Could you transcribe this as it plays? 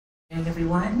And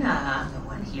everyone, no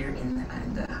one here in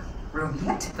the room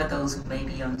yet, but those who may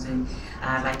be on Zoom,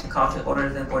 I'd like to call to order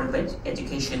the Board of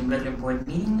Education regular board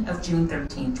meeting of June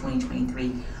 13,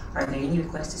 2023. Are there any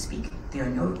requests to speak? There are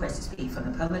no requests to speak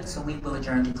from the public, so we will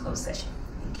adjourn to closed session.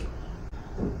 Thank you.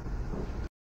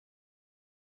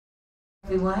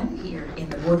 Everyone here in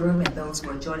the boardroom and those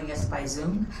who are joining us by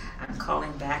Zoom, I'm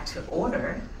calling back to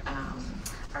order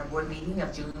our board meeting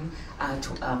of June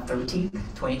 13th,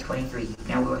 2023.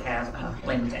 Now we'll have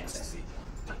language access.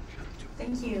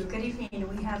 Thank you. Good evening.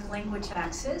 We have language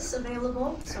access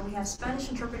available. So we have Spanish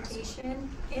interpretation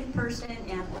in person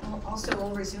and also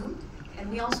over Zoom.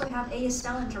 And we also have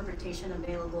ASL interpretation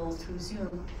available through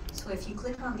Zoom. So if you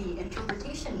click on the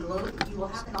interpretation globe, you will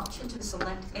have an option to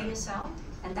select ASL,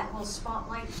 and that will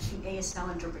spotlight the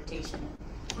ASL interpretation.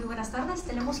 Muy buenas tardes,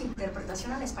 tenemos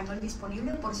interpretación al español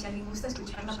disponible por si alguien gusta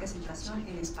escuchar la presentación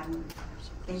en español.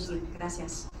 Thank you,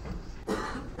 gracias.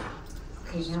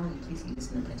 Okay, now please lead us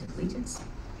in the Pledge of Allegiance.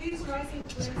 Please rise and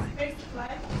face the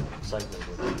flag.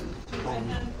 Right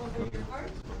hand over your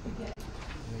heart. Again.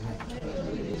 I pledge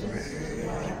allegiance to the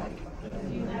flag of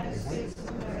the United States of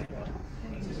America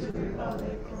and to the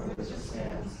republic for which it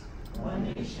stands, one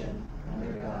nation,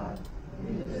 under God,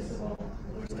 indivisible,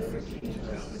 with liberty and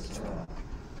justice for all.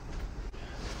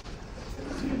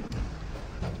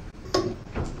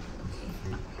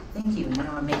 Thank you.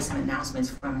 Now I'll make some announcements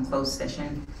from closed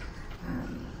session.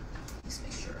 Let's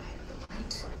make sure I have the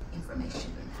right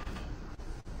information.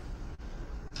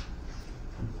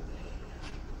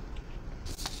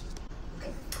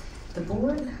 Okay. The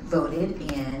board voted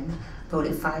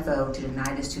 5-0 to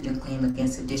deny the student claim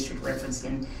against the district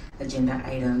referencing agenda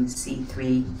item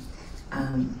C3.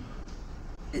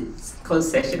 It's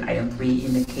closed session item 3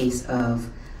 in the case of,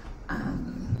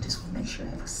 just want to make sure I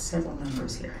have several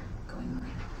numbers here going on.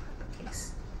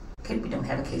 Case. Okay, we don't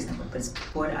have a case number, but it's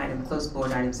board item, closed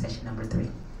board item session number 3.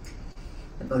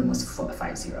 The voting was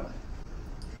 5-0.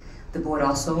 The board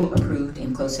also approved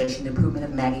in closed session the approval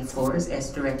of Maggie Flores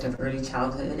as Director of Early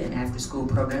Childhood and After School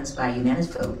Programs by unanimous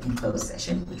vote in closed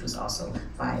session, which was also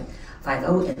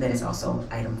 5-0, and that is also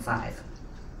item 5.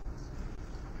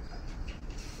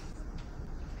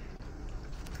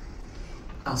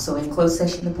 Also in closed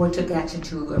session, the board took action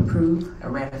to approve or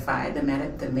ratify the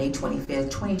May 25th,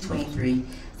 2023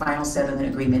 final settlement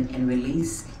agreement and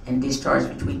release and discharge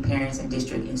between parents and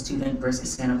district and student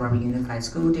versus Santa Barbara Unified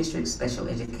School District Special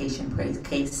Education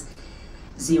case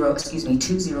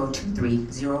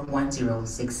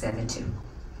 2023-010672. And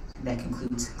that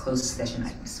concludes closed session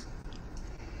items.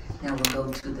 Now we'll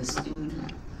go to the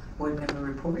student board member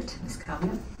report. Ms.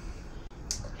 Kalia.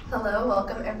 Hello,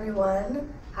 welcome everyone.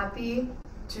 Happy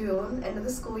June, end of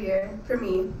the school year for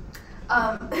me.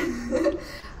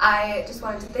 I just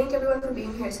wanted to thank everyone for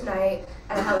being here tonight,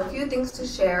 and I have a few things to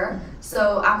share.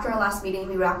 So after our last meeting,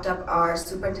 we wrapped up our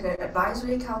Superintendent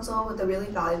Advisory Council with a really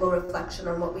valuable reflection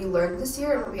on what we learned this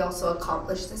year and what we also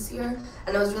accomplished this year.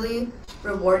 And it was really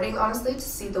rewarding, honestly, to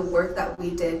see the work that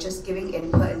we did, just giving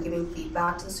input and giving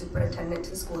feedback to the superintendent,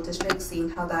 to the school district, seeing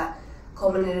how that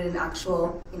culminated in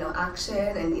actual,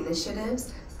 action and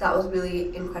initiatives. That was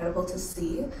really incredible to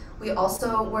see. We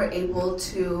also were able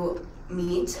to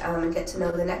meet and get to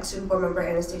know the next student board member,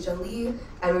 Anastasia Lee,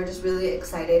 and we're just really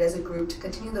excited as a group to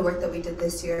continue the work that we did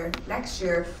this year, next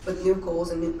year, with new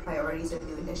goals and new priorities and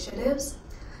new initiatives.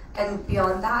 And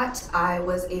beyond that, I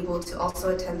was able to also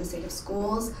attend the State of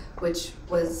Schools, which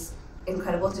was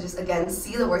incredible to just again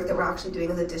see the work that we're actually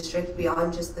doing as a district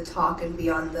beyond just the talk and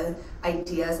beyond the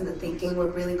ideas and the thinking. We're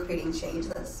really creating change.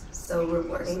 That's so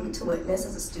rewarding to witness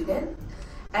as a student.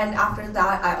 And after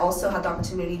that, I also had the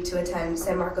opportunity to attend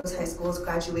San Marcos High School's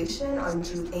graduation on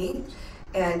June 8th,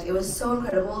 and it was so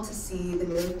incredible to see the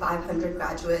nearly 500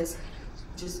 graduates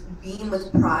just beam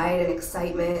with pride and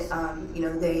excitement.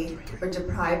 They were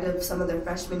deprived of some of their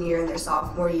freshman year and their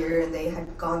sophomore year, and they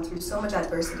had gone through so much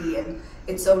adversity, and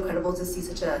it's so incredible to see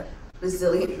such a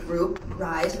resilient group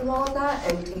rise from all of that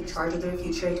and take charge of their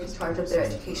future and take charge of their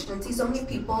education, and see so many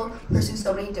people pursue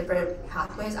so many different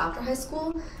pathways after high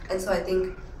school. And so I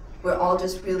think we're all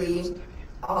just really,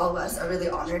 all of us are really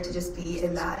honored to just be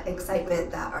in that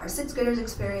excitement that our 6th graders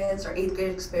experienced, our 8th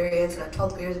graders experienced, and our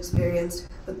 12th graders experienced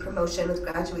with promotion, with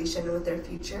graduation, and with their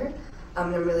future.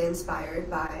 And I'm really inspired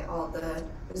by all the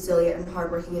resilient and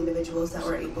hardworking individuals that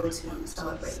we're able to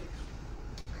celebrate.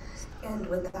 And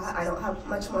with that, I don't have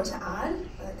much more to add.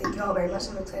 Thank you all very much.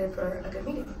 I'm excited for a good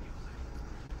meeting.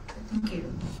 Thank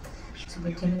you.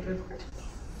 Superintendent report.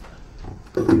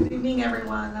 Good evening,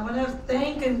 everyone. I want to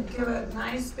thank and give a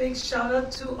nice big shout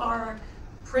out to our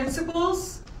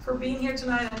principals for being here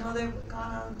tonight. I know they've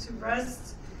gone on to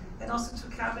rest and also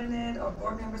to cabinet, our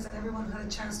board members, and everyone who had a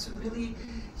chance to really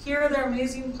hear their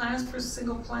amazing plans for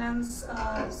single plans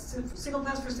for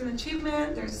student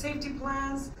achievement, their safety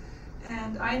plans,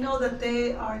 and I know that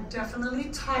they are definitely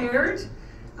tired.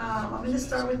 I'm going to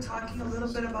start with talking a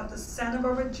little bit about the Santa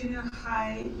Barbara Junior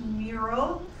High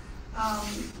mural.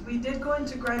 We did go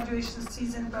into graduation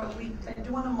season, but I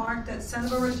do want to mark that Santa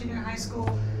Barbara Junior High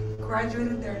School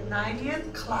graduated their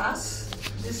 90th class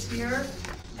this year,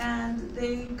 and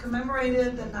they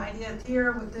commemorated the 90th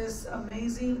year with this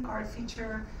amazing art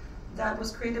feature that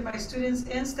was created by students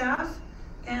and staff.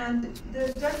 And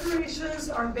the decorations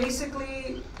are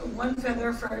basically one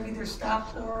feather for either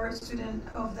staff or student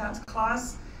of that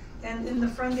class. And in the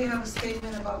front they have a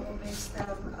statement about what makes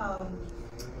them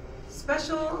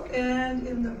special, and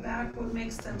in the back what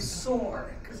makes them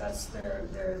soar, because that's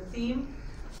their theme.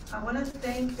 I want to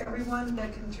thank everyone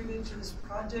that contributed to this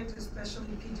project, especially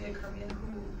PJ Carmian,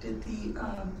 who did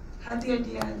had the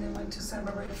idea and then went to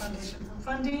Santa Barbara Foundation for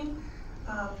funding.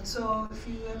 So if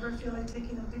you ever feel like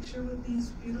taking a picture with these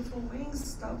beautiful wings,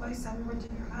 stop by Santa Barbara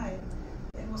Junior High,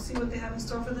 and we'll see what they have in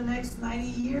store for the next 90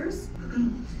 years.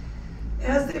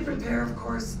 As they prepare, of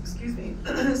course,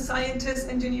 scientists,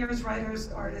 engineers,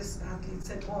 writers, artists,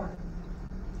 athletes, and more.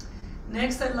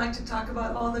 Next, I'd like to talk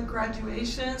about all the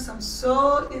graduations. I'm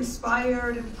so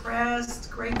inspired, impressed,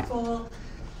 grateful.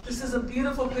 This is a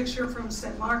beautiful picture from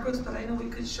San Marcos, but I know we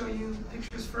could show you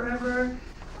pictures forever.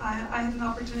 I had an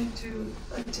opportunity to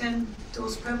attend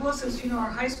Dos Pueblos. As you know, our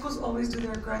high schools always do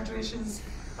their graduations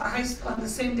on the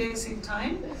same day, same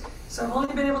time. So I've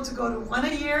only been able to go to one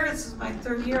a year. This is my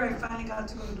third year. I finally got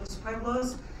to go to Dos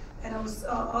Pueblos. And I was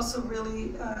also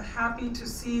really happy to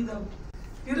see the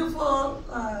beautiful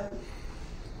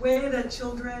way that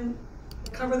children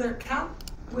cover their cap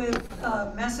with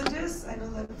messages. I know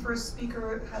that the first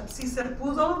speaker had "Si se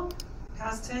pudo,"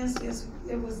 past tense. Yes,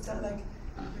 it was like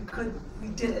we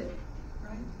did it,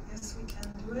 right? Yes, we can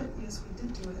do it. Yes, we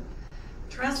did do it.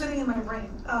 Translating in my brain.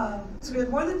 So we had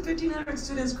more than 1,500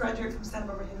 students graduate from Santa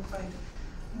Barbara Unified.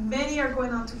 Many are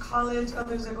going on to college,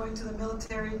 others are going to the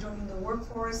military, joining the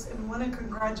workforce, and we want to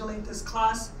congratulate this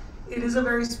class. It is a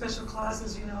very special class,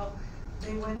 as you know.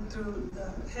 They went through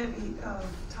the heavy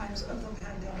times of the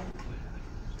pandemic.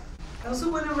 I also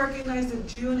want to recognize that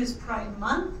June is Pride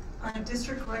Month. Our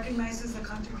district recognizes the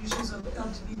contributions of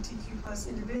LGBTQ+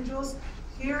 individuals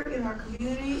here in our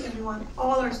community, and we want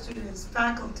all our students,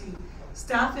 faculty,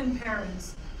 staff, and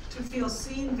parents to feel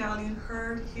seen, valued,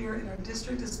 heard here in our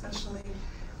district, especially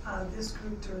this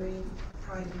group during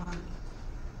Pride Month.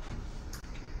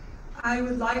 I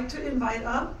would like to invite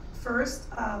up first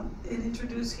and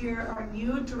introduce here our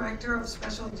new Director of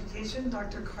Special Education,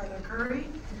 Dr. Carla Curry,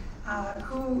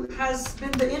 who has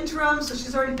been the interim, so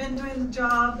she's already been doing the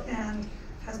job and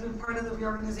has been part of the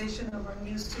reorganization of our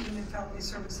new Student and Family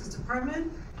Services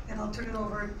Department. And I'll turn it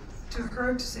over to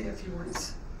her to say a few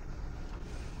words.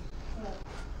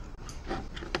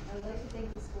 I'd like to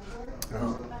thank the school board.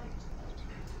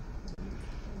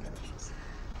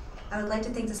 I would like to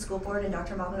thank the school board and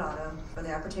Dr. Maldonado for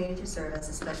the opportunity to serve as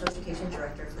the Special Education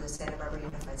Director for the Santa Barbara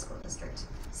Unified School District.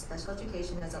 Special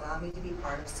education has allowed me to be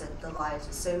part of the lives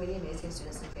of so many amazing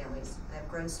students and families. I have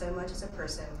grown so much as a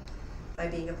person by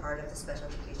being a part of the special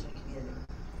education community.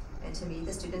 And to me,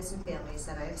 the students and families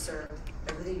that I have served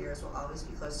over the years will always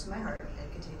be close to my heart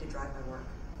and continue to drive my work.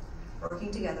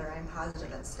 Working together, I am positive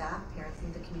that staff, parents,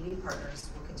 and the community partners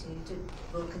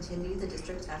will continue the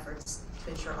district's efforts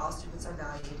to ensure all students are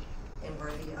valued and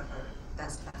worthy of our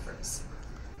best efforts.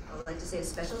 I would like to say a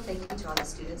special thank you to all the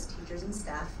students, teachers, and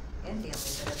staff and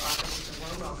families that have offered me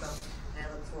a warm welcome, and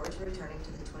I look forward to returning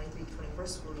to the 23-24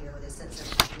 school year with a sense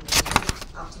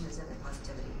of optimism and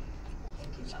positivity.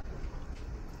 Thank you.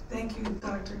 Thank you,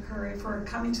 Dr. Curry, for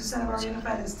coming to Santa Barbara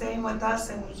Unified and staying with us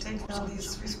and taking on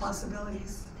these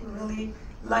responsibilities. We're really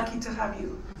lucky to have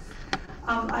you.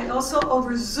 I also,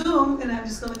 over Zoom, and I'm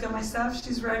just going to look at my staff,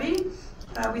 she's ready.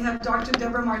 We have Dr.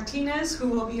 Deborah Martinez, who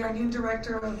will be our new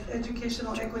Director of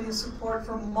Educational Equity and Support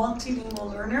for Multilingual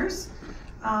Learners.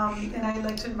 And I'd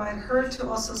like to invite her to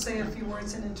also say a few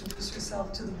words and introduce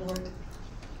herself to the board.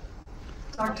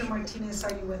 Dr. Martinez,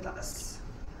 are you with us?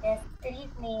 Yes, good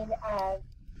evening,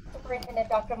 Superintendent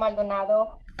Dr.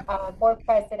 Maldonado, Board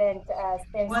President.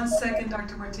 1 second,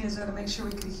 Dr. Martinez, I want to make sure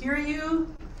we can hear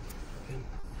you.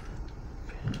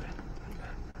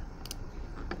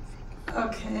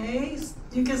 Okay,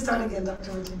 you can start again,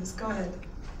 Dr. Martinez. Go ahead.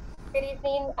 Good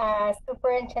evening,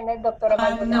 Superintendent Dr.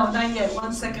 Maldonado. No, not yet.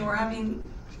 1 second. We're having.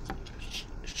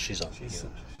 She's on.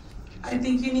 I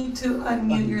think you need to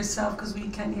unmute yourself because we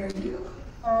can't hear you.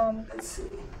 Let's see.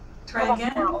 Try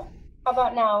again. How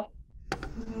about now?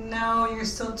 No, you're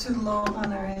still too low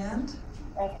on our end.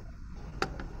 Okay.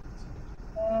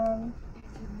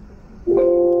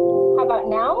 How about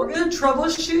now? We're going to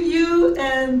troubleshoot you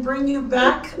and bring you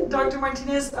back, Dr.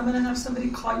 Martinez. I'm going to have somebody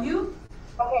call you.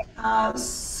 Okay.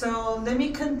 So let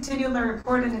me continue my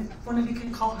report, and if one of you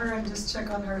can call her and just check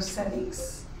on her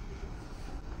settings.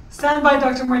 Stand by,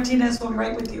 Dr. Martinez. We'll be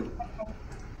right with you.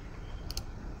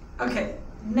 Okay,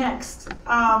 next.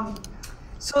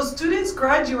 So students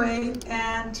graduate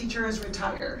and teachers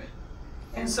retire.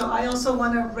 And so I also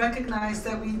want to recognize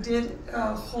that we did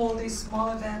hold a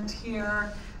small event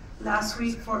here last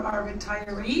week for our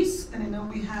retirees. And I know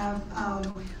we have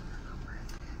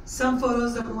some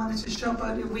photos that we wanted to show,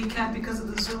 but if we can't because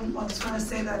of the Zoom, I just want to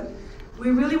say that we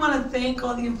really want to thank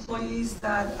all the employees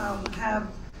that have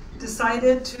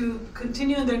decided to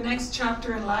continue in their next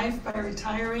chapter in life by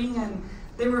retiring. And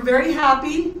they were very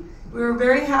happy. We were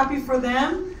very happy for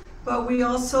them. But we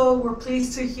also were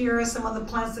pleased to hear some of the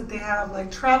plans that they have,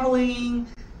 like traveling,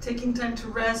 taking time to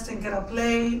rest and get up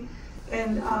late.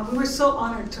 And we were so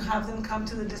honored to have them come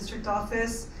to the district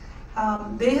office.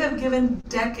 They have given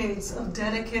decades of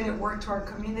dedicated work to our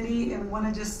community, and we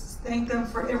want to just thank them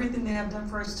for everything they have done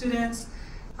for our students.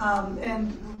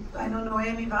 And I know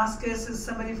Noemi Vasquez is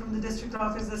somebody from the district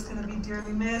office that's going to be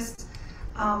dearly missed.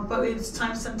 But it's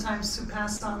time sometimes to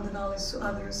pass on the knowledge to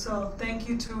others. So thank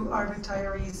you to our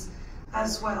retirees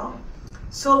as well.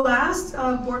 So last,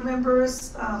 board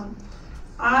members,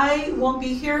 I won't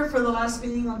be here for the last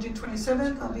meeting on June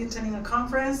 27th. I'll be attending a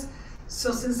conference.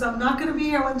 So since I'm not going to be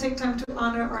here, I want to take time to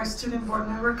honor our student board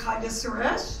member, Kaya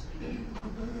Suresh.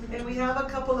 And we have a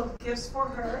couple of gifts for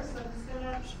her. So I'm just going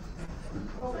to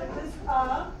open this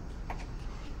up.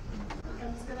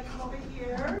 I'm just going to come over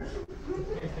here.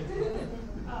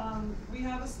 We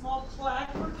have a small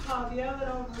plaque for Kavya that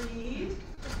I'll read.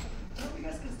 I hope you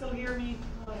guys can still hear me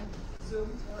on Zoom.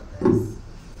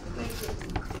 Thank you.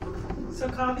 So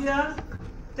Kavya,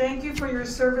 thank you for your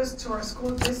service to our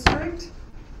school district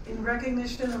in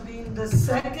recognition of being the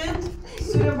second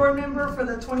student board member for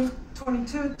the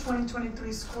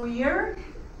 2022-2023 school year.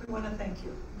 We want to thank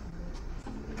you.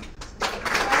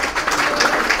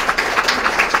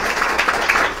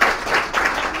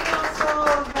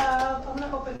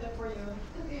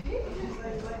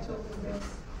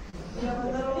 We have a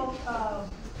little a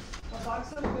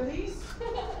box of goodies,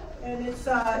 and it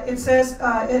says,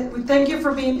 we thank you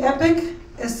for being epic,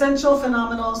 essential,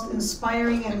 phenomenal,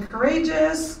 inspiring, and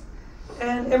courageous.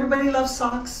 And everybody loves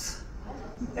socks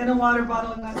and a water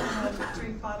bottle and a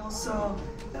drink bottle, so,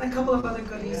 and a couple of other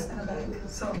goodies in a bag.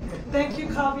 So thank you,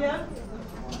 Kavya.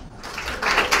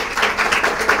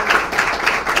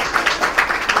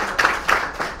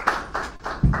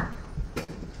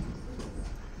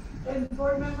 And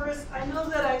board members, I know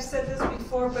that I've said this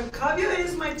before, but Kavya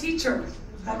is my teacher.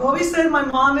 I've always said my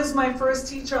mom is my first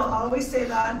teacher. I'll always say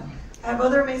that. I have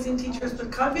other amazing teachers,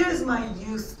 but Kavya is my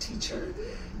youth teacher.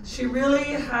 She really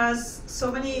has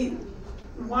so many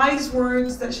wise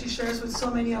words that she shares with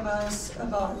so many of us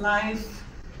about life.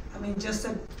 I mean, just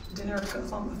at dinner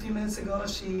a few minutes ago,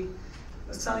 she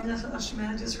was telling us how she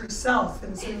manages herself.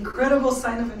 And it's an incredible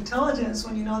sign of intelligence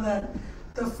when you know that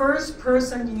the first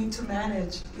person you need to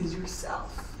manage is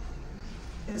yourself,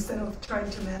 instead of trying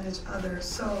to manage others.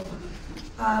 So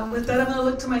with that, I'm going to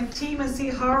look to my team and see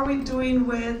how are we doing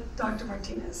with Dr.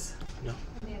 Martinez. No.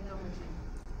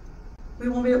 We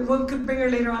could bring her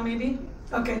later on, maybe.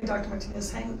 Okay, Dr.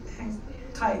 Martinez, hang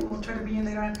tight. We'll try to bring you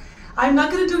later on. I'm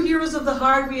not going to do Heroes of the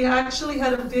Heart. We actually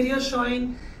had a video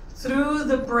showing through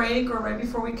the break or right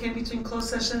before we came between closed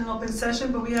session and open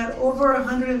session, but we had over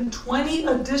 120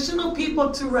 additional people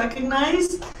to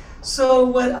recognize. So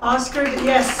what Oscar did,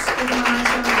 yes,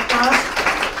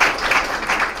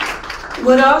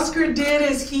 what Oscar did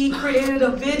is he created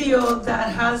a video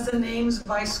that has the names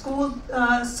by school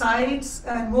sites,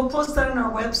 and we'll post that on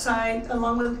our website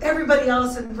along with everybody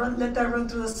else and let that run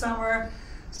through the summer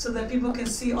so that people can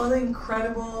see all the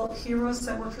incredible heroes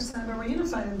that work for Santa Barbara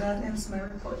Unified, and that ends my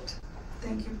report.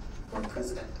 Thank you, Board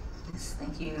President. Yes,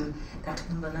 thank you,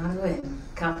 Dr. Maldonado and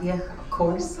Kavya, of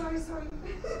course. Oh, sorry.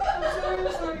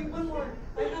 I'm sorry, one more.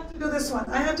 I have to do this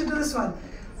one.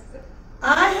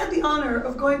 I had the honor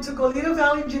of going to Goleta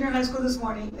Valley Junior High School this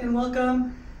morning and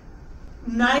welcome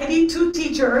 92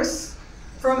 teachers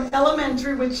from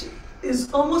elementary, which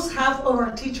is almost half of our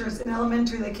teachers in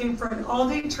elementary that came for an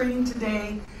all-day training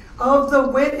today of the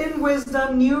Wit and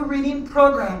Wisdom New Reading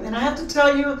Program. And I have to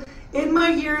tell you, in my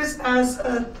years as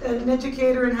an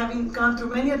educator and having gone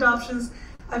through many adoptions,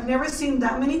 I've never seen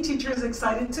that many teachers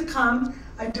excited to come.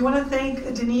 I do want to thank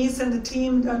Denise and the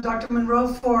team, Dr. Monroe,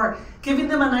 for giving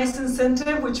them a nice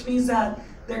incentive, which means that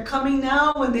They're coming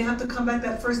now. When they have to come back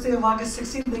that first day of August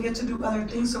 16th, they get to do other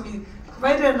things. So we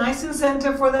provided a nice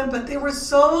incentive for them, but they were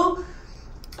so,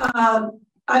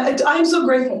 I'm so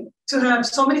grateful to have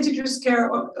so many teachers care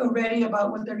already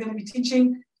about what they're going to be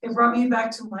teaching. It brought me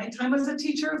back to my time as a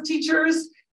teacher of teachers.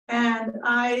 And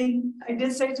I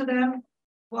did say to them,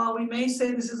 while we may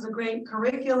say this is a great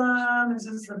curriculum, this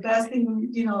is the best thing,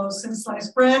 you know, since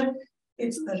sliced bread,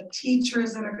 it's the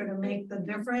teachers that are going to make the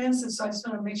difference. And so I just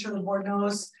want to make sure the board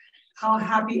knows how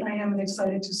happy I am and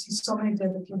excited to see so many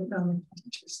dedicated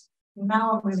teachers.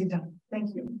 Now I'm really done.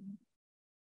 Thank you.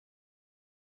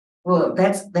 Well,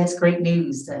 that's great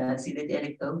news. See the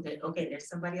dedicated. Okay, there's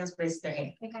somebody else raised their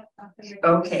hand.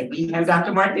 Okay, we have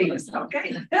Dr. Martinez.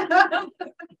 Okay.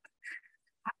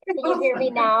 Can you hear me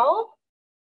now?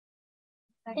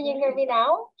 Can you hear me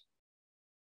now?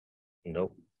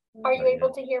 Nope. Are you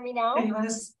able to hear me now?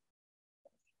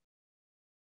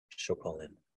 She'll call in.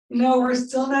 No, we're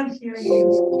still not hearing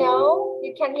you. No,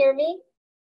 you can hear me?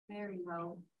 Very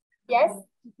low. Yes?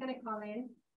 He's gonna call in.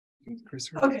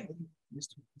 Okay.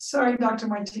 Sorry, Dr.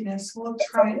 Martinez. We'll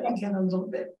try it again a little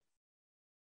bit.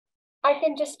 I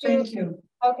can just do. Thank you.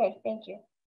 Okay, thank you.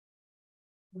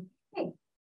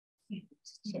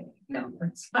 No,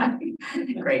 that's fine.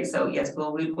 Great. So yes,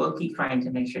 we'll keep trying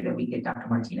to make sure that we get Dr.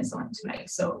 Martinez on tonight.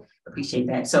 So appreciate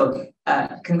that. So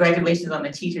congratulations on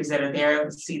the teachers that are there.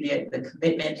 See the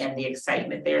commitment and the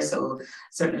excitement there. So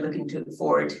certainly looking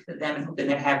forward to them and hoping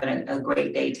they're having a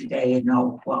great day today and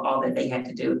all that they had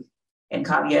to do. And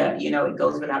Kavya, you know, it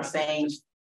goes without saying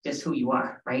just who you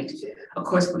are, right? Of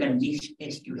course, we're going to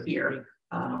miss you here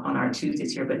on our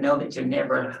Tuesdays here, but know that you're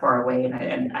never far away.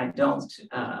 And I don't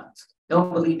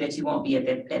believe that you won't be at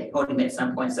that podium at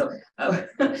some point. So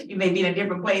you may be in a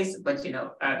different place, but you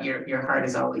know, your heart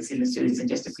is always in the students, and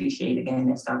just appreciate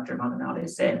again, as Dr. Maldonado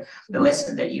has said, the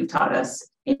lessons that you've taught us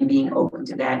in being open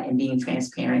to that and being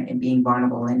transparent and being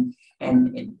vulnerable. And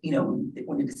you know,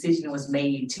 when the decision was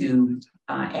made to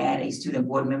add a student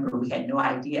board member, we had no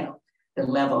idea the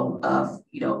level of,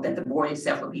 you know, that the board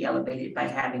itself would be elevated by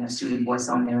having a student voice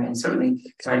on there. And certainly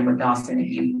starting with Dawson, and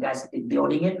you guys have been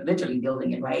building it, literally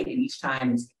building it, right? And each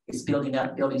time it's building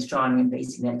up, building strong, and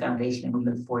basing that foundation. And we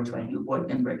look forward to a new board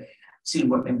member,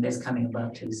 student board member that's coming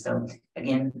above too. So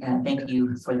again, thank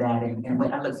you for that. And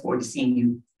I look forward to seeing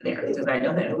you there, because I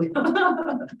know that.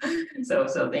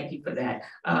 So thank you for that.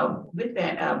 With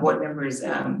that, board members,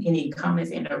 any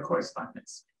comments and or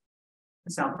correspondence?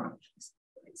 Where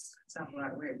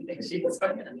she is.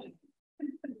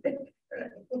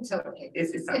 It's okay. This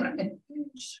is all right.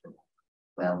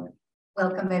 Well,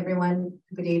 welcome everyone.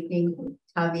 Good evening,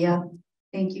 Tavia.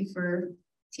 Thank you for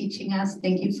teaching us.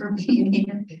 Thank you for being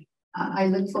here. I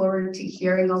look forward to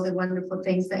hearing all the wonderful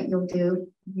things that you'll do.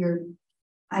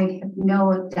 I have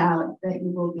no doubt that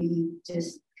you will be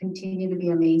just continue to be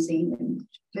amazing, and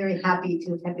very happy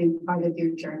to have been part of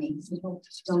your journey. So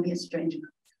don't be a stranger.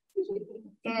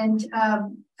 And a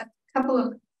couple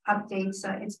of updates.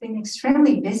 It's been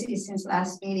extremely busy since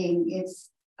last meeting. It's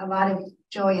a lot of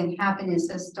joy and happiness,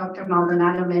 as Dr.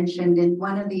 Maldonado mentioned. And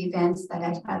one of the events that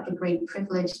I've had the great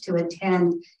privilege to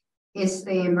attend is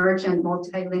the Emergent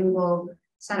Multilingual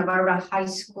Santa Barbara High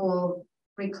School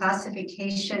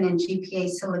reclassification and GPA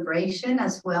celebration,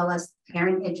 as well as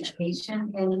parent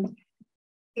education. And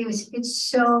it's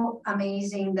so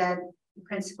amazing that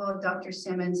Principal Dr.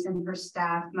 Simmons and her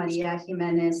staff, Maria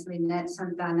Jimenez, Lynette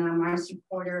Santana, Marcy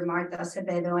Porter, Martha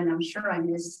Acevedo, and I'm sure I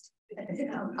missed,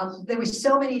 there were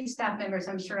so many staff members,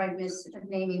 I'm sure I missed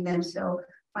naming them. So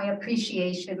my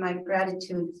appreciation, my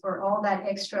gratitude for all that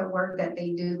extra work that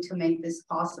they do to make this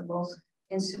possible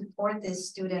and support the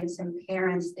students and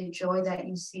parents. The joy that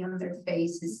you see on their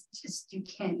faces, just, you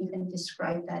can't even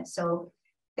describe that. So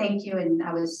thank you, and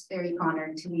I was very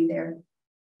honored to be there.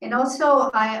 And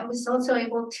also, I was also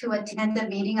able to attend the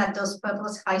meeting at Dos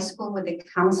Pueblos High School with the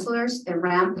counselors, the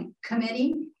RAMP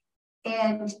committee.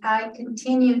 And I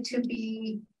continue to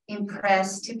be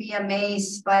impressed, to be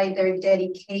amazed by their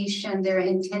dedication, their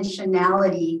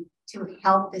intentionality to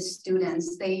help the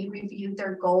students. They reviewed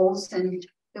their goals, and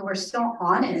they were so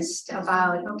honest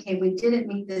about, okay, we didn't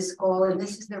meet this goal, and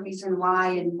this is the reason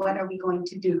why, and what are we going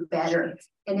to do better?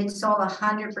 And it's all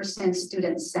 100%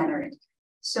 student-centered.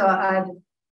 So I'm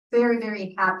very,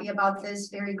 very happy about this,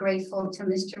 very grateful to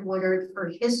Mr. Woodard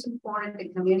for his support, the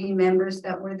community members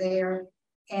that were there,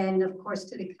 and of course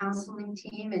to the counseling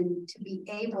team, and to be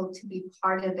able to be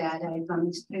part of that. I'm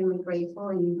extremely grateful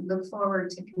and look forward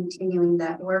to continuing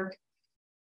that work.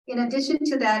 In addition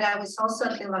to that, I was also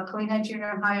at the La Colina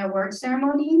Junior High award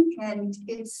ceremony, and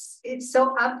it's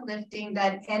so uplifting,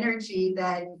 that energy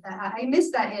that I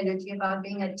miss that energy about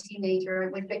being a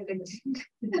teenager.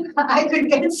 I could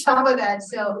get some of that.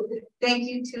 So thank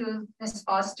you to Ms.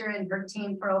 Foster and her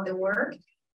team for all the work.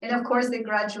 And of course, the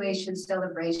graduation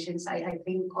celebrations. I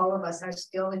think all of us are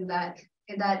still in that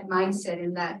mindset,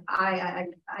 in that I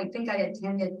think I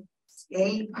attended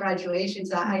 8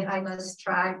 graduations. I lost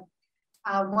track.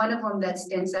 One of them that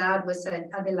stands out was at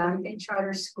Adelante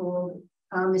Charter School.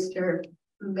 Mr.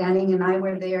 Banning and I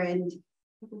were there, and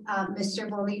Mr.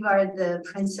 Bolivar, the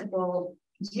principal,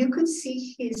 you could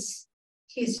see his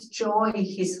joy,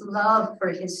 his love for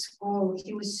his school.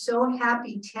 He was so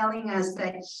happy telling us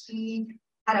that he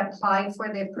had applied for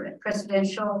the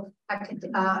Presidential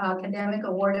Academic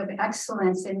Award of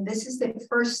Excellence. And this is the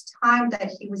first time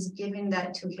that he was giving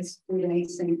that to his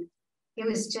students. And it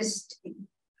was just,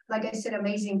 like I said,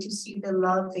 amazing to see the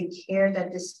love, the care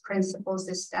that the principals,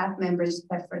 the staff members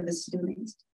have for the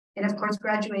students. And of course,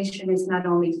 graduation is not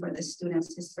only for the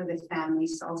students, it's for the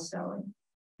families also.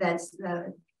 That's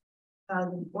the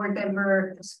board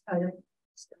member,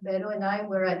 Vero and I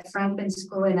were at Franklin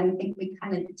School, and I think we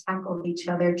kind of tackled each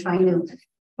other trying to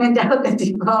hand out the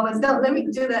diplomas. No, let me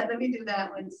do that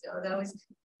one. So that was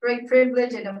great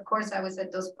privilege. And of course, I was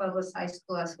at Dos Pueblos High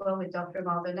School as well with Dr.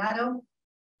 Maldonado.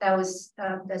 That's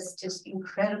just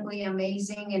incredibly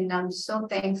amazing. And I'm so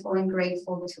thankful and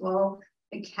grateful to all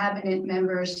the cabinet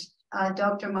members,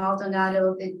 Dr.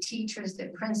 Maldonado, the teachers, the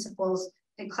principals,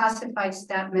 the classified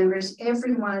staff members,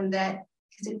 everyone that,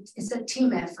 it's a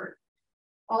team effort.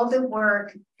 All the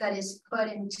work that is put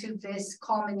into this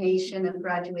culmination of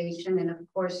graduation, and of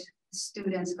course,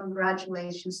 students,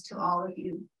 congratulations to all of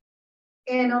you.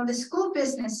 And on the school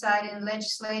business side and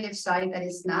legislative side, that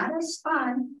is not as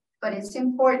fun, but it's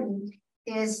important,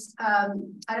 is, I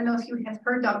don't know if you have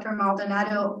heard, Dr.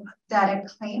 Maldonado, that a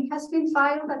claim has been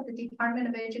filed at the Department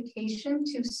of Education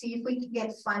to see if we can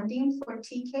get funding for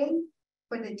TK,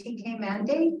 for the TK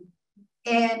mandate.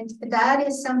 And that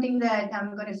is something that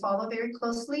I'm going to follow very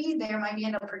closely. There might be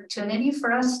an opportunity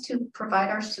for us to provide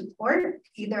our support,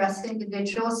 either as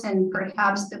individuals, and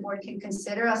perhaps the board can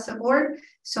consider us a board.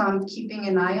 So I'm keeping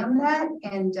an eye on that,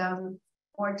 and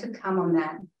more to come on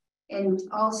that. And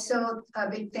also a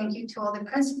big thank you to all the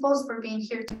principals for being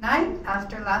here tonight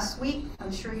after last week.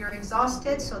 I'm sure you're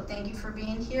exhausted, so thank you for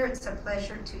being here. It's a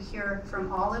pleasure to hear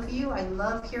from all of you. I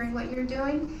love hearing what you're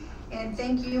doing. And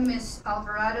thank you, Ms.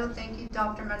 Alvarado. Thank you,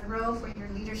 Dr. Monroe, for your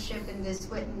leadership in this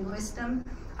wit and wisdom.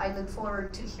 I look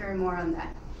forward to hearing more on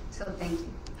that. So thank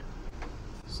you.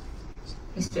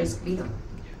 Mr. Escobedo.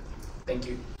 Thank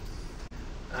you.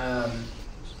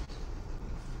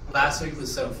 Last week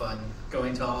was so fun,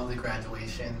 going to all the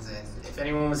graduations, and if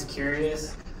anyone was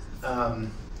curious,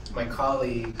 my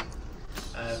colleague,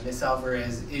 Ms.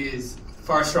 Alvarez, is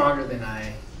far stronger than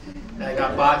I. I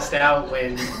got boxed out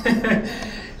when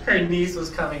her niece was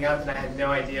coming up, and I had no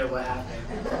idea what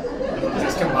happened.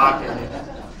 Just combined.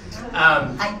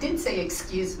 I did say,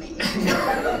 excuse me.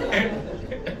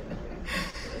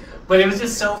 But it was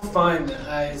just so fun.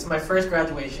 It's my first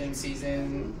graduation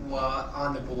season while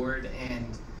on the board,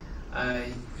 and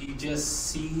you just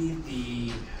see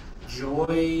the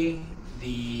joy,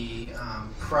 the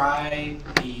pride,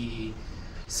 the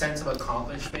sense of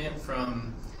accomplishment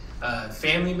from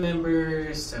family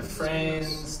members to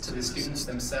friends to the students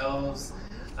themselves,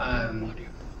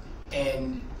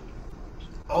 and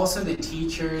also the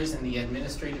teachers and the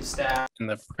administrative staff and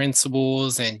the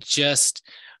principals, and just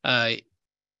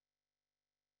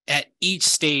at each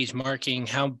stage marking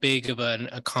how big of an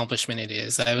accomplishment it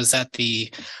is. I was at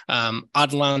the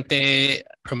Adelante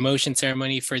promotion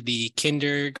ceremony for the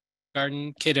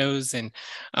kindergarten kiddos, and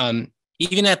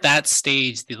even at that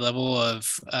stage, the level of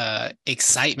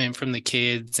excitement from the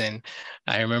kids. And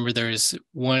I remember there was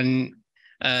one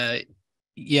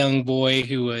young boy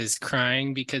who was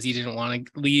crying because he didn't want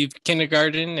to leave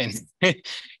kindergarten and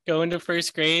go into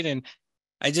first grade. And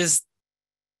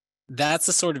that's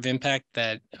the sort of impact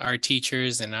that our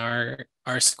teachers and our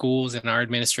schools and our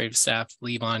administrative staff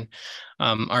leave on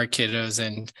our kiddos.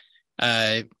 And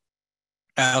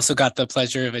I also got the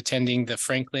pleasure of attending the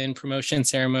Franklin promotion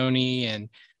ceremony and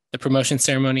the promotion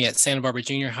ceremony at Santa Barbara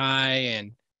Junior High.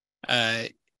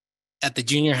 And at the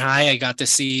junior high, I got to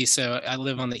see, so I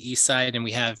live on the east side, and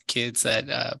we have kids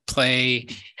that play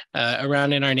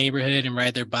around in our neighborhood and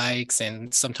ride their bikes,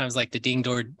 and sometimes like the ding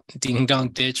dong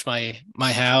ditch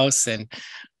my house. And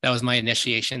that was my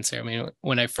initiation ceremony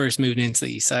when I first moved into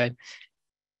the east side.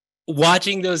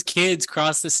 watching those kids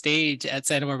cross the stage at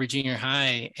Santa Barbara Junior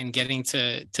High and getting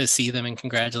to see them and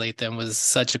congratulate them was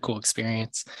such a cool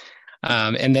experience.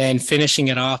 And then finishing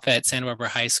it off at Santa Barbara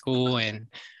High School. And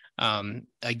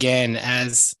again,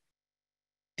 as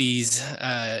these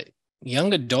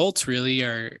young adults really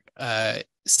are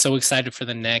so excited for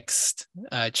the next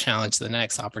challenge, the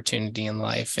next opportunity in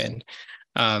life. And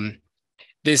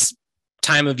this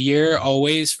time of year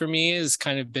always for me is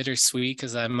kind of bittersweet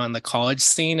because I'm on the college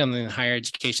scene, I'm in higher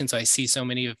education. So I see so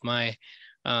many of my,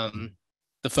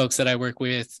 the folks that I work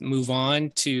with move on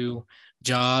to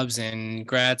jobs and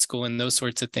grad school and those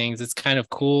sorts of things. It's kind of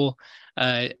cool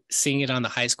seeing it on the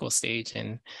high school stage,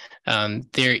 and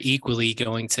they're equally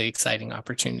going to exciting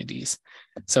opportunities.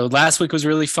 So last week was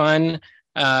really fun.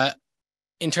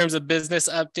 In terms of business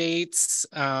updates,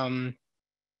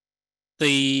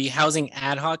 the Housing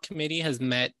Ad Hoc Committee has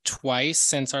met twice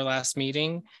since our last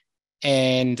meeting,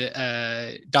 and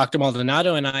Dr.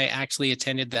 Maldonado and I actually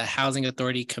attended the Housing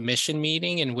Authority Commission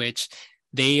meeting, in which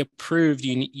they approved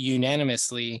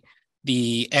unanimously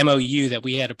the MOU that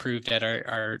we had approved at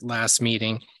our last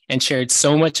meeting, and shared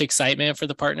so much excitement for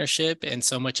the partnership and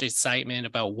so much excitement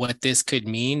about what this could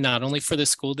mean, not only for the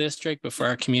school district, but for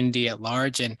our community at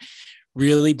large, and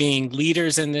really being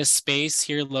leaders in this space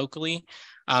here locally.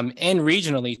 And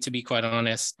regionally, to be quite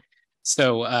honest.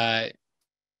 So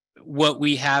what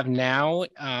we have now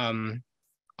on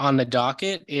the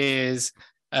docket is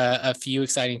a few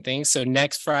exciting things. So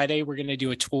next Friday, we're going to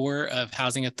do a tour of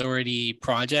Housing Authority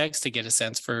projects to get a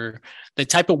sense for the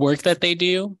type of work that they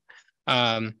do.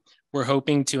 We're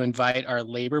hoping to invite our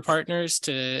labor partners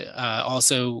to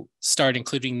also start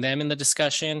including them in the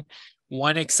discussion.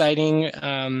 One exciting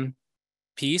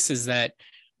piece is that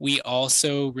we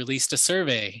also released a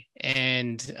survey,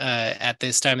 and at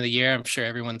this time of the year, I'm sure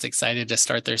everyone's excited to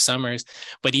start their summers.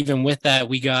 But even with that,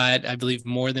 we got, I believe,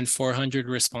 more than 400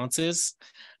 responses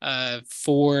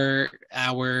for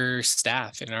our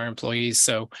staff and our employees.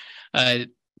 So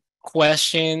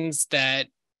questions that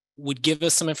would give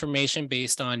us some information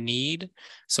based on need.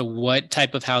 So what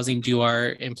type of housing do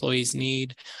our employees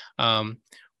need?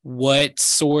 What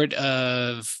sort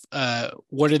of,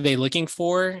 what are they looking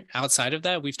for outside of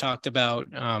that? We've talked about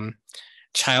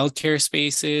childcare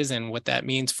spaces and what that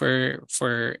means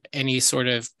for any sort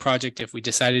of project if we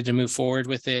decided to move forward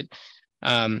with it.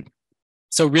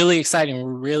 So really exciting.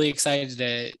 We're really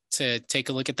excited to take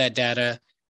a look at that data.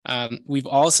 We've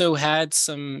also had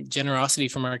some generosity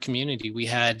from our community. We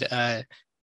had,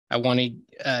 I want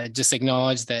to just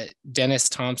acknowledge that Dennis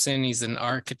Thompson, he's an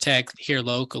architect here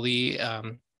locally,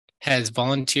 has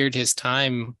volunteered his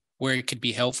time where it could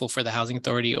be helpful for the Housing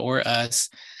Authority or us.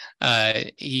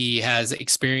 He has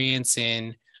experience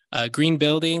in green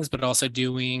buildings, but also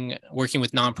working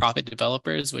with nonprofit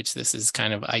developers, which this is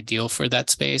kind of ideal for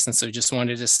that space. And so just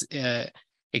wanted to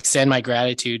extend my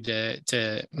gratitude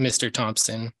to Mr.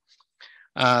 Thompson.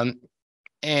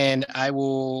 And I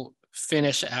will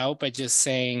finish out by just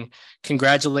saying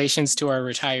congratulations to our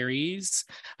retirees.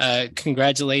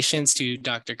 Congratulations to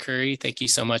Dr. Curry. Thank you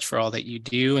so much for all that you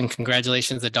do. And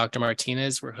congratulations to Dr.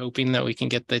 Martinez. We're hoping that we can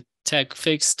get the tech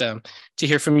fixed to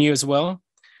hear from you as well.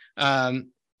 And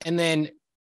then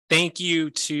thank you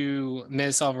to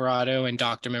Ms. Alvarado and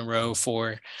Dr. Monroe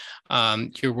for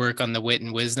your work on the Wit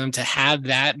and Wisdom. To have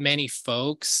that many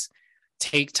folks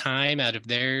take time out of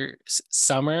their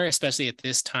summer, especially at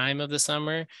this time of the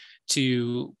summer,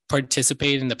 to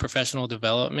participate in the professional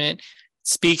development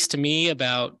speaks to me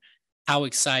about how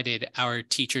excited our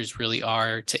teachers really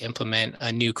are to implement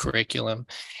a new curriculum.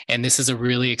 And this is a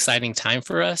really exciting time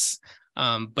for us,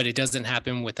 but it doesn't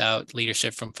happen without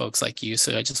leadership from folks like you.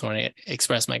 So I just want to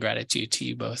express my gratitude to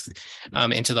you both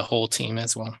and to the whole team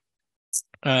as well.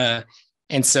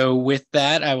 And so with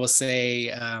that, I will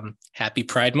say happy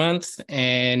Pride Month,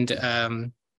 and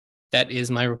that is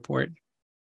my report.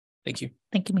 Thank you.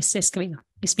 Thank you, Ms. Escobedo.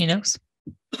 Ms. Munoz.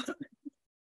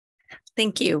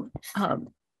 Thank you.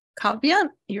 Kavya,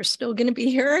 you're still going to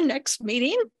be here next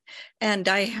meeting, and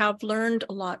I have learned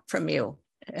a lot from you,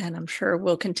 and I'm sure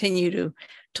we'll continue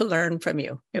to learn from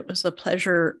you. It was a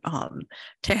pleasure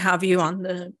to have you on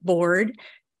the board,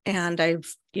 and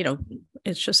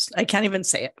it's just, I can't even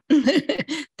say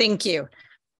it. Thank you.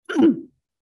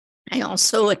 I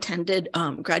also attended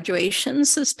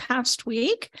graduations this past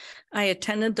week. I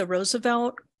attended the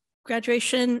Roosevelt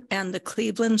graduation and the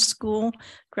Cleveland School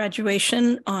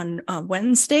graduation on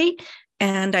Wednesday,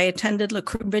 and I attended La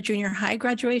Crumba Junior High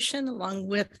graduation along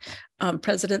with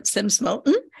President Sims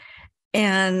Moten,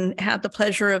 and had the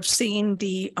pleasure of seeing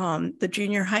the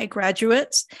junior high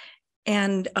graduates,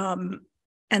 and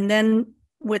then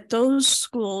with those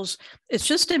schools, it's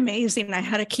just amazing. I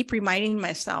had to keep reminding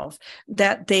myself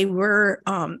that they were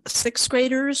 6th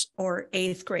graders or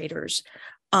 8th graders,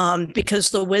 because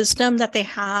the wisdom that they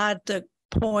had, the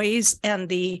poise and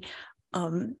the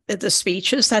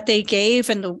speeches that they gave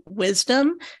and the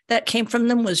wisdom that came from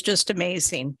them was just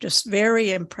amazing, just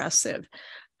very impressive.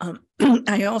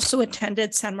 I also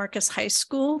attended San Marcos High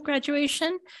School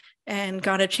graduation and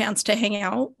got a chance to hang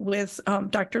out with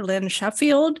Dr. Lynn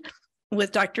Sheffield,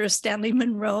 with Dr. Stanley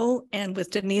Monroe, and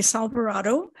with Denise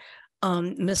Alvarado.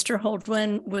 Mr.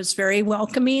 Holdwin was very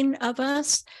welcoming of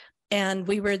us, and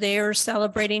we were there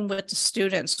celebrating with the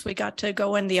students. We got to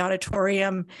go in the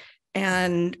auditorium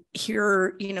and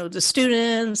hear, the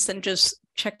students and just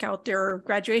check out their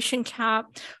graduation cap,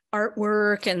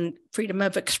 artwork, and freedom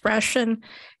of expression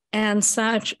and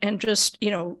such. And just,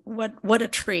 what a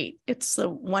treat. It's the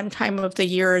one time of the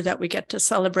year that we get to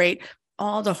celebrate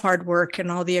all the hard work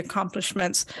and all the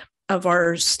accomplishments of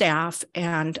our staff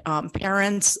and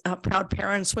parents, proud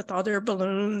parents with all their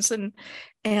balloons and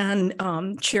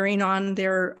cheering on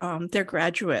their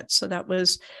graduates. So that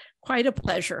was quite a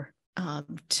pleasure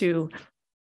to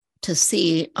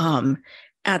see.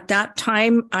 At that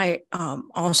time, I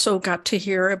also got to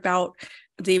hear about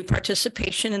the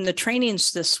participation in the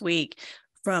trainings this week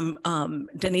from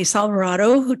Denise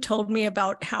Alvarado, who told me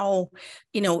about how,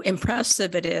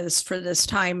 impressive it is for this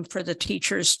time for the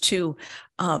teachers to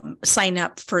sign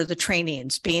up for the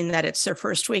trainings, being that it's their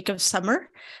first week of summer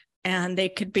and they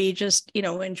could be just,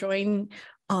 enjoying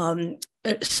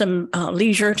some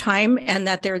leisure time, and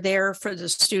that they're there for the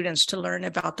students to learn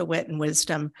about the Wit and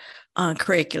Wisdom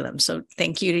curriculum. So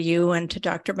thank you to you and to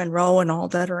Dr. Monroe and all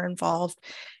that are involved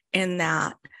in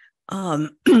that.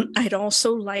 I'd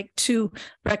also like to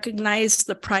recognize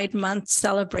the Pride Month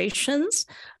celebrations.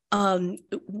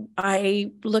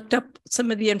 I looked up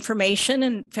some of the information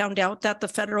and found out that the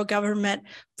federal government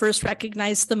first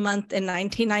recognized the month in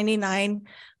 1999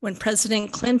 when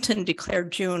President Clinton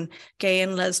declared June Gay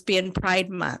and Lesbian Pride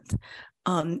Month.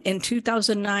 In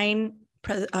 2009,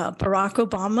 Barack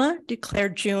Obama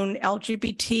declared June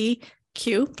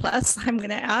LGBTQ plus, I'm going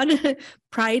to add,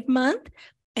 Pride Month.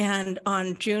 And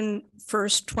on June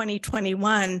 1st,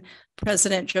 2021,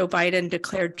 President Joe Biden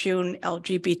declared June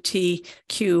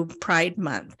LGBTQ Pride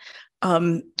Month.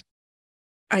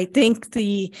 I think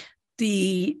the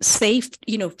safe,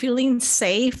 feeling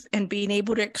safe and being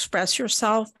able to express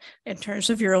yourself in terms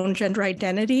of your own gender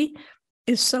identity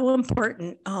is so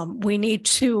important. We need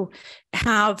to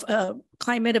have a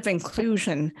climate of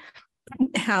inclusion,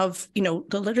 have,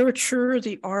 the literature,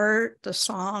 the art, the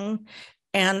song,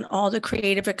 and all the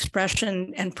creative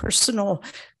expression and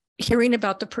hearing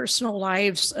about the personal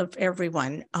lives of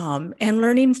everyone, and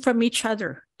learning from each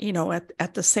other,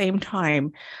 at the same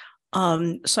time.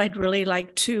 So I'd really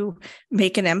like to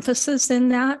make an emphasis in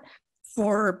that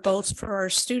for our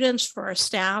students, for our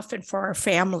staff, and for our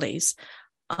families.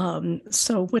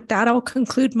 So with that, I'll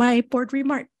conclude my board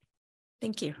remark.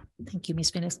 Thank you. Thank you,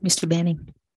 Ms. Venice. Mr.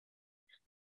 Banning.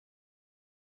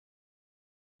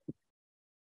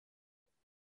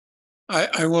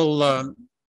 I will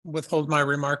withhold my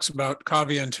remarks about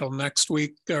Kavya until next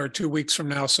week or 2 weeks from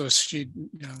now. So she's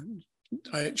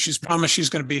promised she's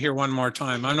going to be here one more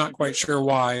time. I'm not quite sure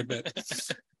why, but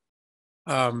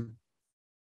I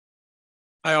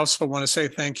also want to say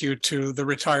thank you to the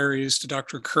retirees, to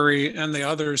Dr. Curry and the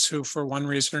others who, for one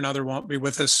reason or another, won't be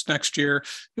with us next year.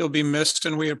 You'll be missed,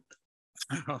 and we.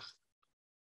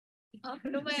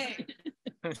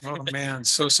 Oh man,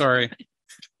 so sorry.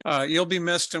 You'll be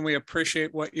missed, and we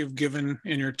appreciate what you've given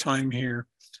in your time here.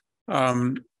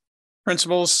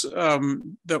 Principals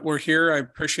that were here, I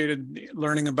appreciated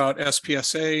learning about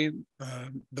SPSA,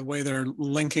 the way they're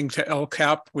linking to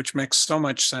LCAP, which makes so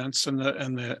much sense, and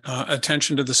the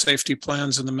attention to the safety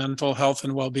plans and the mental health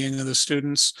and well-being of the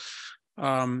students.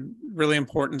 Really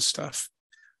important stuff.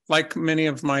 Like many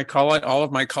of my all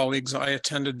of my colleagues, I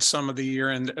attended some of the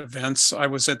year-end events. I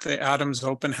was at the Adams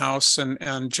Open House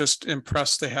and just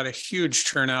impressed. They had a huge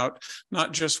turnout,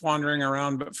 not just wandering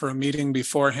around, but for a meeting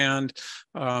beforehand.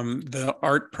 The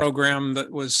art program that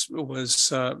was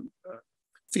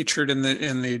featured in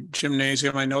the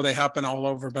gymnasium. I know they happen all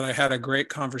over, but I had a great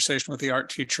conversation with the art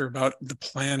teacher about the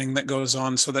planning that goes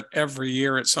on so that every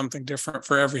year it's something different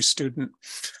for every student.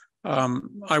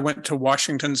 I went to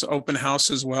Washington's open house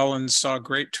as well and saw a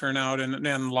great turnout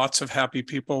and lots of happy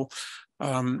people.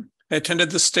 I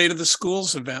attended the State of the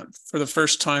Schools event for the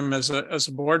first time as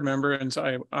a board member, and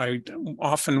I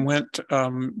often went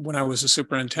when I was a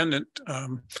superintendent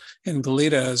in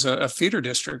Goleta as a feeder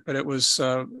district, but it was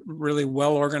really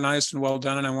well organized and well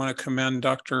done, and I want to commend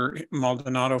Dr.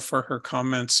 Maldonado for her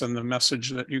comments and the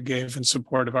message that you gave in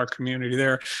support of our community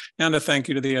there, and a thank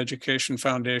you to the Education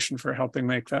Foundation for helping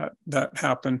make that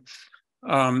happen.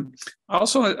 I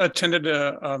also attended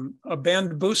a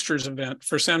band boosters event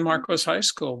for San Marcos High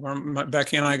School, where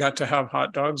Becky and I got to have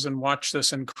hot dogs and watch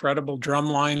this incredible drum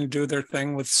line do their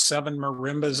thing with 7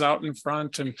 marimbas out in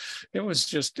front. And it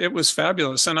was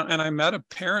fabulous. And I met a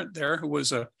parent there who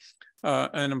was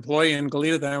an employee in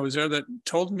Goleta that I was there that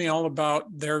told me all about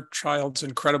their child's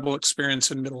incredible experience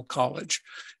in middle college.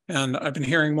 And I've been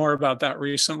hearing more about that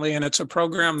recently, and it's a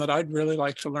program that I'd really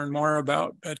like to learn more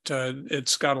about, but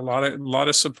it's got a lot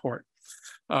of support.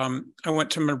 I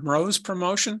went to Monroe's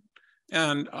promotion,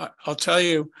 and I'll tell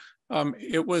you,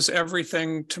 it was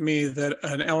everything to me that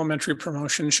an elementary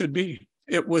promotion should be.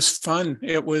 It was fun.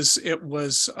 It was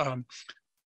the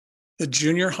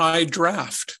junior high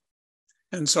draft.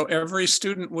 And so every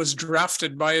student was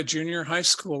drafted by a junior high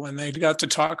school, and they got to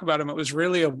talk about them. It was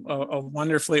really a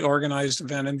wonderfully organized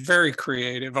event and very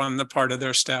creative on the part of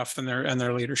their staff and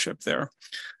their leadership there.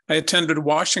 I attended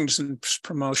Washington's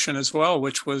promotion as well,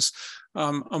 which was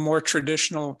a more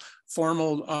traditional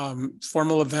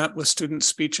formal event with student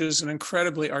speeches and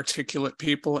incredibly articulate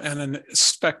people and a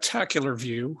spectacular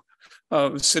view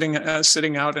of sitting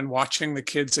out and watching the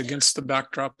kids against the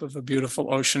backdrop of a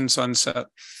beautiful ocean sunset.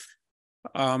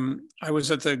 I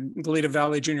was at the Goleta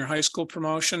Valley Junior High School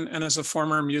promotion, and as a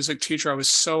former music teacher, I was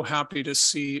so happy to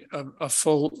see a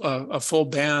full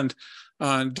band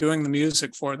doing the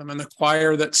music for them, and the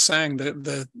choir that sang.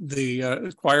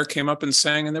 The choir came up and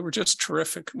sang, and they were just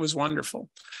terrific. It was wonderful.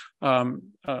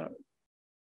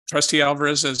 Trustee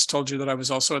Alvarez has told you that I was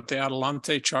also at the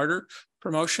Adelante Charter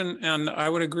promotion, and I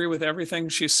would agree with everything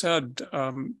she said.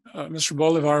 Mr.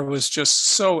 Bolivar was just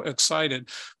so excited,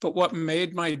 but what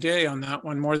made my day on that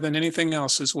one more than anything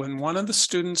else is when one of the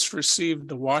students received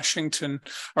the Washington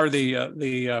or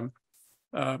the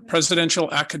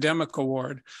Presidential Academic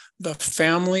Award, the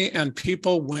family and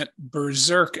people went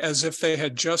berserk as if they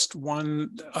had just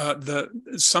won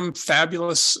some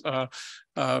fabulous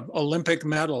Olympic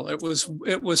medal. It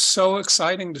was so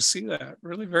exciting to see that.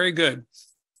 Really very good.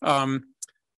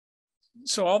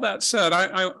 So all that said,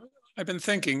 I've been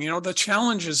thinking, the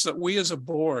challenges that we as a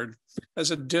board,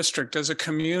 as a district, as a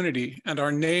community, and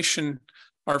our nation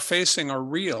are facing are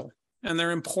real, and they're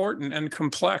important and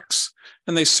complex,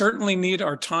 and they certainly need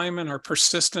our time and our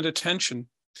persistent attention.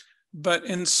 But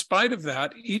in spite of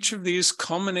that, each of these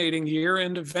culminating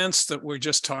year-end events that we're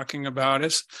just talking about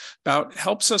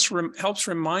helps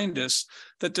remind us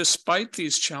that despite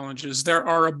these challenges, there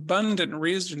are abundant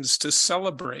reasons to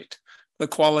celebrate the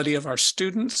quality of our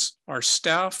students, our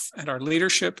staff, and our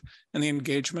leadership, and the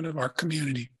engagement of our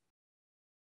community.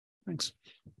 Thanks.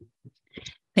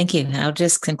 Thank you. I'll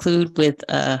just conclude with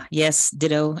yes,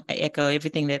 ditto. I echo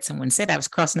everything that someone said. I was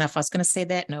crossing off. I was going to say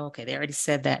that. No, okay, they already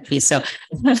said that. So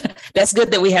that's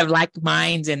good that we have like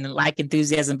minds and like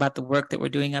enthusiasm about the work that we're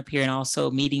doing up here, and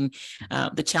also meeting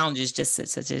the challenges, just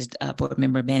such as Board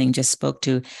Member Manning just spoke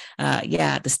to.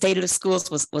 Yeah, the State of the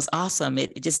Schools was awesome.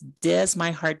 It just does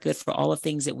my heart good for all the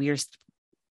things that we are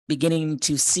beginning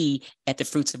to see at the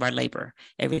fruits of our labor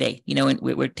every day, and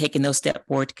we're taking those steps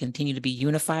forward to continue to be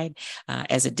unified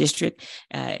as a district,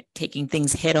 taking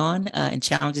things head on and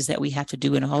challenges that we have to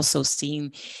do, and also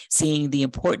seeing the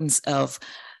importance of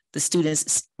the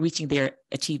students reaching their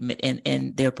achievement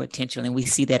and their potential. And we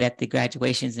see that at the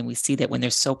graduations, and we see that when they're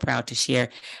so proud to share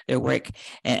their work.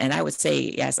 And I would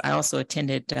say, yes, I also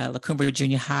attended La Cumbre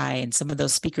Junior High, and some of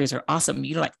those speakers are awesome.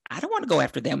 I don't want to go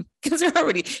after them because they're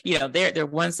already, they're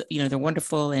ones, they're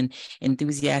wonderful and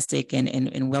enthusiastic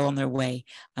and well on their way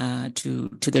to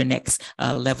their next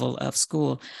level of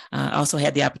school. I also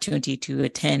had the opportunity to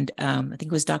attend, I think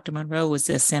it was Dr. Monroe, was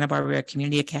the Santa Barbara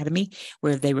Community Academy,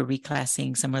 where they were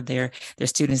reclassing some of their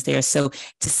students there. So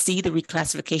to see the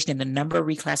reclassification and the number of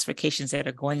reclassifications that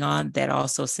are going on, that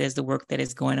also says the work that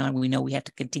is going on. We know we have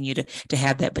to continue to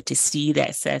have that, but to see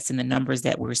that success in the numbers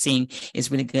that we're seeing is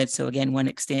really good. So again, want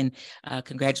to extend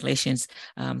congratulations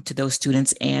to those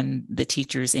students and the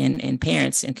teachers and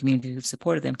parents and community who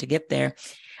supported them to get there.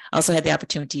 I also had the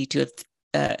opportunity to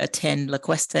attend La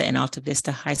Cuesta and Alta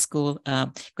Vista High School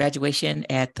graduation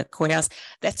at the courthouse.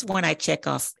 That's one I check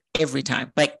off every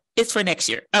time. It's for next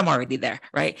year. I'm already there,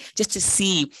 right? Just to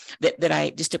see that I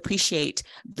just appreciate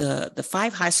the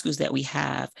 5 high schools that we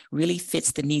have really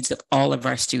fits the needs of all of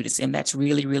our students. And that's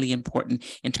really, really important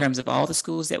in terms of all the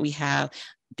schools that we have.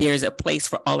 there's a place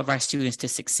for all of our students to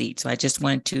succeed. So I just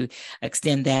wanted to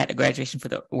extend that graduation for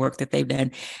the work that they've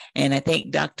done. And I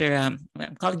think Dr.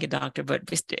 I'm calling you Doctor, but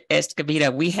Mr.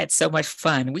 Escamilla, we had so much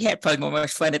fun. We had probably more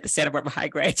much fun at the Santa Barbara High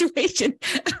graduation.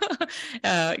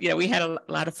 We had a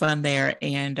lot of fun there,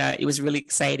 and it was really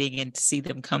exciting, and to see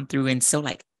them come through. And so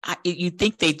you'd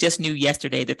think they just knew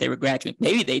yesterday that they were graduating.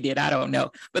 Maybe they did, I don't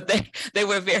know. But they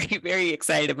were very, very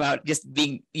excited about just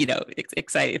being,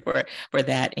 excited for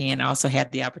that. And also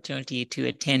had the opportunity to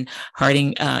attend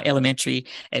Harding Elementary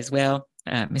as well.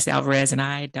 Miss Alvarez and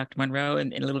I, Dr. Monroe,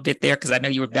 and a little bit there, because I know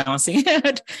you were balancing.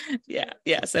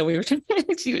 Yeah. So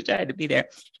she was trying to be there.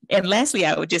 And lastly,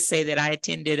 I would just say that I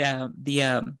attended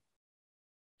the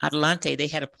Adelante. They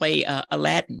had a play,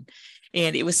 Aladdin.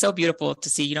 And it was so beautiful to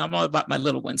see, I'm all about my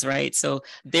little ones, right? So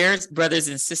there's brothers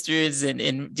and sisters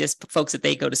and just folks that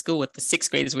they go to school with. The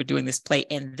sixth graders were doing this play,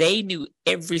 and they knew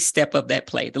every step of that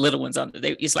play. The little ones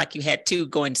it's like you had two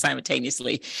going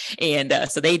simultaneously. And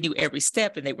so they knew every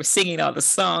step, and they were singing all the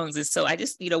songs. And so I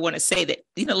just, want to say that,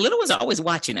 little ones are always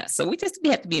watching us. So we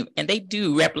have to be, and they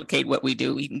do replicate what we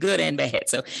do, even good and bad.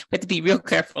 So we have to be real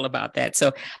careful about that.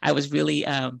 So I was really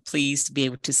pleased to be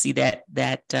able to see that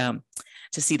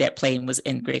play, and was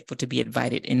grateful to be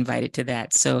invited to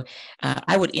that. So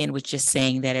I would end with just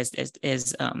saying that as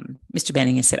Mr.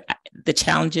 Bannigan said, the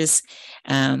challenges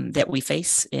that we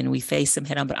face, and we face them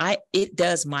head on, but it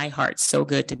does my heart so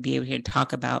good to be able to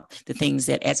talk about the things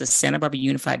that as a Santa Barbara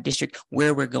Unified District,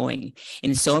 where we're going.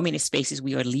 In so many spaces,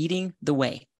 we are leading the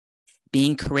way,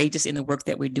 being courageous in the work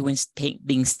that we're doing,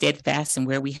 being steadfast in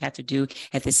where we have to do.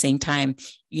 At the same time,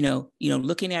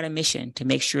 looking at a mission to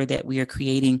make sure that we are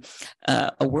creating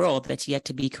a world that's yet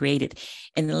to be created.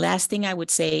 And the last thing I would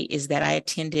say is that I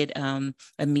attended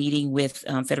a meeting with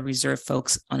Federal Reserve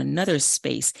folks on another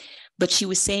space. But she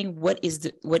was saying, what is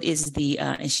the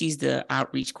and she's the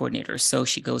outreach coordinator. So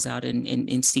she goes out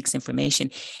and seeks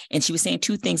information. And she was saying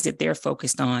two things that they're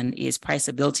focused on is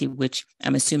priceability, which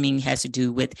I'm assuming has to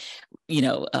do with,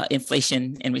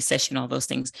 inflation and recession, all those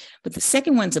things. But the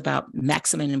second one's about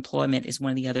maximum employment is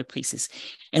one of the other pieces.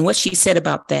 And what she said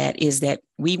about that is that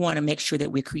we want to make sure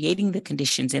that we're creating the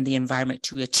conditions and the environment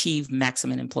to achieve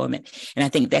maximum employment. And I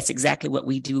think that's exactly what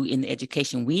we do in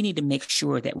education. We need to make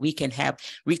sure that we can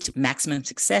reach maximum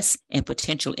success and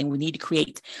potential, and we need to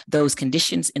create those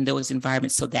conditions and those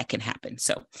environments so that can happen.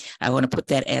 So I want to put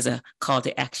that as a call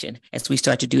to action as we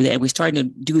start to do that. And we're starting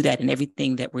to do that in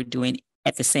everything that we're doing,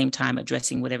 at the same time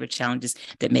addressing whatever challenges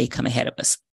that may come ahead of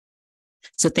us.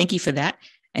 So thank you for that.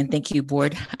 And thank you,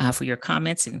 board, for your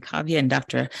comments, and Kavya and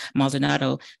Dr.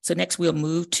 Maldonado. So next we'll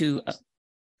move to,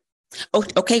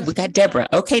 okay, we got Deborah.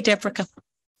 Okay, Deborah, come.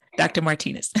 Dr.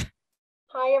 Martinez.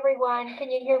 Hi, everyone.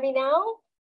 Can you hear me now?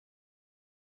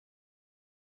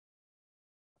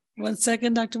 1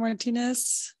 second, Dr.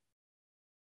 Martinez.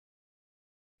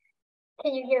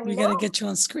 Can you hear me now? We got to get you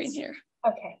on screen here.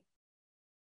 Okay.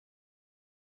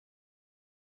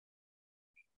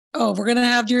 Oh, we're going to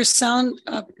have your sound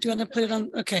up. Do you want to put it on?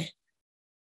 Okay.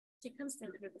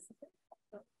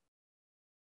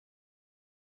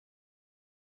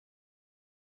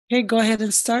 Okay, go ahead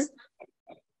and start.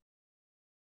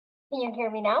 Can you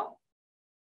hear me now?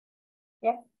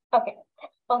 Yeah, okay.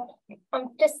 Well, I'm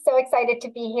just so excited to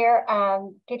be here.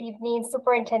 Good evening,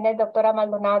 Superintendent Dr.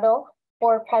 Maldonado,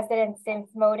 Board President Sims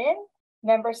Moden,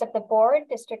 members of the board,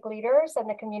 district leaders, and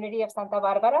the community of Santa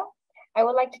Barbara. I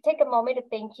would like to take a moment to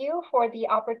thank you for the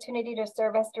opportunity to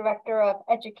serve as Director of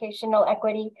Educational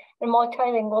Equity and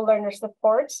Multilingual Learner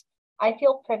Support. I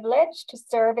feel privileged to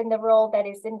serve in the role that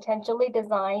is intentionally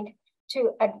designed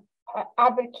to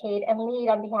advocate and lead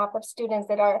on behalf of students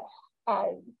that are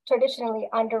traditionally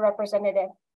underrepresented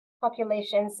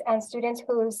populations and students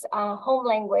whose home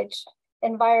language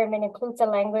environment includes a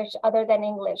language other than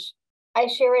English. I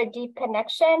share a deep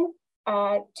connection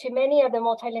to many of the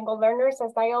multilingual learners,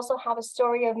 as I also have a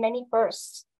story of many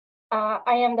firsts. I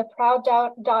am the proud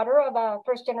daughter of a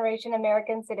first-generation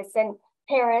American citizen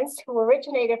parents who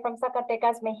originated from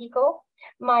Zacatecas, Mexico.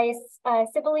 My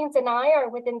siblings and I are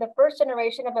within the first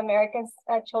generation of American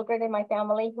children in my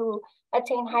family who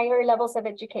attain higher levels of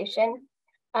education.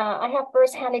 I have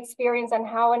firsthand experience on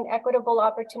how an equitable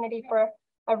opportunity for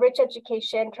a rich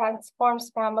education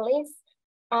transforms families.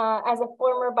 As a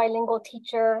former bilingual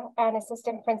teacher and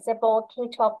assistant principal,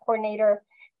 K-12 coordinator,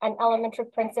 and elementary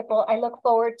principal, I look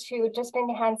forward to just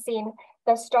enhancing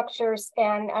the structures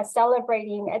and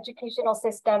celebrating educational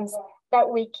systems that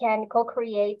we can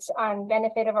co-create on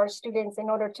benefit of our students in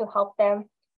order to help them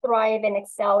thrive and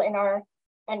excel in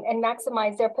and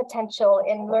maximize their potential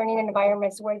in learning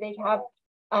environments where they have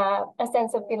a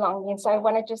sense of belonging. So I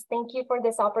want to just thank you for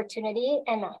this opportunity,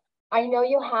 and I know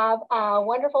you have a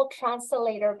wonderful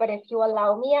translator, but if you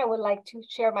allow me, I would like to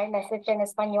share my message in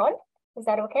Español. Is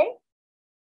that okay?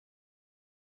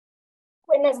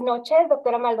 Buenas noches,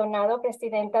 doctora Maldonado,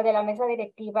 presidenta de la mesa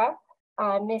directiva,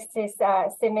 Mrs.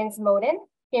 Simmons-Moden,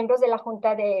 miembros de la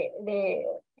Junta de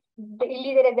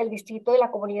líderes del distrito de la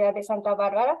comunidad de Santa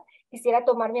Bárbara. Quisiera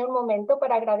tomarme un momento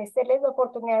para agradecerles la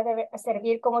oportunidad de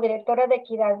servir como directora de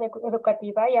equidad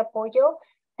educativa y apoyo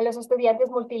a los estudiantes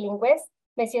multilingües.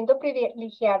 Me siento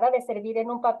privilegiada de servir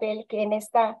en un papel que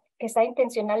está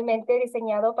intencionalmente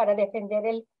diseñado para defender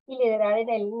y liderar en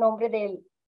el nombre de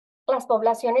las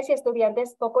poblaciones y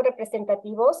estudiantes poco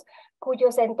representativos,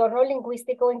 cuyos entorno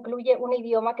lingüístico incluye un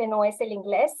idioma que no es el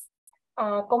inglés.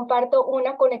 Comparto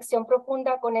una conexión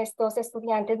profunda con estos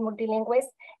estudiantes multilingües,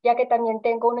 ya que también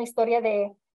tengo una historia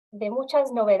de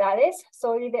muchas novedades.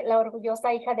 Soy la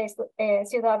orgullosa hija de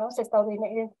ciudadanos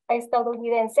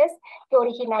estadounidenses que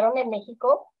originaron en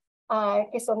México,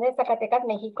 que son de Zacatecas,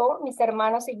 México. Mis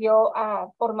hermanos y yo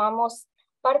formamos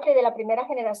parte de la primera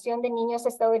generación de niños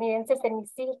estadounidenses en mi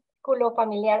círculo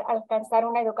familiar al alcanzar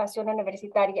una educación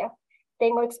universitaria.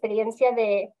 Tengo experiencia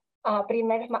de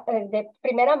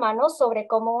primera mano sobre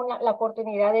cómo la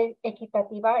oportunidad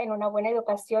equitativa en una buena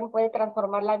educación puede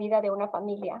transformar la vida de una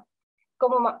familia.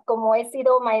 Como he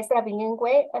sido maestra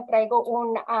bilingüe, traigo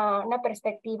una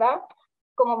perspectiva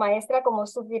como maestra, como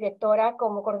subdirectora,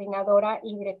 como coordinadora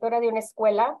y directora de una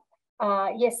escuela,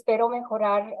 y espero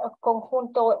mejorar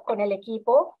conjunto con el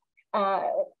equipo,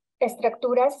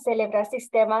 estructuras, celebrar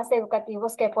sistemas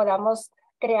educativos que podamos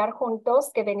crear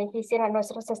juntos que beneficien a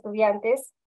nuestros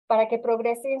estudiantes para que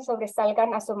progresen y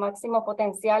sobresalgan a su máximo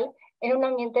potencial en un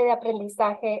ambiente de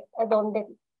aprendizaje donde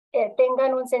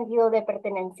tengan un sentido de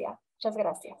pertenencia. Muchas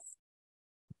gracias.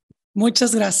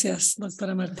 Muchas gracias,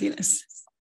 doctora Martínez.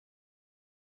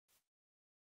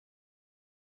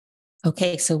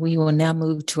 Okay, so we will now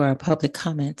move to our public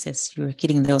comments. As you're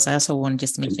getting those, I also want to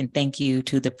just mention thank you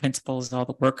to the principals, all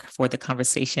the work for the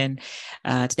conversation.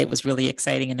 Today was really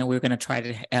exciting. I know we're going to try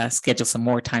to schedule some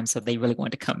more time, so they really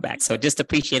want to come back. So just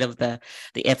appreciate of the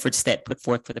efforts that put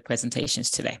forth for the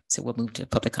presentations today. So we'll move to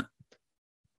public comment.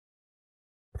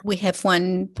 We have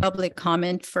one public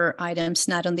comment for items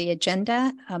not on the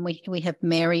agenda. We have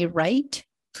Mary Wright,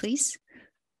 please.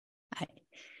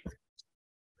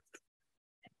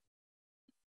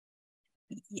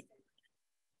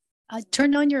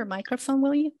 Turn on your microphone,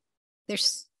 will you?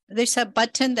 There's a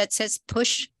button that says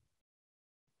push,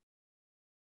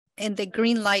 and the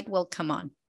green light will come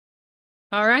on.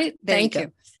 All right, thank you.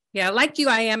 Go. Yeah, like you,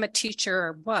 I am a teacher,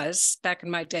 or was back in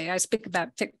my day. I speak about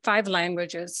 5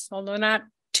 languages, although not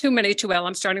too many too well.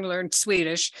 I'm starting to learn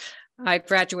Swedish. I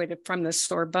graduated from the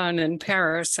Sorbonne in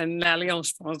Paris and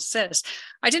l'Alliance Française.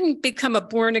 I didn't become a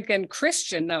born-again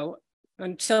Christian, though,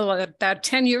 until about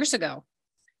 10 years ago.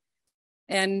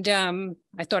 And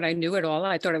I thought I knew it all.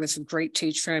 I thought I was a great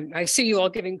teacher. And I see you all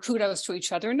giving kudos to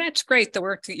each other. And that's great, the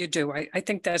work that you do. I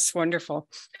think that's wonderful.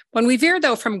 When we veer,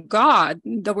 though, from God,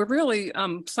 though we're really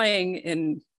playing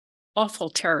in awful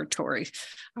territory.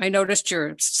 I noticed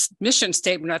your mission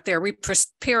statement out there. We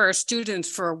prepare our students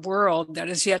for a world that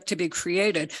is yet to be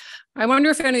created. I wonder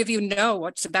if any of you know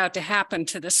what's about to happen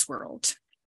to this world.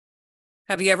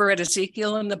 Have you ever read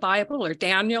Ezekiel in the Bible, or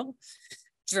Daniel?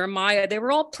 Jeremiah? They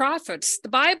were all prophets. The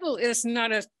Bible is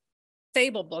not a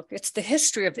fable book. It's the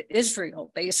history of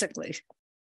Israel, basically.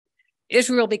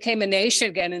 Israel became a nation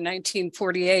again in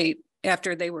 1948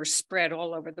 after they were spread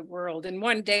all over the world. And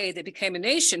one day they became a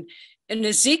nation, and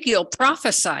Ezekiel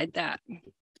prophesied that.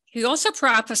 He also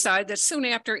prophesied that soon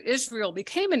after Israel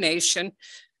became a nation,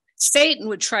 Satan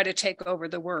would try to take over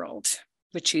the world,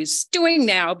 which he's doing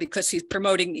now because he's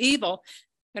promoting evil.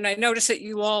 And I noticed that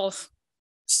you all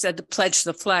said to pledge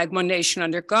the flag, one nation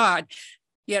under God.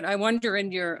 Yet I wonder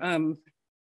in your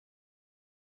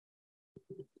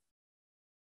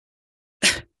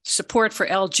support for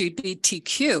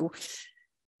LGBTQ,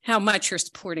 how much you're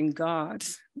supporting God.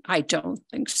 I don't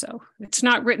think so. It's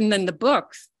not written in the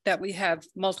book that we have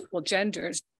multiple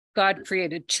genders. God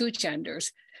created 2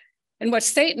 genders. And what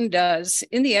Satan does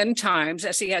in the end times,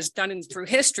 as he has done through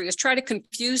history, is try to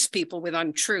confuse people with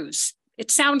untruths. It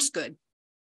sounds good.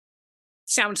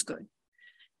 Sounds good.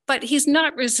 But he's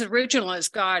not as original as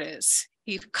God is.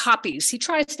 He copies. He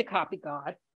tries to copy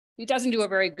God. He doesn't do a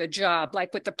very good job,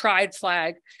 like with the pride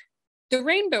flag. The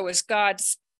rainbow is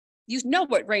God's. You know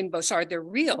what rainbows are. They're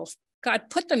real. God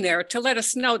put them there to let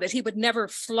us know that he would never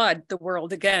flood the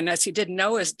world again, as he did in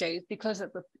Noah's days, because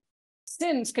of the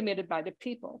sins committed by the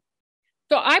people.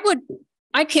 So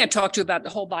I can't talk to you about the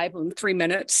whole Bible in 3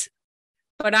 minutes,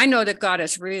 but I know that God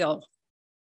is real.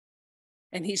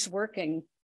 And he's working.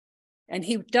 and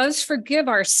he does forgive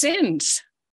our sins.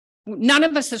 None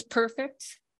of us is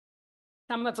perfect.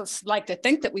 Some of us like to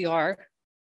think that we are,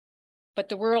 but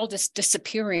the world is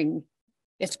disappearing.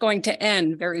 It's going to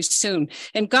end very soon.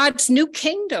 And God's new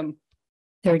kingdom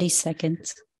 30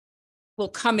 seconds. will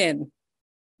come in.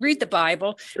 Read the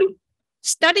Bible.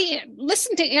 Study,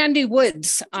 listen to Andy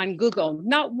Woods on Google,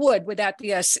 not Wood without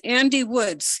the S, Andy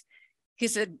Woods.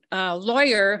 He's a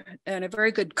lawyer and a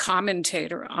very good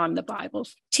commentator on the Bible.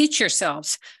 Teach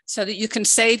yourselves so that you can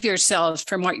save yourselves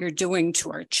from what you're doing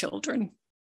to our children.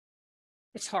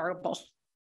 It's horrible.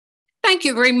 Thank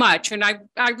you very much. And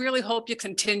I really hope you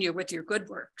continue with your good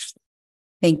works.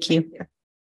 Thank you.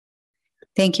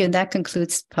 Thank you. And that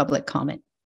concludes public comment.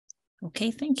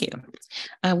 Okay, thank you.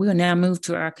 We will now move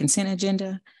to our consent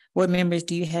agenda. Board members,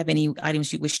 do you have any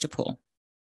items you wish to pull?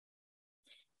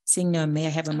 Seeing none, may I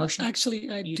have a motion? Actually,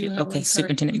 I You do do? have Okay, one. Sorry.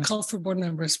 Superintendent. We called for board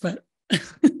members, but Do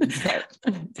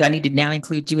I need to now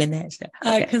include you in that?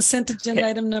 Okay. consent agenda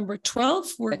item number 12,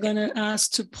 we're going to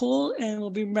ask to pull, and we'll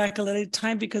be back a little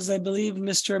time because I believe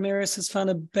Mr. Ramirez has found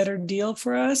a better deal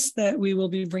for us that we will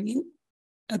be bringing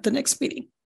at the next meeting.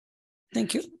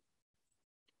 Thank you.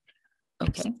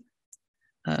 Okay.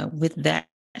 With that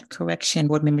correction,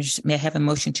 board members, may I have a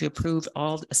motion to approve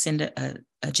all consent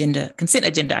agenda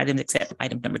items except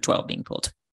item number 12 being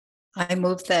pulled? I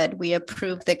move that we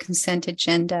approve the consent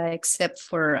agenda except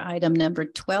for item number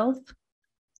 12.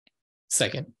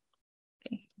 Second.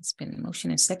 Okay, it's been a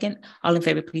motion and second. All in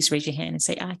favor, please raise your hand and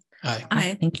say aye. Aye.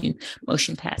 Aye. Thank you.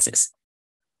 Motion passes.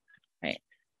 All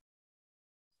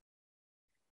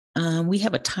right. We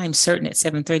have a time certain at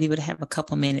 7:30, but I have a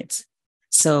couple minutes.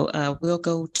 So we'll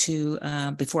go to,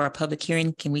 before our public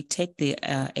hearing, can we take the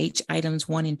H items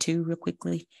 1 and 2 real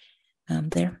quickly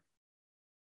there?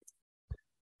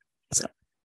 So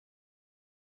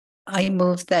I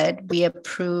move that we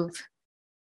approve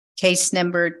case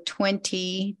number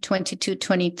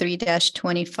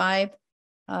 2022-23-25,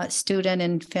 student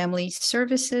and family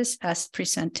services as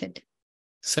presented.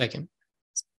 Second.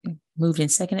 Moved and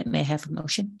seconded. May I have a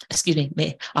motion? Excuse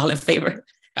me. All in favor?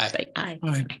 Aye. Say aye.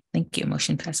 Aye. Thank you.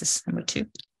 Motion passes. Number 2.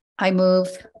 I move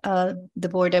the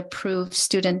board approve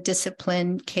student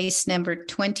discipline case number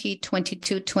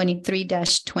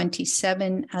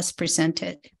 2022-23-27 as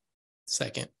presented.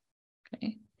 Second.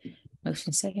 Okay.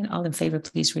 Motion second. All in favor,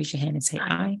 please raise your hand and say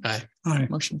aye. Aye. Aye.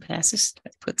 Motion passes.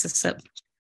 That puts us up.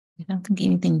 I don't think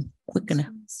anything quick enough.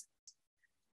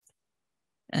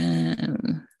 Let's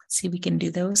see if we can do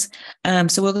those.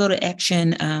 So we'll go to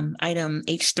action item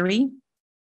H3.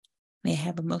 May I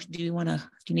have a motion? Do you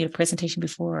need a presentation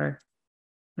before, or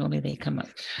normally they come up?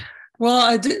 Well,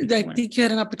 I think you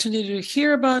had an opportunity to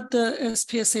hear about the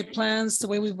SPSA plans, the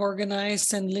way we've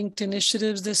organized and linked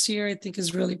initiatives this year, I think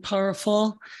is really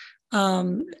powerful.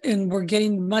 And we're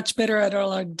getting much better at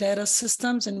all our data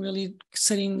systems and really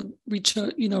setting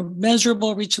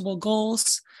measurable, reachable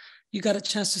goals. You got a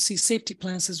chance to see safety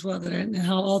plans as well, and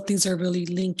how all things are really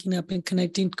linking up and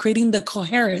connecting, creating the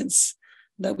coherence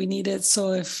that we needed.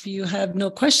 So if you have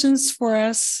no questions for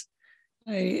us,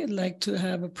 I'd like to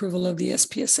have approval of the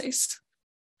SPSAs.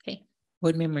 Okay.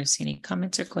 Board members, any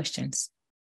comments or questions?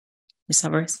 Ms.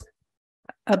 Alvarez?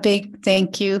 A big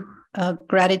thank you,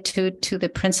 gratitude to the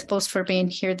principals for being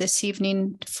here this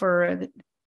evening, to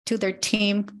their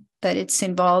team that it's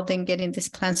involved in getting these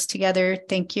plans together.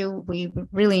 Thank you. We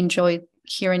really enjoyed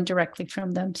hearing directly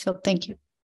from them. So thank you.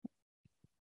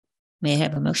 May I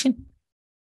have a motion?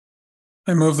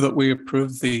 I move that we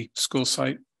approve the school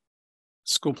plan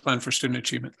for student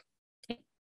achievement. Okay.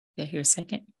 Do I hear a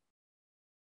second?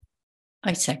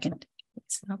 I second.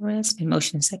 Ms. Alvarez, and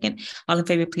motion second. All in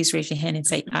favor, please raise your hand and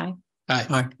say aye. Aye.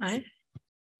 Aye. Aye.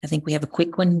 I think we have a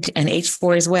quick one and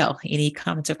H4 as well. Any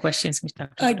comments or questions?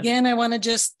 Again, I want to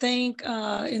just thank,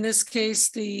 in this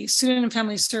case, the Student and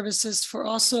Family Services for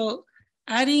also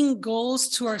adding goals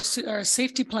to our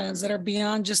safety plans that are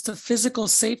beyond just the physical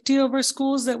safety of our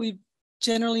schools that we've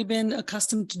generally been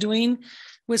accustomed to doing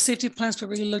with safety plans, but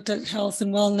really looked at health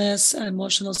and wellness,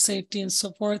 emotional safety, and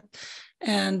so forth.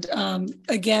 And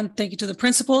again, thank you to the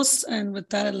principals. And with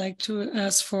that, I'd like to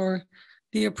ask for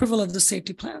the approval of the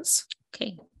safety plans.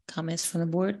 Okay, comments from the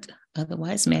board?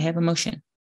 Otherwise, may I have a motion?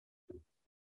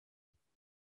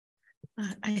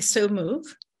 I so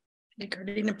move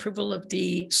regarding approval of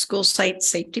the school site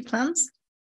safety plans.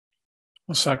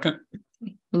 A second.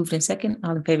 Moved in second.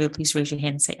 All in favor, please raise your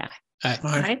hand and say aye. Aye.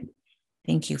 Aye.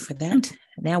 Thank you for that.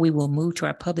 Now we will move to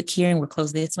our public hearing. We'll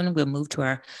close this one. We'll move to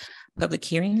our public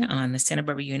hearing on the Santa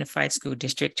Barbara Unified School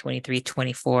District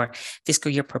 23-24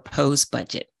 fiscal year proposed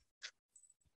budget.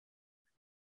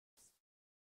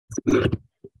 Sorry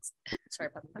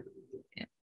about that.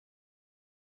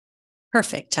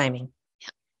 Perfect timing.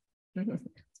 Yeah.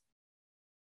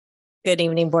 Good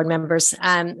evening, board members.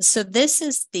 So this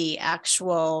is the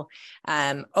actual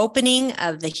opening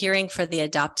of the hearing for the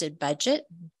adopted budget,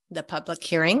 the public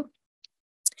hearing.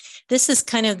 This is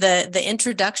kind of the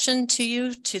introduction to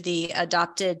you to the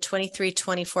adopted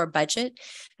 23-24 budget.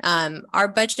 Our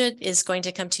budget is going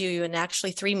to come to you in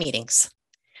actually 3 meetings.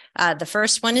 The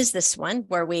first one is this one,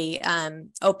 where we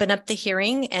open up the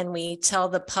hearing and we tell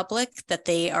the public that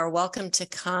they are welcome to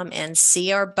come and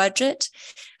see our budget,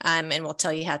 and we'll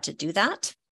tell you how to do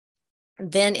that.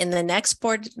 Then in the next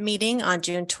board meeting on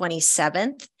June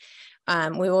 27th,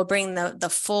 we will bring the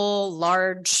full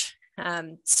large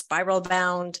spiral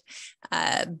bound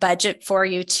budget for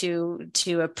you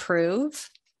to approve,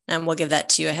 and we'll give that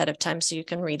to you ahead of time so you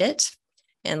can read it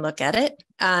and look at it.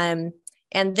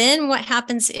 And then what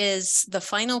happens is the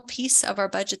final piece of our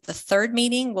budget, the third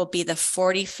meeting, will be the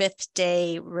 45th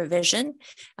day revision,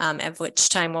 at which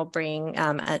time we'll bring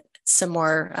some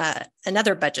more,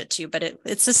 another budget to you, but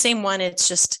it's the same one. It's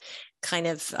just kind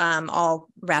of all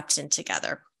wrapped in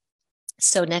together.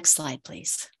 So next slide,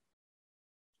 please.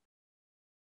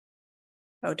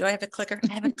 Oh, do I have a clicker?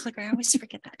 I have a clicker. I always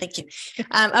forget that. Thank you.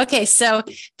 Okay, so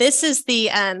this is the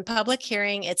public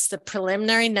hearing. It's the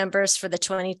preliminary numbers for the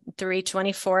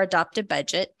 23-24 adopted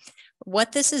budget.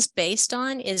 What this is based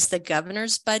on is the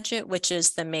governor's budget, which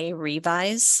is the May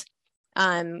revise.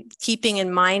 Keeping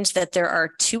in mind that there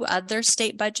are 2 other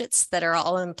state budgets that are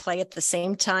all in play at the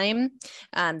same time.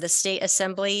 The state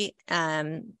assembly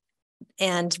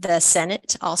and the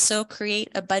Senate also create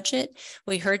a budget.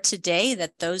 We heard today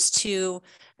that those 2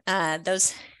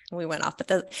 we went off,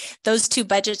 but those 2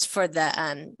 budgets for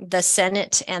the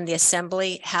Senate and the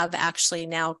Assembly have actually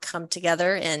now come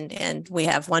together, and we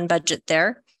have one budget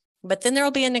there. But then there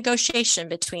will be a negotiation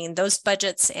between those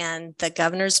budgets and the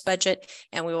governor's budget,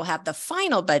 and we will have the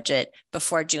final budget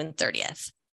before June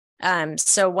 30th.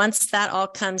 So once that all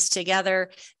comes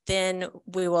together, then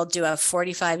we will do a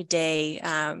 45-day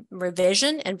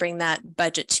revision and bring that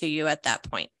budget to you at that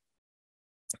point.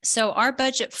 So our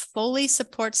budget fully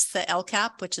supports the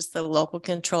LCAP, which is the Local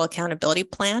Control Accountability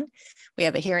Plan. We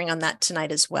have a hearing on that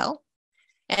tonight as well.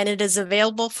 And it is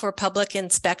available for public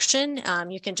inspection.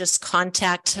 You can just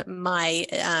contact my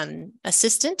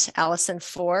assistant, Allison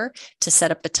Four, to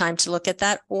set up a time to look at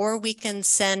that, or we can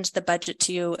send the budget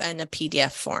to you in a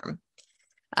PDF form.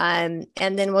 And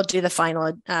then we'll do the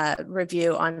final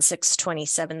review on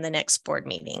 6/27, the next board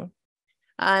meeting.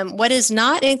 What is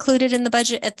not included in the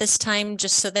budget at this time,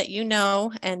 just so that you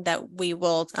know, and that we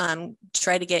will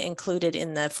try to get included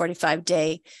in the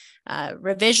 45-day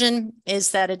revision,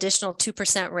 is that additional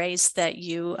 2% raise that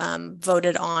you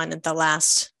voted on at the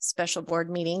last special board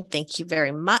meeting. Thank you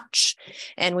very much.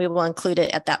 And we will include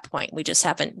it at that point. We just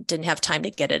didn't have time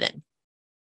to get it in.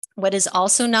 What is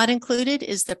also not included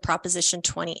is the Proposition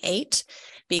 28,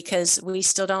 because we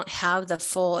still don't have the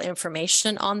full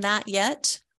information on that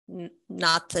yet.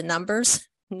 Not the numbers,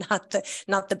 not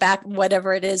the back,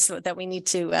 whatever it is that we need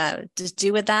to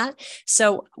do with that.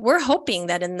 So we're hoping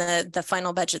that in the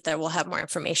final budget that we'll have more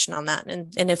information on that.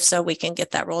 And if so, we can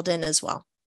get that rolled in as well.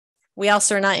 We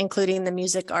also are not including the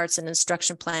music, arts, and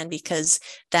instruction plan because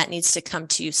that needs to come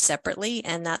to you separately,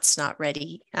 and that's not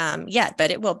ready yet,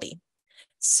 but it will be.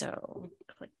 So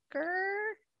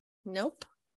clicker, nope.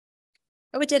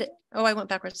 Oh, it did it. Oh, I went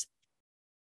backwards.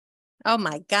 Oh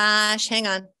my gosh, hang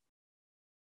on.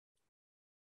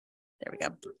 There we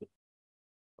go.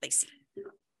 Lacey.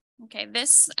 Okay,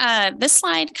 this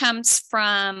slide comes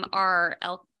from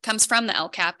the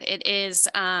LCAP. It is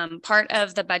part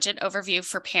of the budget overview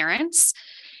for parents,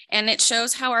 and it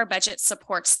shows how our budget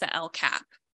supports the LCAP,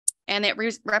 and it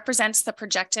represents the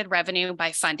projected revenue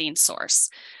by funding source.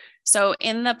 So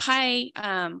in the pie,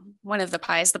 one of the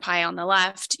pies, the pie on the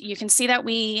left, you can see that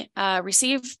we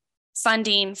receive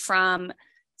funding from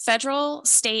federal,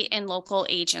 state, and local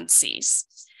agencies.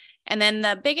 And then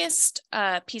the biggest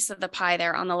piece of the pie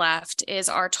there on the left is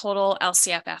our total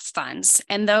LCFF funds.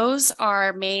 And those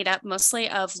are made up mostly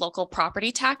of local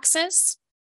property taxes,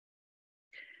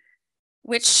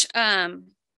 which, let's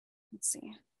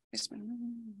see.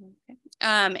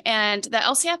 And the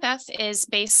LCFF is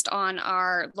based on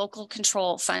our local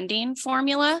control funding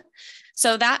formula.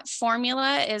 So that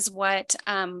formula is what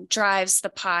drives the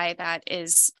pie that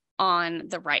is on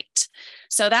the right.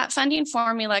 So that funding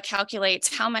formula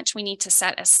calculates how much we need to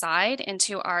set aside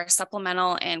into our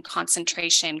supplemental and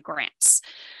concentration grants.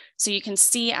 So you can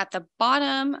see at the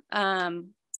bottom,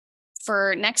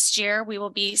 for next year, we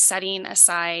will be setting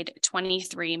aside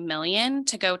 $23 million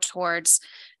to go towards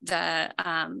the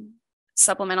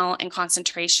supplemental and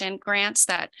concentration grants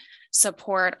that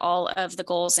support all of the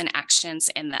goals and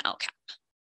actions in the LCAP.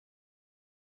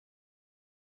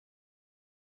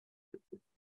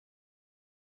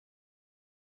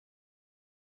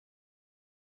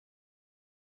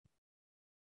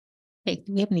 Hey,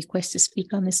 do we have any questions to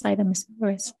speak on this item, Ms.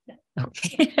 Flores?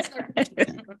 Okay.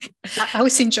 I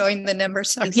was enjoying the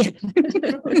numbers. Yeah.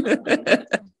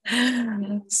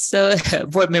 So,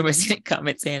 board members, any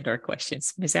comments and or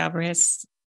questions? Ms. Alvarez?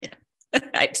 Yeah.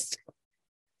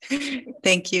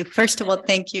 Thank you. First of all,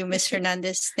 thank you, Ms.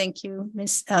 Hernandez. Thank you,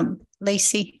 Ms.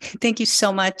 Lacey. Thank you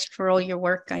so much for all your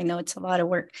work. I know it's a lot of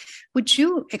work. Would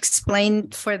you explain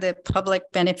for the public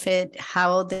benefit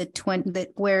how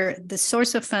where the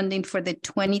source of funding for the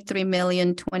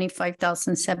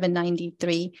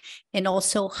 23,025,793, and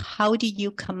also how do you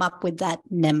come up with that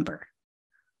number?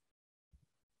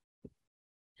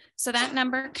 So that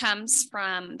number comes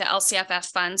from the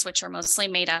LCFF funds, which are mostly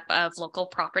made up of local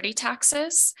property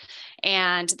taxes.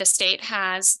 And the state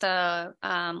has the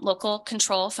local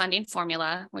control funding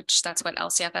formula, which that's what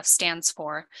LCFF stands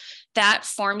for. That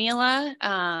formula,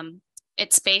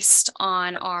 it's based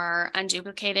on our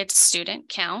unduplicated student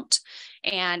count,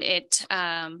 and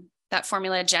that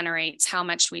formula generates how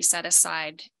much we set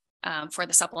aside for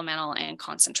the supplemental and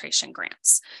concentration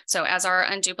grants. So as our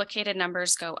unduplicated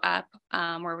numbers go up,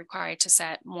 we're required to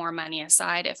set more money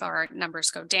aside. If our numbers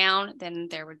go down, then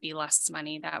there would be less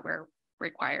money that we're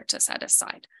required to set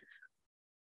aside.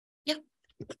 Yeah.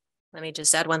 Let me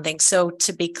just add one thing. So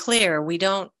to be clear, we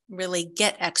don't really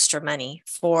get extra money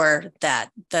for that,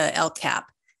 the LCAP.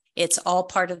 It's all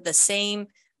part of the same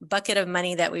bucket of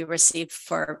money that we receive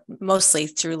for mostly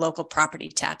through local property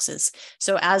taxes.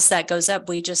 So as that goes up,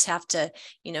 we just have to,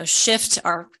 shift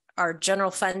our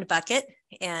general fund bucket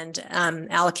and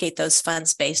allocate those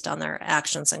funds based on their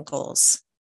actions and goals.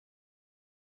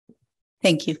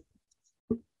 Thank you.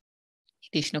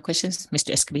 Additional questions,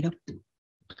 Mr. Escobedo?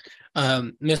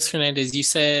 Ms. Hernandez, you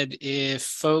said if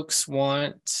folks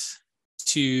want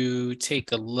to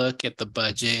take a look at the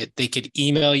budget, they could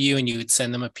email you and you would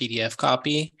send them a PDF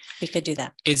copy. We could do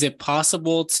that. Is it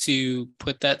possible to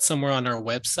put that somewhere on our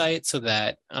website so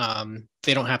that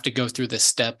they don't have to go through the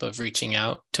step of reaching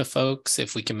out to folks,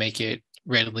 if we can make it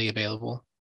readily available?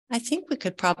 I think we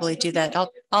could probably do that.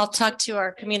 I'll talk to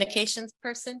our communications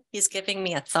person. He's giving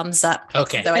me a thumbs up.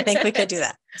 Okay. So I think we could do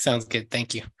that. Sounds good.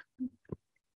 Thank you.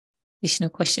 Additional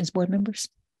questions, board members?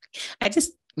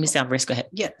 Ms. Alvarez, go ahead.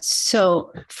 Yeah.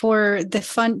 So for the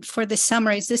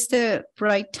summary, is this the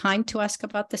right time to ask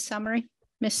about the summary,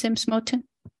 Ms. Sims Moten?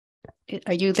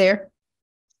 Are you there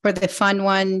for the Fund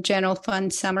 1 general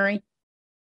fund summary?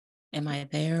 Am I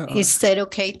there? Or? Is that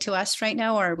okay to us right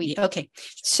now, or are we? Okay.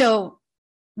 So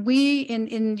we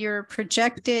in your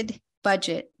projected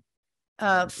budget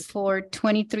for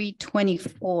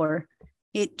 23-24,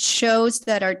 it shows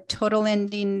that our total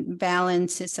ending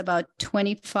balance is about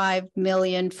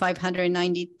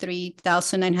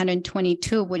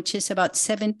 25,593,922, which is about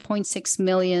 7.6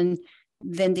 million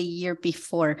than the year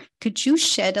before. Could you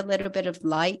shed a little bit of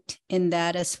light in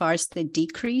that as far as the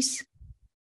decrease?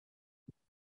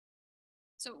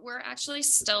 So we're actually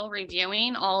still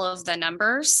reviewing all of the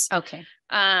numbers. Okay.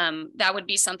 That would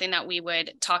be something that we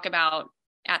would talk about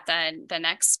at the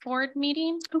next board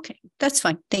meeting. Okay, that's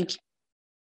fine. Thank you.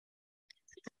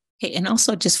 Okay, and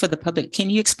also just for the public,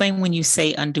 can you explain when you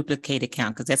say unduplicated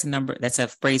count? Because that's a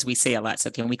phrase we say a lot.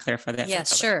 So can we clarify that?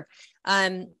 Yes, sure.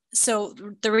 So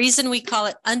the reason we call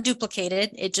it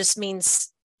unduplicated, it just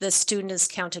means the student is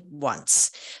counted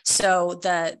once. So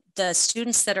the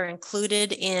students that are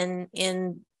included in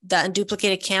the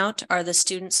unduplicated count are the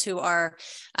students who are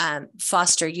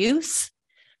foster youth,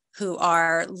 who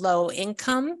are low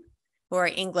income, who are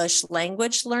English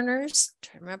language learners. I'm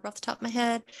trying to remember off the top of my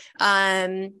head.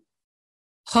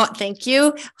 Thank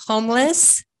you.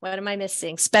 Homeless. What am I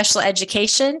missing? Special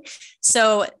education.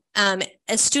 So a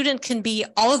student can be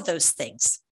all of those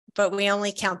things, but we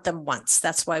only count them once.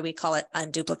 That's why we call it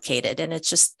unduplicated. And it's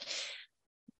just,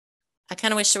 I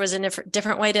kind of wish there was a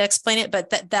different way to explain it, but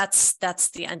that's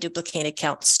the unduplicated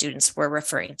count students we're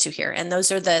referring to here. And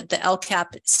those are the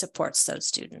LCAP supports those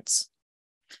students.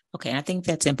 Okay, I think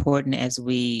that's important as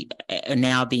we are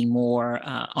now being more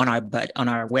on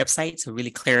our website to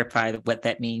really clarify what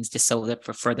that means, just so that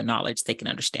for further knowledge they can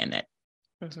understand that,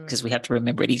 because we have to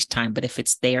remember it each time. But if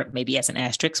it's there, maybe as an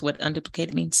asterisk, what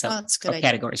unduplicated means. So that's good idea.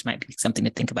 Categories might be something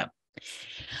to think about.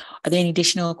 Are there any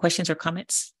additional questions or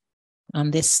comments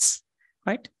on this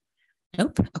part?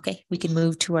 Nope. Okay, we can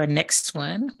move to our next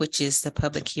one, which is the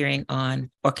public hearing on,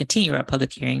 or continue our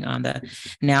public hearing on the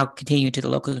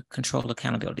local control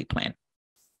accountability plan.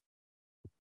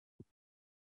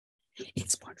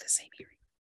 It's part of the same hearing.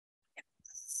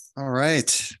 All right,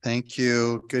 thank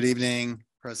you. Good evening,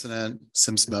 President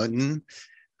Sims-Moten,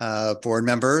 board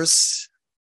members,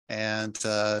 and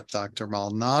Dr.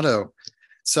 Maldonado.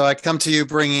 So I come to you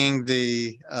bringing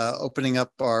the opening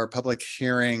up our public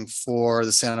hearing for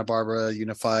the Santa Barbara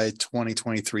Unified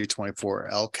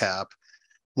 2023-24 LCAP,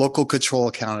 Local Control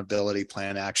Accountability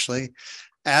Plan, actually,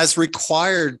 as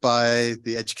required by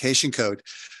the Education Code.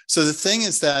 So the thing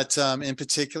is that in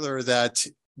particular that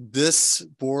this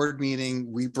board meeting,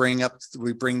 we bring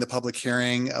the public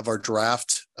hearing of our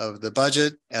draft of the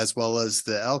budget as well as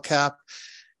the LCAP.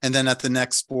 And then at the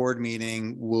next board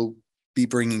meeting, we'll be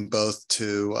bringing both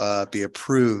to be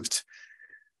approved.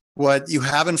 What you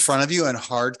have in front of you in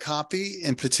hard copy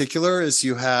in particular is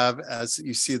you have, as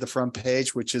you see the front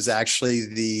page, which is actually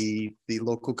the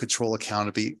local control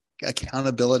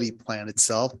accountability plan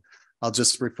itself. I'll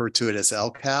just refer to it as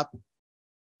LCAP.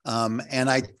 And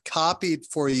I copied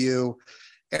for you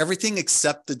everything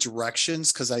except the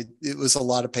directions because it was a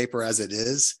lot of paper as it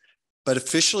is, but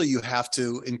officially you have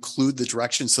to include the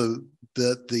directions. So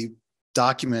the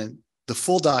document, the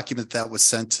full document that was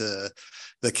sent to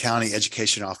the county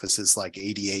education office is like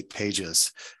 88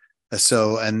 pages.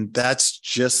 So, and that's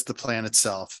just the plan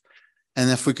itself. And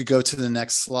if we could go to the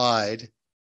next slide,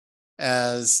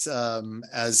 as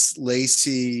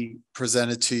Lacey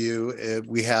presented to you,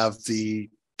 we have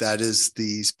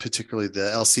particularly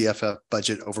the LCFF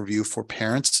budget overview for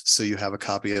parents. So you have a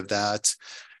copy of that.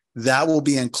 That will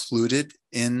be included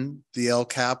in the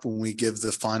LCAP when we give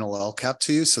the final LCAP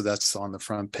to you. So that's on the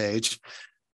front page.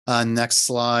 Next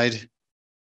slide.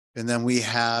 And then we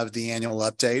have the annual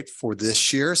update for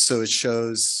this year. So it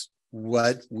shows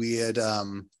what we had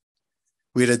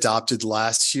adopted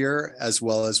last year, as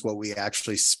well as what we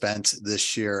actually spent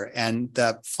this year. And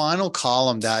that final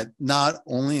column that not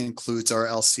only includes our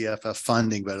LCFF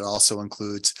funding, but it also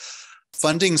includes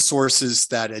funding sources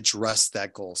that address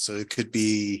that goal. So it could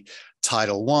be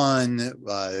Title I,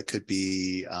 it could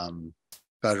be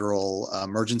federal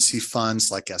emergency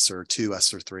funds like ESSER 2,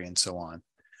 ESSER 3, and so on.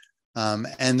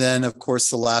 And then, of course,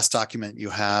 the last document you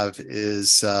have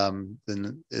is the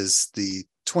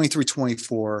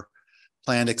 23-24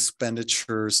 planned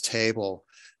expenditures table.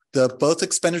 Both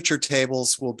expenditure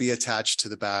tables will be attached to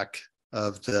the back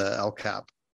of the LCAP.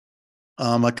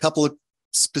 A couple of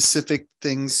specific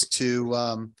things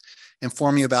to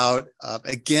inform you about.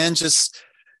 Again, just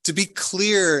to be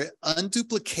clear,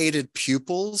 unduplicated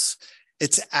pupils,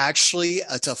 it's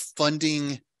a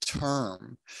funding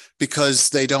term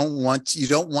because you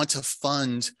don't want to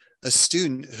fund a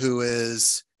student who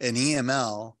is an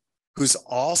EML who's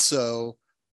also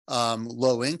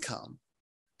low income.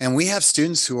 And we have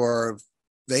students who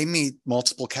they meet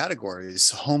multiple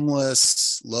categories: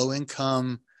 homeless, low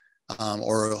income,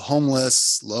 or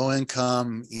homeless, low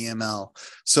income, EML.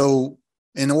 So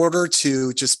in order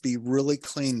to just be really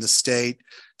clean, the state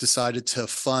decided to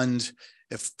fund,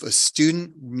 if a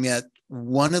student met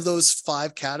one of those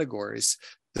 5 categories,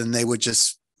 then they would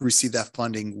just receive that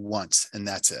funding once and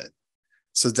that's it.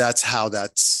 So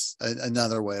that's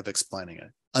another way of explaining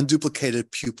it.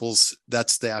 Unduplicated pupils,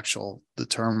 that's the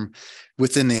term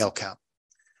within the LCAP.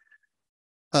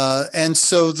 And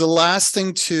so the last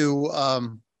thing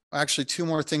actually 2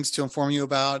 more things to inform you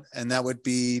about, and that would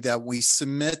be that we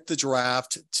submit the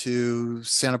draft to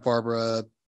Santa Barbara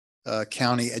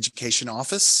County Education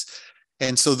Office.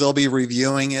 And so they'll be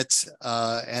reviewing it,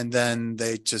 and then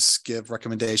they just give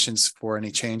recommendations for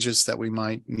any changes that we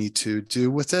might need to do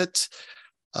with it.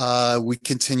 We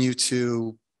continue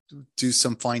to do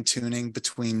some fine tuning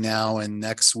between now and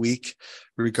next week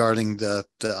regarding the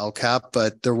LCAP,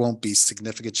 but there won't be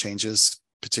significant changes,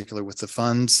 particularly with the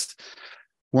funds.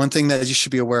 One thing that you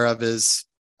should be aware of is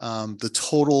the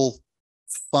total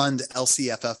fund,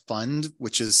 LCFF fund,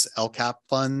 which is LCAP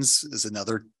funds, is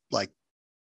another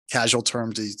casual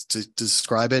term to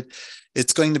describe it.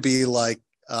 It's going to be like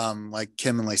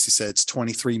Kim and Lacey said, it's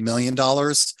 $23 million.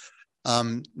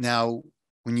 Now,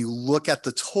 when you look at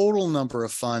the total number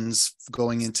of funds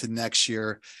going into next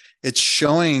year, it's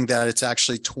showing that it's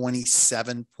actually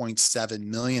 $27.7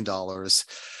 million.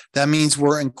 That means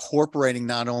we're incorporating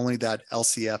not only that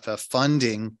LCFF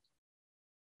funding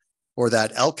or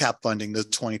that LCAP funding, the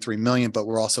 23 million, but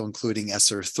we're also including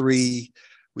ESSER 3.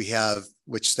 We have,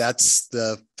 which that's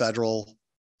the federal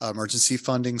emergency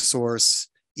funding source,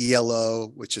 ELO,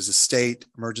 which is a state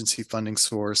emergency funding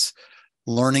source,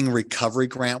 Learning Recovery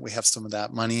Grant, we have some of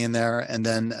that money in there, and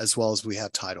then as well as we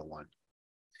have Title I.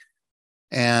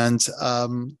 And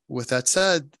with that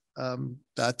said,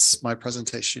 that's my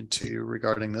presentation to you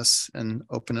regarding this, and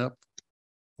open it up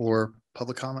for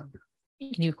public comment.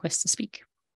 Any request to speak?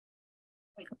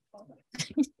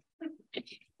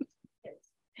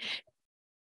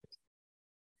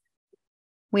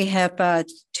 We have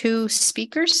two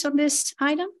speakers on this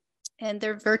item, and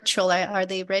they're virtual. Are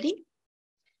they ready?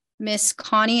 Miss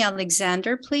Connie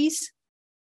Alexander, please.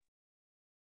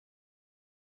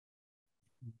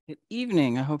 Good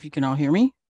evening. I hope you can all hear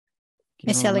me.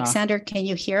 Miss Alexander, can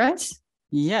you hear us?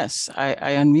 Yes, I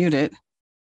unmuted.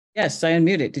 Yes, I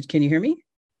unmuted. Can you hear me?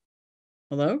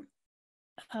 Hello?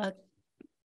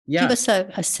 Give us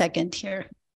a second here.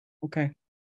 Okay.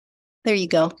 There you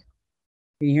go. Can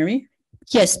you hear me?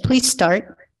 Yes, please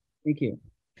start. Thank you.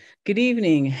 Good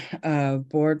evening,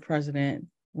 Board President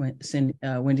Wendy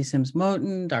Sims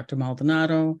Moten, Dr.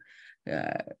 Maldonado,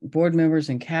 board members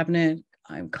and cabinet.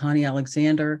 I'm Connie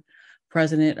Alexander,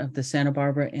 President of the Santa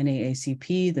Barbara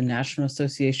NAACP, the National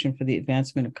Association for the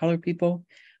Advancement of Colored People.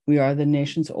 We are the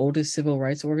nation's oldest civil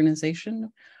rights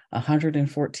organization,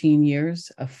 114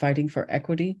 years of fighting for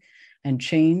equity and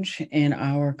change in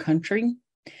our country.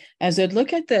 As I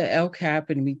look at the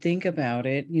LCAP and we think about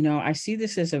it, I see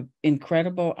this as an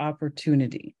incredible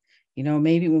opportunity.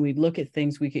 Maybe when we look at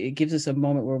things, it gives us a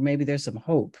moment where maybe there's some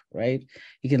hope, right?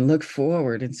 You can look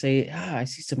forward and say, I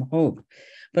see some hope.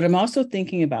 But I'm also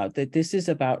thinking about that this is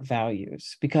about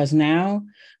values, because now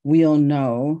we'll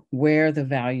know where the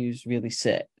values really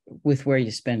sit with where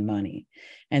you spend money.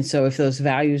 And so if those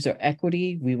values are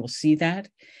equity, we will see that.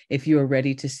 If you are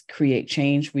ready to create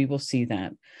change, we will see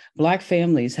that. Black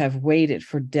families have waited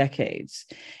for decades,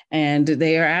 and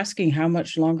they are asking how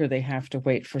much longer they have to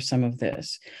wait for some of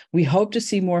this. We hope to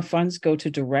see more funds go to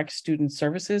direct student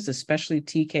services, especially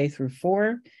TK through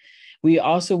 4. We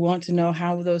also want to know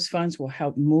how those funds will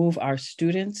help move our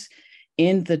students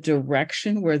in the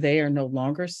direction where they are no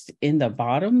longer in the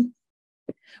bottom.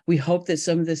 We hope that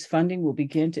some of this funding will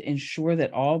begin to ensure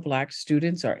that all Black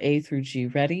students are A through G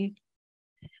ready.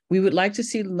 We would like to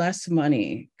see less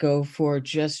money go for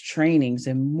just trainings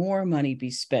and more money be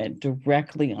spent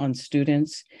directly on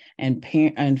students and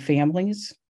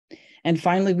families. And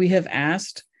finally, we have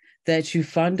asked that you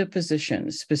fund a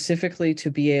position specifically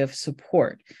to be of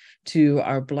support to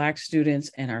our Black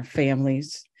students and our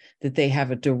families, that they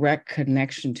have a direct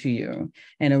connection to you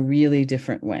in a really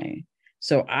different way.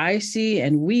 So I see,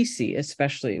 and we see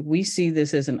especially, we see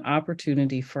this as an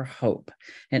opportunity for hope,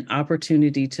 an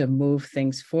opportunity to move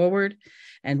things forward.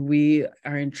 And we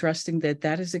are entrusting that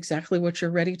that is exactly what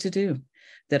you're ready to do,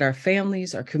 that our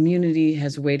families, our community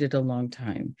has waited a long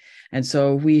time. And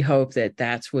so we hope that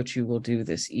that's what you will do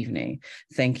this evening.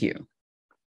 Thank you.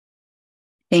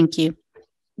 Thank you.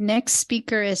 Next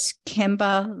speaker is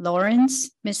Kemba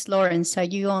Lawrence. Ms. Lawrence, are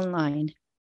you online?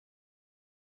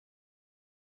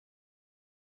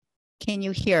 Can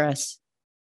you hear us?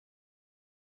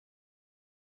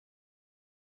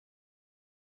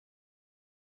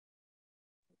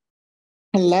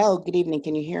 Hello, good evening.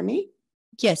 Can you hear me?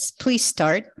 Yes, please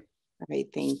start. All right,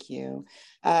 thank you.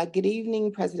 Good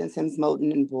evening, President Sims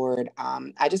Moten and board.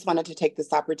 I just wanted to take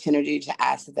this opportunity to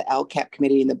ask that the LCAP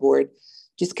committee and the board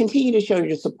just continue to show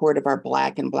your support of our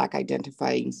Black and Black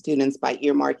identifying students by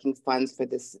earmarking funds for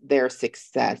their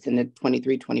success in the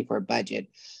 23-24 budget.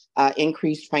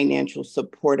 Increased financial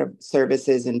support of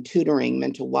services and tutoring,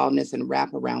 mental wellness, and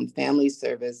wraparound family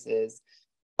services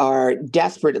are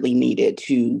desperately needed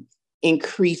to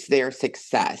increase their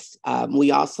success.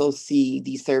 We also see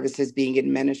these services being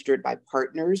administered by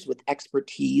partners with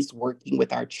expertise working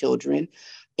with our children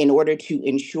in order to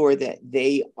ensure that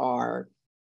they are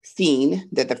seen,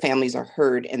 that the families are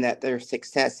heard, and that their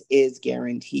success is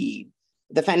guaranteed.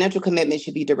 The financial commitment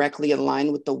should be directly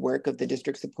aligned with the work of the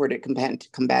district-supported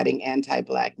Combating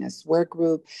Anti-Blackness Work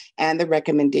Group and the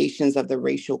recommendations of the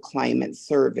Racial Climate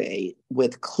Survey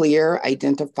with clear,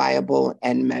 identifiable,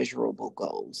 and measurable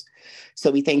goals.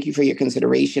 So we thank you for your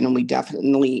consideration, and we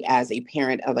definitely, as a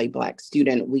parent of a Black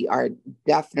student, we are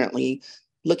definitely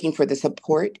looking for the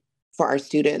support for our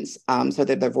students so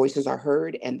that their voices are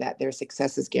heard and that their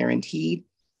success is guaranteed,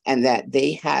 and that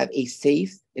they have a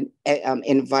safe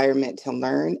environment to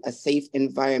learn, a safe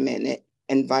environment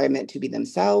to be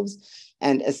themselves,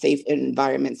 and a safe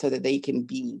environment so that they can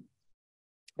be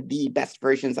the best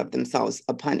versions of themselves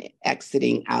upon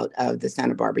exiting out of the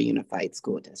Santa Barbara Unified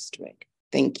School District.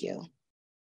 Thank you.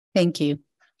 Thank you.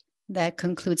 That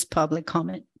concludes public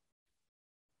comment.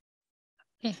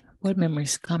 Okay, board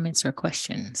members, comments or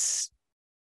questions?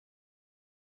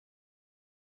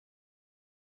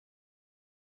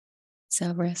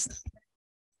 Alvarez.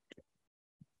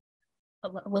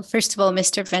 Well, first of all,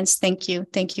 Mr. Vance, thank you.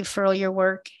 Thank you for all your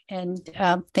work. And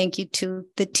thank you to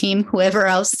the team, whoever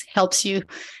else helps you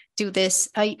do this.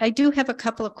 I do have a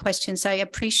couple of questions. I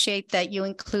appreciate that you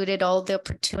included all the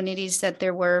opportunities that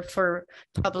there were for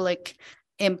public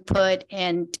input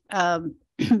and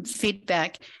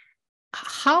feedback.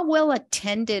 How well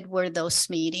attended were those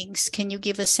meetings? Can you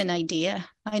give us an idea?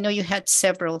 I know you had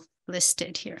several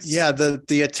listed here. Yeah,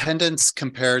 the attendance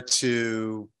compared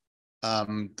to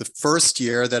the first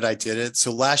year that I did it.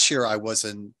 So last year I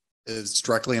wasn't as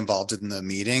directly involved in the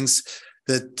meetings.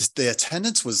 The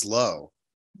attendance was low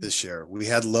this year. We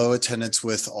had low attendance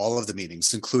with all of the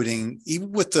meetings, including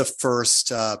even with the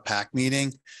first PAC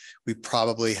meeting. We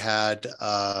probably had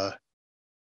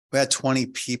 20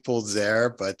 people there,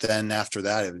 but then after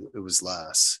that it was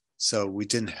less. So we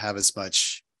didn't have as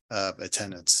much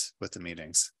attendance with the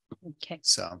meetings. Okay.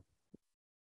 So.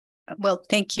 Well,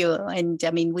 thank you. And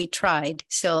I mean, we tried,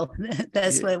 so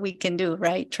that's what we can do,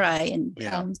 right? Try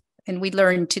and we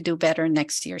learn to do better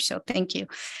next year. So thank you.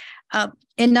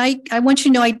 And I want you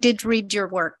to know I did read your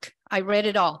work. I read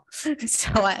it all.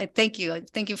 So I thank you.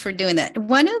 Thank you for doing that.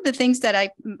 One of the things that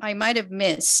I might have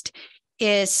missed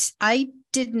is I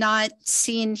did not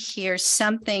see in here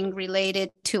something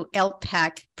related to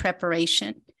LPAC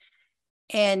preparation.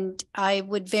 And I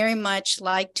would very much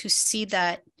like to see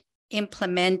that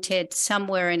implemented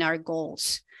somewhere in our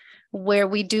goals, where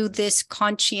we do this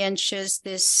conscientious,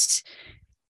 this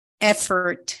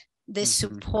effort, this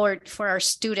support for our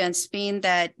students, being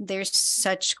that there's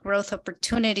such growth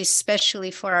opportunities,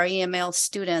 especially for our EML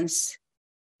students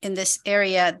in this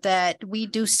area, that we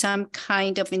do some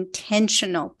kind of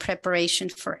intentional preparation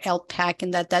for LPAC,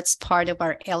 and that's part of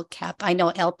our LCAP. I know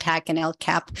LPAC and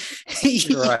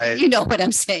LCAP, Right. You know what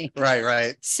I'm saying.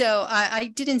 Right. So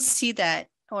I didn't see that,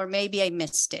 or maybe I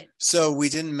missed it. So we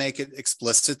didn't make it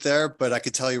explicit there, but I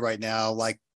could tell you right now,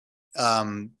 like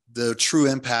the true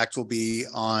impact will be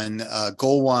on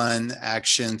goal 1,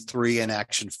 action 3, and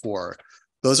action 4.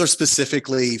 Those are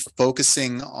specifically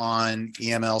focusing on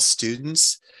EML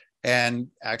students. And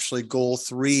actually goal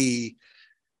 3,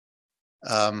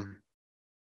 let's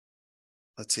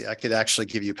see, I could actually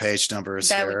give you page numbers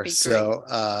That here. would be great.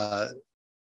 So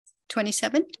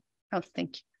 27? Oh,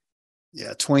 thank you.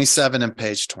 yeah, 27 and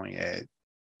page 28.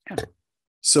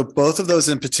 So both of those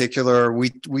in particular, we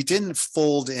didn't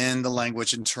fold in the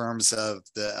language in terms of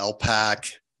the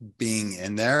LPAC being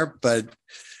in there, but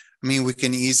I mean, we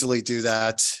can easily do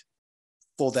that,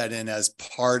 fold that in as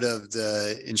part of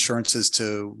the insurances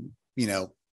to,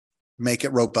 make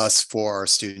it robust for our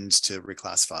students to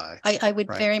reclassify. I would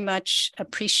very much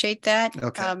appreciate that.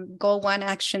 Okay. Goal 1,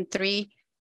 action 3,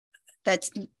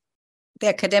 that's the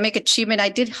academic achievement. I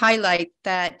did highlight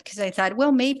that because I thought,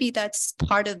 well, maybe that's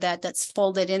part of that's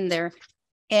folded in there.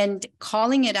 And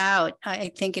calling it out,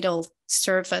 I think it'll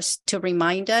serve us to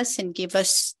remind us and give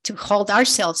us to hold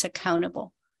ourselves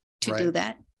accountable to do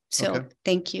that. So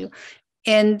thank you.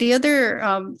 And the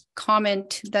other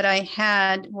comment that I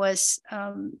had was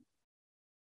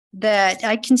that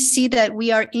I can see that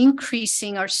we are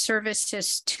increasing our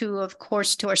services to, of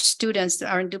course, to our students,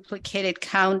 our unduplicated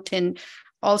count, and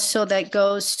also that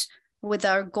goes with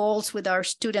our goals, with our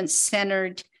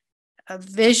student-centered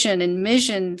vision and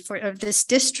mission of this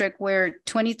district, where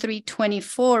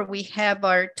 23-24, we have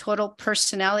our total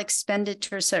personnel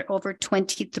expenditures at over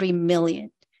 23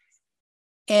 million.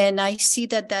 And I see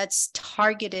that that's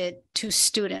targeted to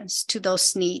students, to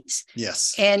those needs.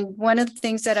 Yes. And one of the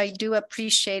things that I do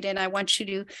appreciate, and I want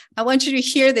you to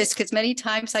hear this, because many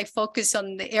times I focus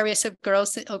on the areas of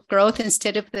growth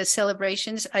instead of the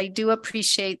celebrations. I do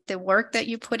appreciate the work that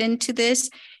you put into this,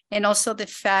 and also the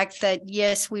fact that,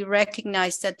 yes, we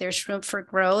recognize that there's room for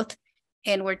growth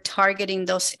and we're targeting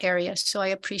those areas. So I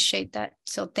appreciate that.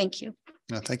 So thank you.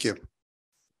 No, thank you.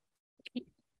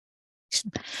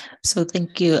 So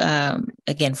thank you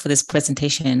again for this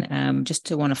presentation. Just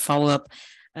to want to follow up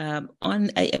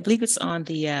on, I believe it's on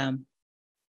the annual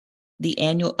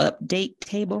update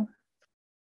table.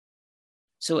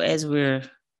 So as we're,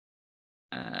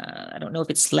 I don't know if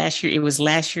it's last year, it was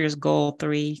last year's goal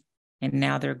 3, and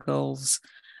now their goals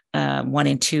 1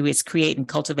 and 2. It's create and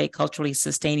cultivate culturally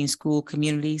sustaining school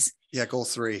communities. Yeah, goal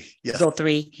 3. Yes. Goal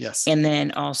 3. Yes. And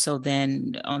then also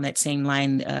then on that same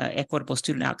line, equitable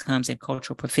student outcomes and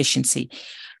cultural proficiency.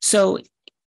 So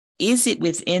is it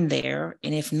within there?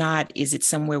 And if not, is it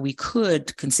somewhere we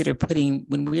could consider putting,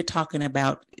 when we're talking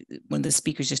about, when the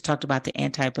speakers just talked about the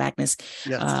anti-Blackness,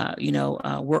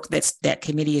 work that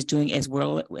committee is doing, as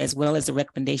well as the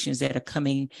recommendations that are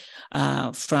coming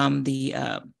from the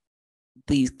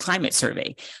climate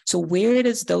survey. So where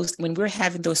does those, when we're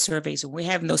having those surveys or we're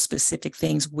having those specific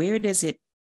things, where does it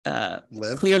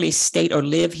clearly state or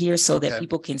live here so that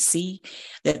people can see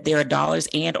that there are dollars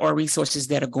and or resources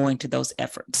that are going to those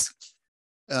efforts?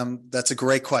 That's a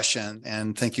great question,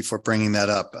 and thank you for bringing that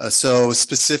up. So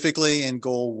specifically in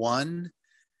goal 1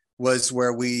 was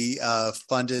where we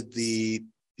funded the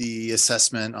the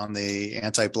assessment on the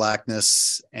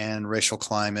anti-Blackness and racial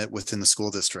climate within the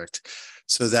school district.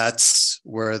 So that's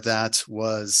where that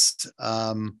was.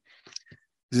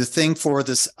 The thing for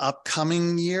this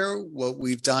upcoming year, what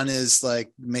we've done is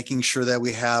like making sure that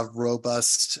we have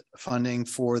robust funding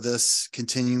for this,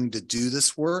 continuing to do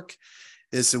this work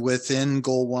is within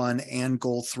goal 1 and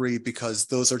goal 3, because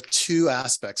those are two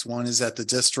aspects. One is at the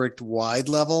district wide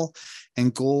level,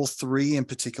 and goal 3 in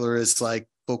particular is like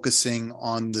focusing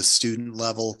on the student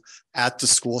level at the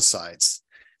school sites.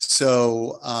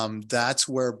 So that's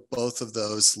where both of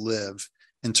those live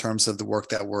in terms of the work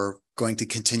that we're going to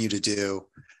continue to do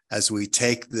as we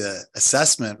take the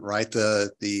assessment, right,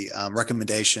 the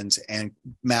recommendations and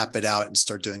map it out and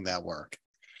start doing that work.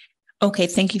 Okay,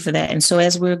 thank you for that. And so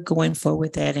as we're going forward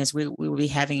with that, as we will be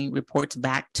having reports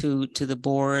back to the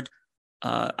board,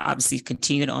 obviously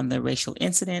continued on the racial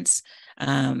incidents,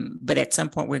 but at some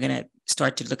point we're going to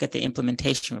start to look at the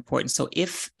implementation report. And so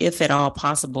if at all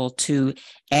possible to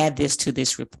add this to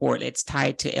this report, it's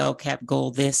tied to LCAP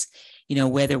goal this, you know,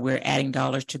 whether we're adding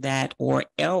dollars to that or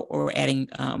adding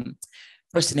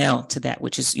personnel to that,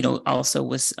 which is, you know, also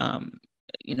was,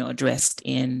 you know, addressed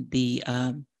in the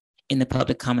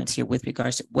public comments here with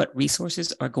regards to what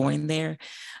resources are going there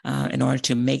in order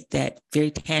to make that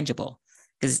very tangible.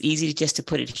 Because it's easy just to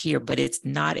put it here, but it's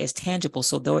not as tangible.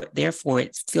 So therefore,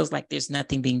 it feels like there's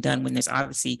nothing being done when there's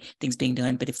obviously things being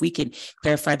done. But if we can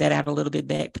clarify that out a little bit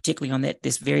back, particularly on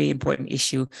this very important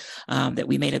issue, that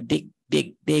we made a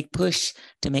big push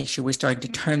to make sure we're starting to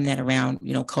turn that around,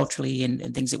 you know, culturally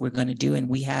and things that we're going to do. And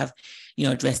we have, you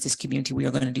know, addressed this community. We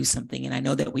are going to do something. And I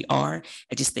know that we are.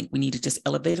 I just think we need to just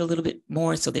elevate a little bit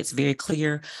more so that it's very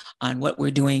clear on what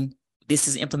we're doing. This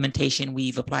is implementation.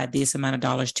 We've applied this amount of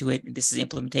dollars to it. This is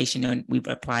implementation, and we've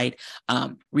applied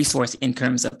resource in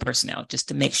terms of personnel, just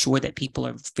to make sure that people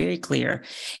are very clear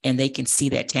and they can see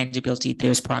that tangibility.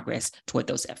 There's progress toward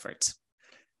those efforts.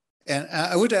 And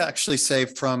I would actually say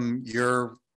from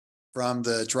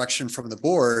the direction from the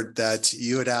board that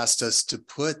you had asked us to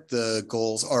put the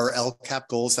goals or LCAP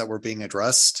goals that were being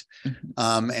addressed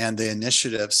and the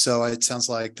initiative. So it sounds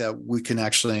like that we can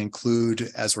actually include,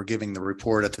 as we're giving the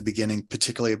report at the beginning,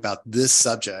 particularly about this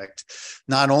subject,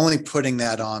 not only putting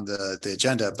that on the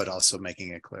agenda, but also making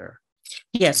it clear.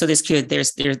 Yeah, so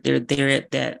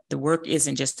that the work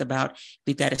isn't just about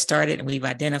we've got to start it and we've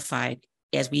identified.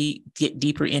 As we get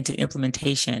deeper into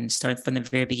implementation, starting from the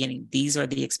very beginning, these are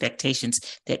the expectations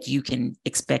that you can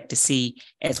expect to see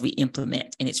as we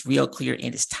implement, and it's real clear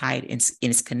and it's tied and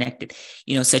it's connected.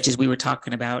 You know, such as we were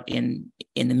talking about in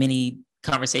the many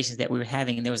conversations that we were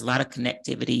having, and there was a lot of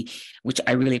connectivity, which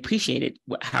I really appreciated.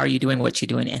 How are you doing what you're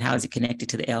doing, and how is it connected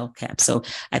to the LCAP? So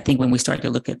I think when we start to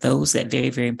look at those, that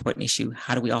very, very important issue,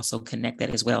 how do we also connect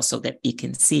that as well so that it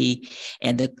can see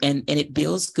and it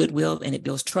builds goodwill and it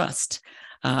builds trust.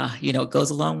 You know, it goes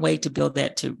a long way to build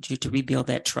that, to rebuild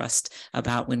that trust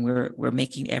about when we're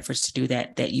making efforts to do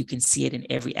that, that you can see it in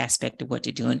every aspect of what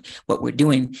we're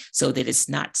doing, so that it's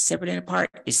not separate and apart.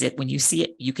 Is that when you see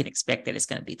it, you can expect that it's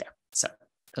going to be there. So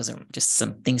those are just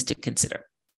some things to consider.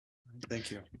 Thank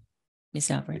you.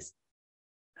 Ms. Alvarez.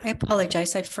 I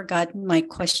apologize. I forgot my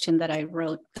question that I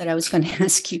wrote that I was going to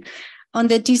ask you. On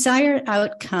the desired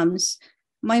outcomes,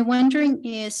 my wondering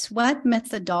is what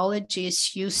methodology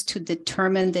is used to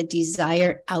determine the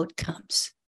desired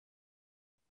outcomes?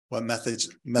 What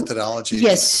methodology?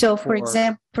 Yes. So for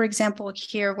example,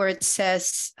 here where it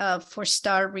says for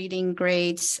STAR reading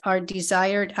grades, our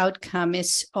desired outcome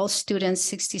is all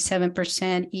students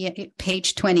 67%,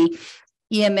 page 20,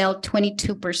 EML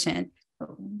 22%.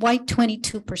 Why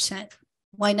 22%?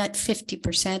 Why not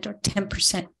 50% or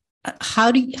 10%?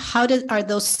 How are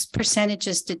those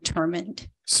percentages determined?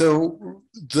 So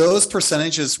those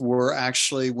percentages were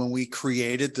actually when we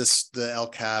created the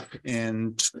LCAP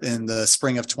in the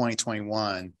spring of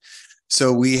 2021.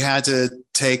 So we had to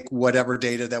take whatever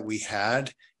data that we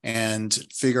had and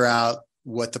figure out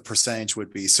what the percentage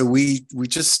would be. So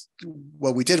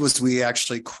what we did was we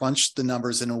actually crunched the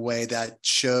numbers in a way that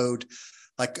showed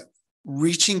like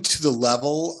reaching to the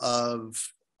level of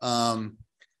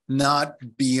not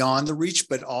beyond the reach,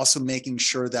 but also making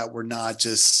sure that we're not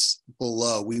just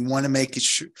below. We want to make it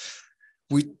sure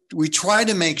we try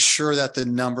to make sure that the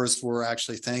numbers were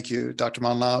actually, thank you, Dr.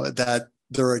 Maldonado, that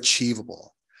they're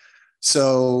achievable.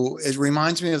 So it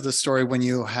reminds me of the story when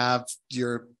you have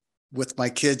with my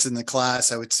kids in the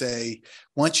class, I would say,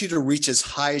 I want you to reach as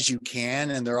high as you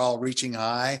can, and they're all reaching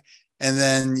high. And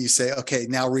then you say, okay,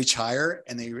 now reach higher,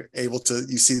 and they're able to,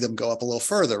 you see them go up a little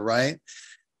further, right?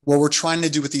 What we're trying to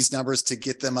do with these numbers to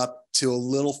get them up to a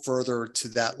little further to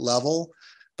that level.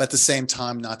 but at the same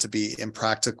time, not to be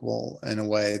impractical in a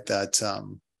way that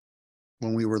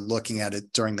when we were looking at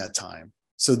it during that time.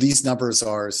 So these numbers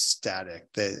are static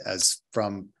as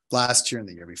from last year and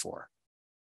the year before.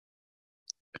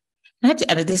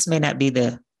 This may not be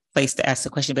the place to ask the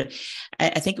question, but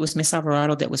I think it was Ms.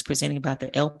 Alvarado that was presenting about the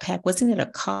LPAC. Wasn't it a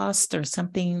cost or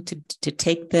something to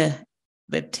take the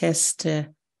test? I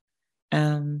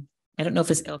don't know if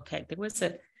it's LPAC. There was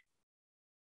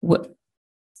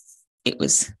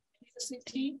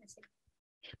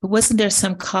but wasn't there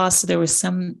some cost? There was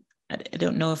some, I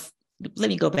don't know if, let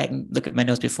me go back and look at my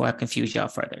notes before I confuse y'all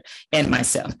further and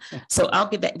myself. So I'll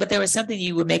get back, but there was something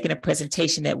you were making a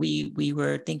presentation that we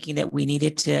were thinking that we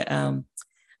needed to,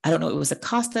 I don't know, it was the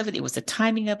cost of it, it was the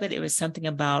timing of it, it was something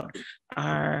about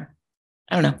our,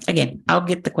 I don't know. Again, I'll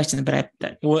get the question, but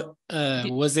what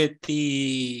was it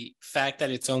the fact that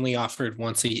it's only offered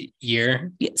once a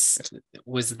year? Yes.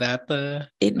 Was that the?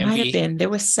 It might have been. There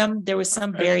was some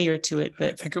barrier to it, but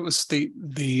I think it was the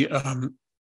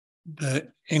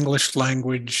English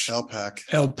language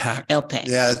LPAC.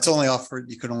 Yeah, it's only offered.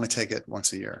 You could only take it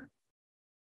once a year.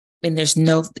 And there's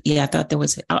no, I thought there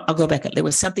was, I'll go back. There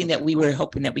was something that we were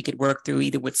hoping that we could work through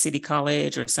either with City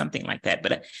College or something like that.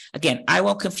 But again, I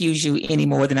won't confuse you any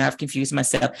more than I've confused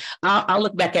myself. I'll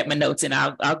look back at my notes and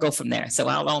I'll go from there. So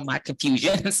I'll own my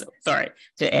confusion. So sorry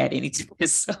to add any to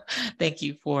this. So thank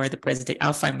you for the presentation.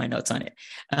 I'll find my notes on it.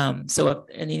 So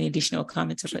any additional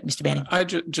comments, Mr. Banning? I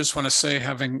just want to say,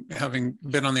 having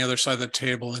been on the other side of the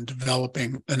table and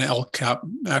developing an LCAP,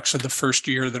 actually the first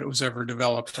year that it was ever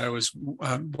developed, I was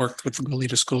working with the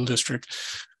Goleta School District.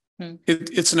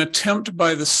 It's an attempt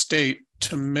by the state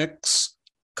to mix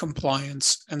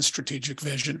compliance and strategic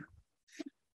vision.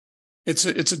 It's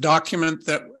a document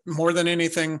that more than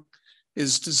anything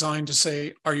is designed to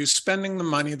say, are you spending the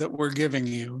money that we're giving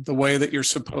you the way that you're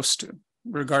supposed to,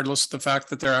 regardless of the fact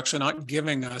that they're actually not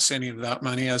giving us any of that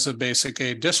money as a basic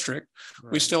aid district.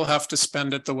 Right. We still have to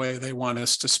spend it the way they want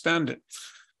us to spend it.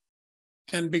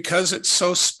 And because it's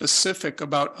so specific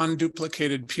about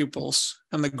unduplicated pupils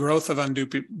and the growth of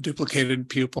unduplicated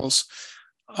pupils,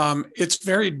 it's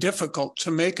very difficult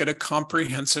to make it a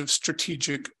comprehensive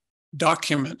strategic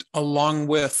document along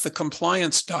with the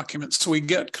compliance documents. So we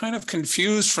get kind of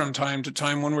confused from time to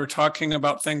time when we're talking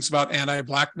about things about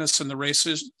anti-Blackness and the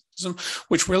racism,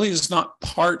 which really is not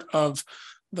part of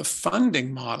the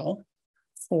funding model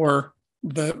for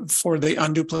the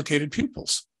unduplicated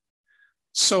pupils.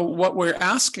 So what we're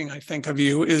asking, I think, of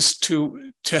you is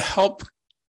to help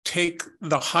take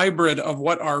the hybrid of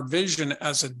what our vision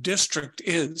as a district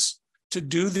is to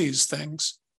do these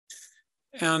things,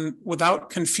 and without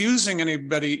confusing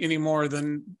anybody any more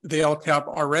than the LCAP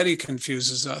already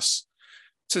confuses us,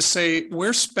 to say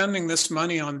we're spending this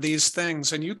money on these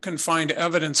things, and you can find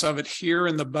evidence of it here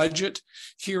in the budget,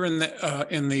 here in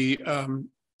the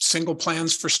single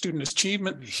plans for student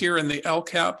achievement, here in the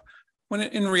LCAP. When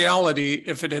in reality,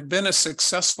 if it had been a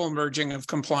successful merging of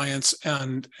compliance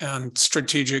and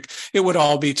strategic, it would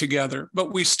all be together.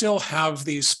 But we still have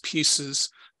these pieces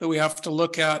that we have to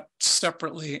look at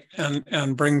separately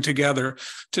and bring together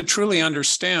to truly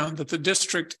understand that the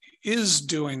district is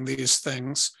doing these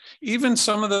things, even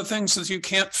some of the things that you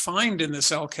can't find in this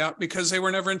LCAP because they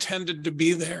were never intended to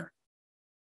be there.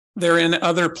 They're in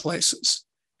other places.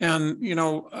 And, you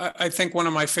know, I think one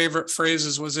of my favorite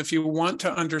phrases was, if you want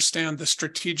to understand the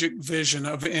strategic vision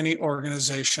of any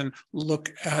organization,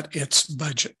 look at its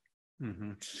budget.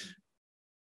 Mm-hmm.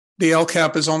 The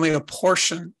LCAP is only a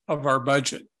portion of our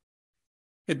budget.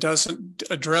 It doesn't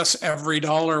address every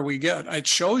dollar we get. It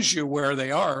shows you where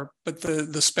they are, but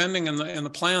the spending and the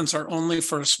plans are only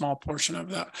for a small portion of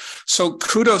that. So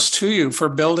kudos to you for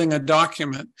building a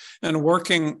document and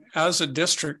working as a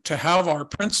district to have our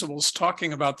principals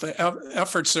talking about the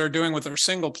efforts they're doing with their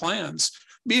single plans,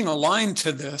 being aligned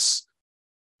to this,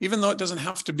 even though it doesn't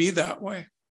have to be that way.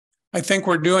 I think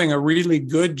we're doing a really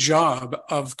good job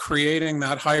of creating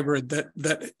that hybrid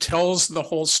that tells the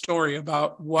whole story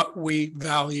about what we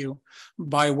value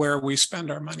by where we spend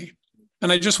our money.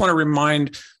 And I just want to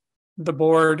remind the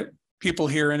board, people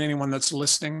here, and anyone that's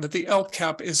listening, that the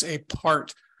LCAP is a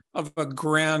part of a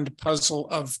grand puzzle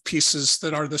of pieces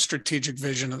that are the strategic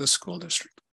vision of the school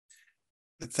district.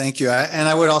 Thank you. And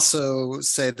I would also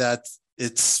say that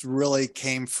it's really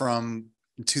came from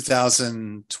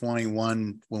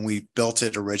 2021 when we built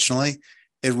it originally.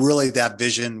 It really, that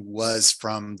vision was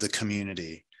from the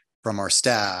community, from our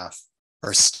staff,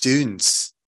 our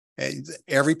students,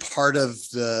 every part of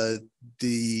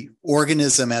the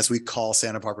organism, as we call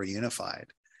Santa Barbara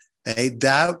Unified.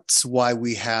 That's why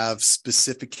we have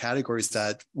specific categories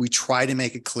that we try to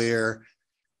make it clear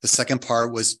The second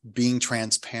part was being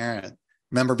transparent.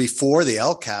 Remember, before the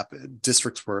LCAP,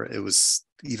 districts it was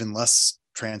even less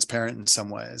transparent in some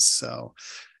ways. So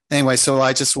anyway, so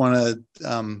I just want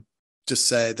to just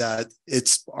say that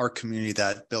it's our community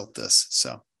that built this.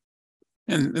 So.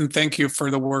 And thank you for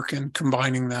the work in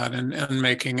combining that and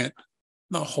making it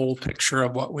the whole picture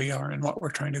of what we are and what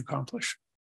we're trying to accomplish.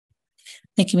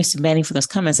 Thank you, Mr. Manning, for those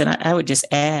comments. And I would just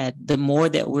add, the more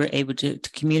that we're able to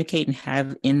communicate and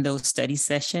have in those study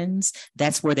sessions,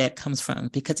 that's where that comes from,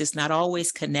 because it's not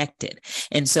always connected.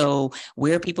 And so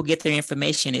where people get their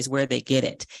information is where they get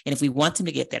it. And if we want them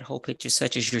to get that whole picture,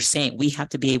 such as you're saying, we have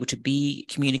to be able to be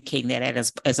communicating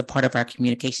that as a part of our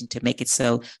communication to make it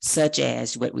so, such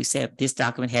as what we said, this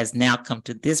document has now come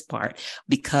to this part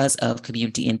because of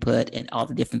community input and all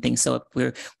the different things. So if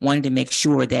we're wanting to make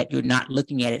sure that you're not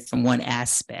looking at it from one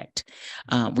aspect,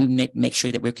 we make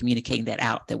sure that we're communicating that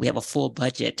out, that we have a full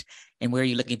budget, and where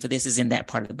you're looking for this is in that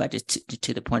part of the budget,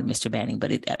 to the point of Mr. Banning.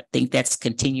 But I think that's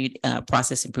continued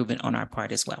process improvement on our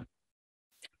part as well.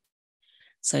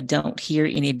 So I don't hear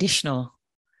any additional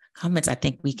comments. I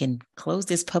think we can close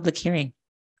this public hearing.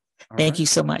 Thank you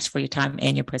so much for your time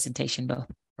and your presentation, both.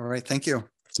 All right, thank you.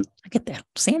 I get that,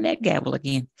 saying that gavel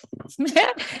again.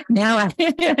 Now I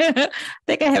think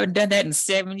I haven't done that in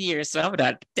 7 years, so I'm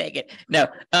not take it. No.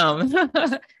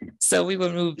 So we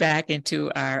will move back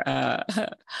into our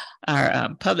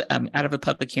public out of a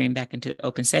public hearing back into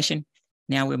open session.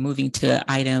 Now we're moving to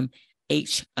item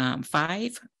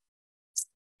H5,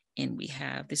 and we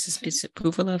have this is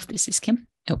approval of this is Kim.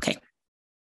 Okay.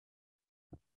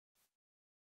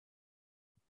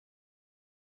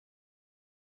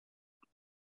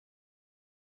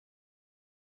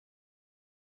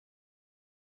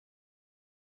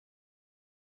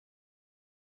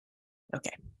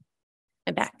 Okay,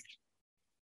 I'm back.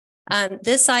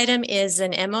 This item is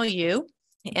an MOU,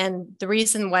 and the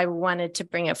reason why we wanted to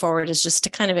bring it forward is just to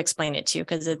kind of explain it to you,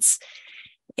 because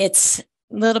it's a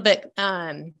little bit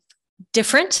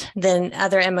different than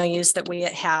other MOUs that we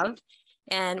have.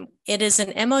 And it is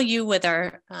an MOU with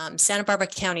our Santa Barbara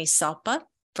County SELPA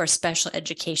for special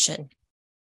education.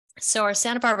 So our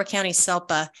Santa Barbara County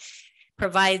SELPA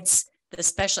provides the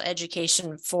special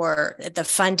education for the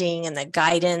funding and the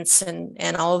guidance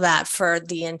and all of that for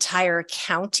the entire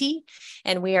county.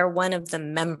 And we are one of the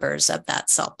members of that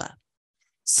SELPA.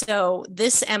 So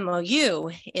this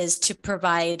MOU is to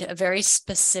provide a very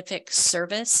specific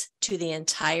service to the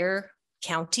entire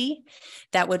county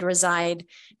that would reside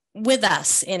with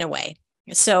us in a way.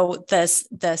 So the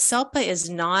SELPA is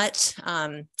not,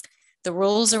 the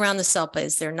rules around the SELPA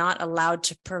is they're not allowed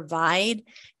to provide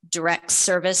direct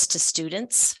service to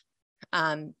students.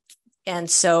 And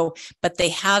so, but they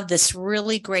have this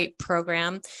really great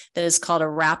program that is called a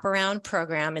wraparound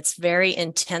program. It's very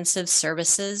intensive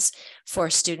services for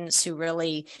students who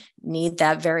really need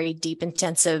that very deep,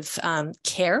 intensive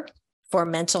care for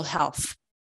mental health.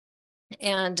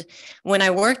 And when I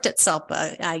worked at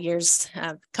SELPA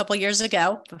a couple years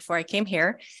ago, before I came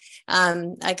here,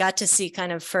 I got to see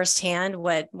kind of firsthand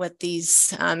what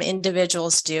these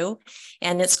individuals do.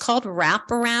 And it's called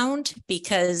wraparound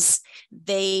because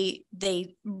they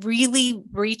really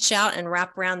reach out and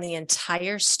wrap around the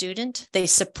entire student. They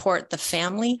support the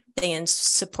family, they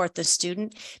support the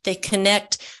student, they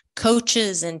connect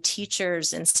coaches and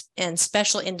teachers and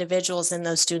special individuals in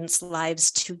those students' lives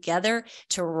together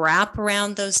to wrap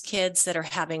around those kids that are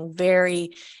having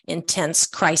very intense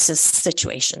crisis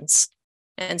situations.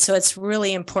 And so it's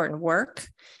really important work.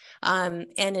 And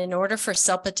in order for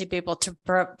SELPA to be able to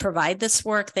provide this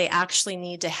work, they actually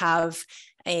need to have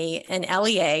an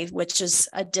LEA, which is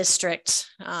a district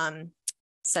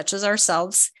such as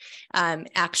ourselves,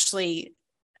 actually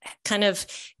kind of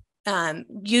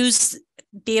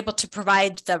be able to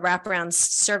provide the wraparound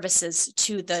services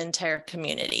to the entire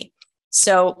community.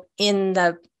 So in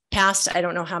the past, I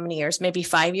don't know how many years, maybe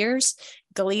 5 years,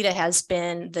 Goleta has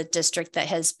been the district that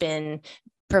has been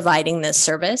providing this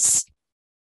service.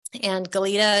 And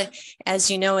Goleta,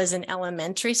 as you know, is an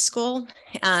elementary school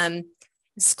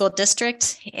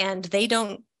district, and they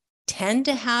don't tend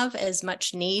to have as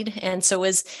much need. And so it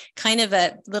was kind of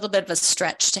a little bit of a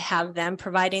stretch to have them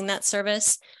providing that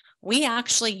service. We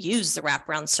actually use the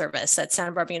wraparound service at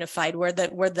Santa Barbara Unified. We're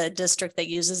the district that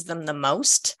uses them the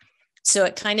most. So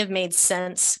it kind of made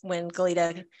sense when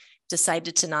Goleta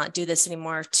decided to not do this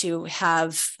anymore to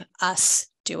have us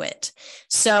do it.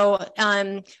 So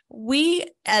we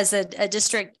as a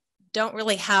district don't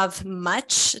really have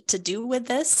much to do with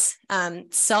this.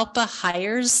 SELPA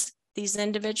hires these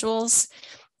individuals,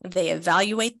 they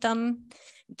evaluate them,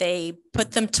 they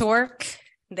put them to work,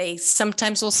 They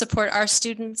sometimes will support our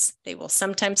students. They will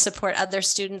sometimes support other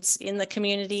students in the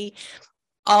community.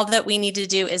 All that we need to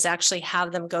do is actually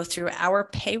have them go through our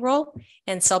payroll,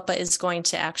 and SELPA is going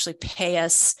to actually pay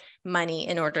us money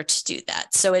in order to do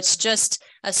that. So it's just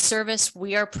a service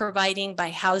we are providing by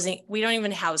housing. We don't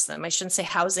even house them. I shouldn't say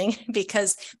housing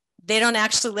because they don't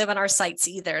actually live on our sites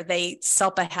either.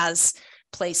 SELPA has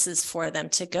places for them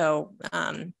to go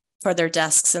for their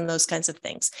desks and those kinds of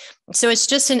things. So it's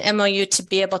just an MOU to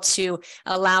be able to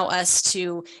allow us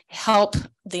to help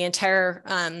the entire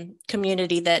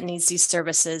community that needs these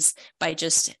services by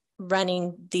just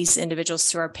running these individuals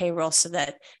through our payroll so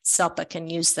that SELPA can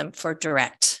use them for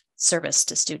direct service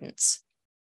to students.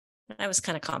 That was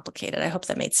kind of complicated. I hope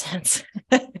that made sense.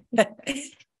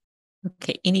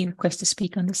 Okay, any requests to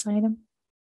speak on this item?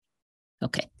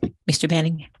 Okay, Mr.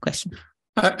 Banning, question.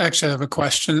 I actually have a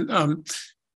question.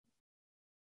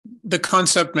 The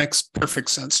concept makes perfect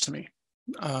sense to me.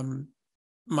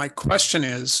 My question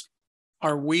is,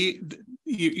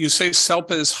 you say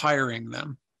SELPA is hiring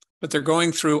them, but they're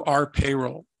going through our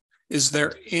payroll. Is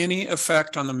there any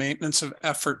effect on the maintenance of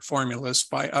effort formulas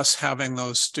by us having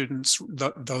those students,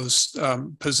 those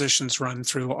positions run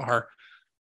through our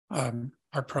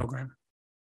program?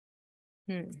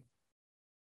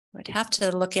 I'd have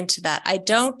to look into that. I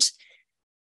don't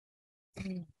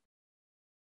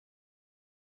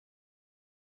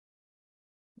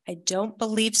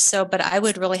believe so, but I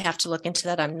would really have to look into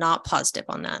that. I'm not positive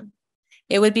on that.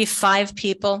 It would be 5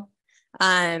 people.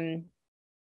 I'd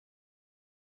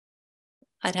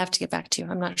have to get back to you.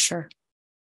 I'm not sure.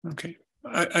 Okay.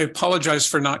 I apologize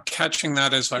for not catching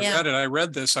that as I read it. I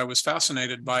read this, I was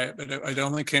fascinated by it, but it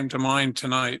only came to mind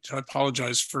tonight. I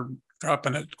apologize for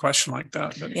dropping a question like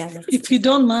that. But if you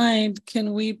don't mind,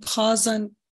 can we pause and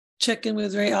check in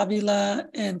with Ray Avila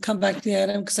and come back to the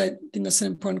item? Because I think that's an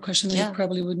important question that you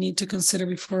probably would need to consider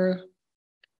before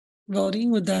voting.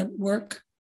 Would that work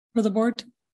for the board? I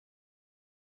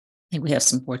think we have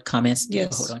some board comments.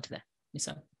 Yes. Hold on to that.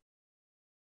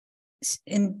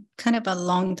 And kind of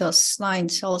along those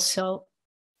lines also,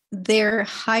 they're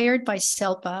hired by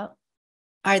SELPA.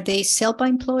 Are they SELPA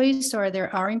employees or are they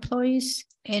our employees?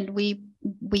 And we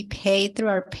pay through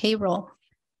our payroll.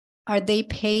 Are they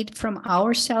paid from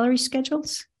our salary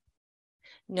schedules?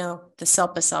 No, the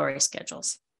SELPA salary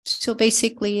schedules. So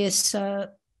basically it's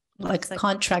like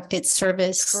contracted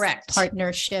service, correct,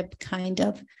 partnership kind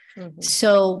of. Mm-hmm.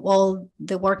 So all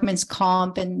the workman's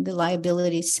comp and the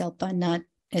liability SELPA, not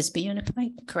SB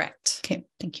Unified? Correct. Okay,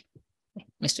 thank you.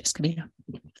 Mr. Escobedo.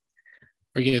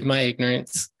 Forgive my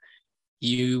ignorance.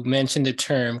 You mentioned a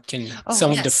term. Can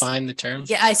someone define the term?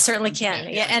 Yeah, I certainly can.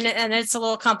 Yeah, and it's a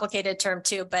little complicated term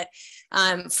too, but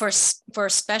for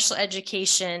special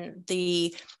education,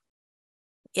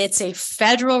 it's a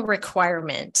federal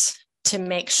requirement to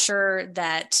make sure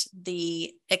that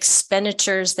the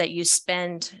expenditures that you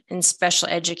spend in special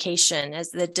education,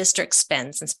 as the district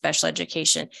spends in special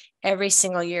education every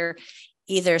single year,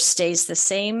 either stays the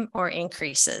same or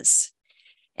increases.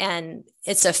 And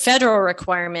it's a federal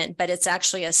requirement, but it's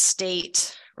actually a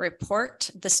state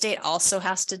report. The state also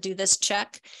has to do this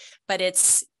check, but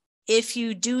if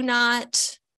you do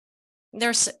not,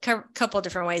 there's a couple of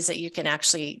different ways that you can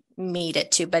actually meet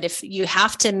it too, but if you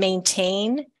have to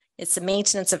maintain, it's a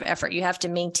maintenance of effort. You have to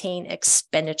maintain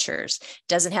expenditures. It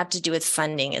doesn't have to do with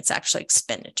funding. It's actually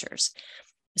expenditures.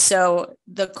 So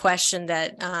the question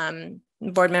that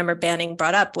Board Member Banning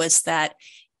brought up was that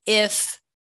if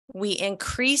we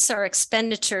increase our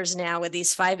expenditures now with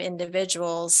these 5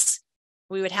 individuals,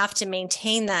 we would have to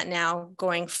maintain that now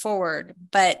going forward.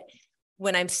 But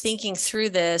when I'm thinking through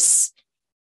this,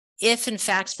 if in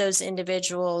fact those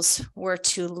individuals were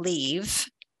to leave,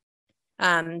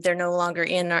 they're no longer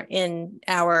in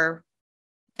our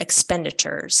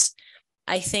expenditures.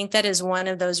 I think that is one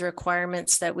of those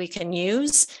requirements that we can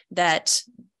use, that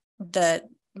the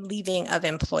leaving of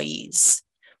employees.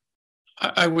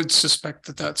 I would suspect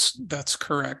that that's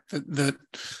correct. That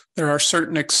there are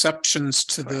certain exceptions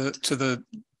to the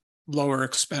lower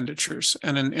expenditures,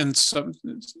 and in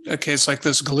a case like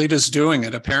this, Goleta's doing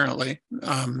it apparently.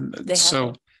 Yeah.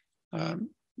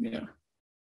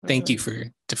 Thank you for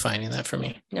defining that for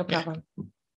me. No problem.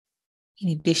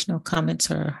 Any additional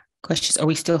comments or questions? Are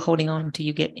we still holding on until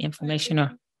you get information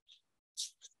or?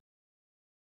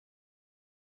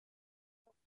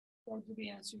 Did we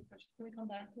answer your question? Can we come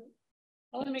back to it?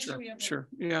 I want to make sure we have. Sure.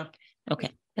 Yeah.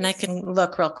 Okay. And I can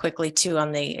look real quickly too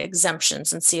on the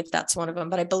exemptions and see if that's one of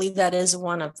them, but I believe that is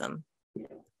one of them.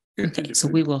 Okay, so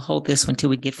we will hold this one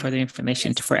until we get further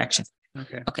information for action.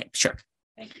 Okay. Okay, sure.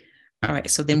 Thank you. All right,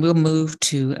 so then we'll move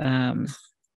to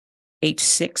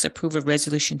H6, approve of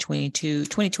resolution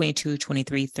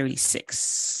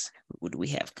 2022-2336. What do we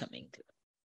have coming to?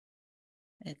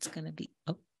 It's going to be,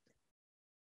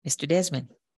 Mr. Desmond.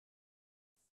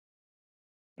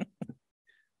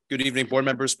 Good evening, board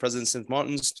members, President Sims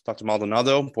Mountains, Dr.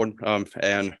 Maldonado, board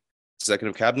and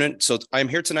executive cabinet. So I'm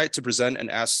here tonight to present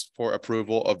and ask for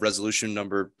approval of resolution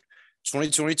number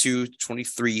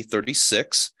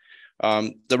 2022-2336.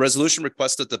 The resolution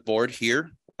requests that the board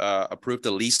here approve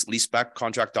the leaseback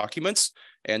contract documents,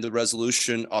 and the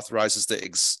resolution authorizes the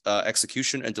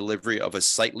execution and delivery of a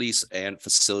site lease and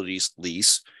facilities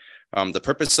lease. The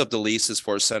purpose of the lease is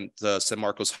for the San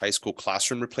Marcos High School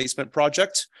classroom replacement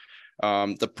project.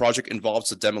 The project involves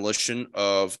the demolition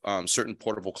of certain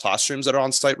portable classrooms that are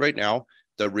on site right now,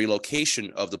 the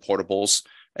relocation of the portables,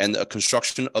 and the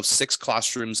construction of 6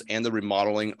 classrooms and the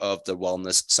remodeling of the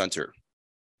wellness center.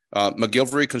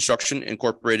 McGilvery Construction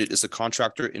Incorporated is the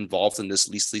contractor involved in this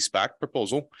leaseback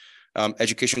proposal.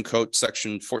 Education Code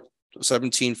Section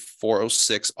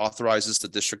 17406 authorizes the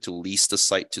district to lease the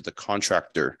site to the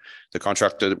contractor. The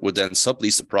contractor would then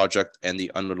sublease the project and the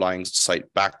underlying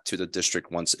site back to the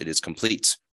district once it is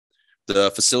complete. The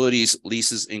facilities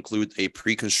leases include a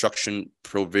pre-construction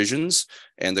provisions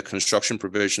and the construction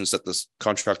provisions that the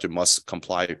contractor must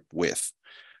comply with.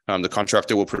 The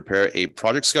contractor will prepare a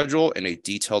project schedule and a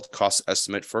detailed cost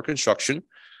estimate for construction,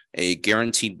 a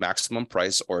guaranteed maximum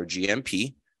price or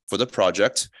GMP for the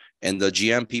project, and the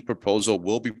GMP proposal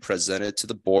will be presented to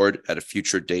the board at a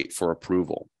future date for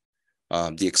approval.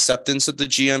 The acceptance of the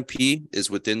GMP is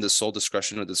within the sole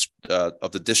discretion of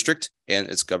the district and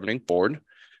its governing board.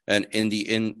 And in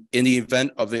the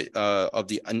event of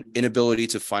the inability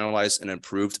to finalize an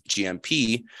improved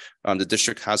GMP, the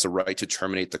district has a right to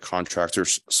terminate the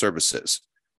contractor's services.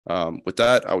 With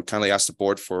that, I would kindly ask the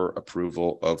board for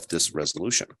approval of this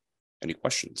resolution. Any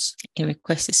questions? Any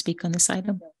request to speak on this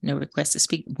item? No request to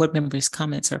speak. Board members'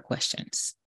 comments or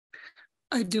questions?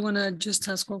 I do want to just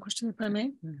ask one question, if I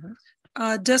may.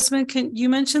 Desmond, you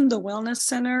mentioned the wellness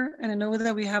center, and I know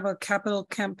that we have a capital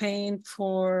campaign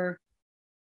for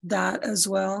that as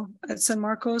well at San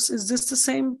Marcos. Is this the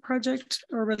same project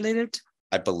or related?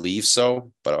 I believe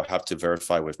so, but I'll have to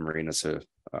verify with Marina, so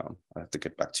I have to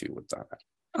get back to you with that.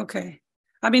 Okay.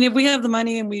 I mean, if we have the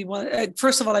money and we want,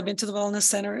 first of all, I've been to the wellness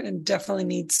center and definitely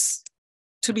needs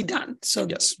to be done. So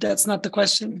yes, that's not the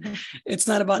question. It's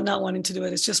not about not wanting to do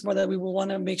it. It's just more that we will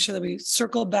want to make sure that we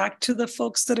circle back to the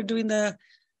folks that are doing the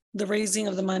raising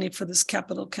of the money for this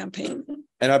capital campaign.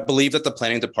 And I believe that the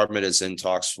planning department is in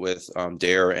talks with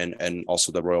DARE and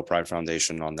also the Royal Pride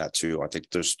Foundation on that too. I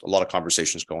think there's a lot of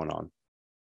conversations going on.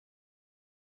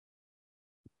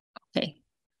 Okay.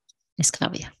 Ms.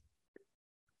 Kavia.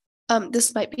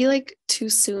 This might be like too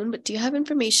soon, but do you have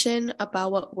information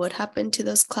about what would happen to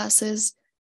those classes?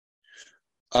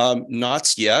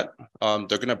 Not yet. They're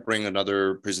going to bring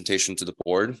another presentation to the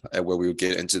board where we will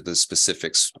get into the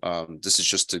specifics. This is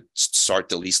just to start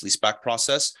the leaseback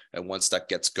process. And once that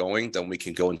gets going, then we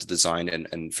can go into design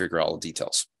and figure out all the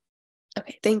details.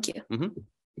 Okay, thank you.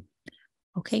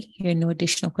 Okay, here are no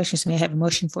additional questions. May I have a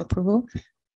motion for approval?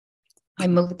 I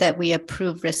move that we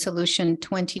approve resolution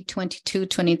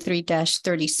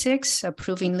 2022-23-36,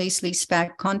 approving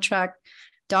leaseback contract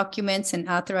documents and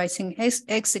authorizing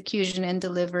execution and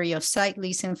delivery of site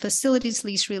lease and facilities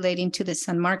lease relating to the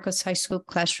San Marcos High School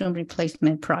classroom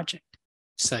replacement project.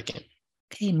 Second.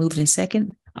 Okay, moved in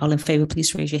second. All in favor,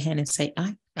 please raise your hand and say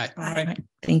aye. Aye. All right.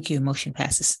 Thank you. Motion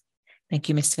passes. Thank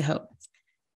you, Mr. Hope.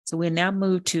 So we'll now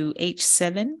move to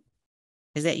H7.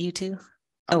 Is that you too?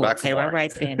 Oh, okay. All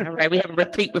right then. All right. We have a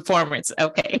repeat performance.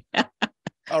 Okay.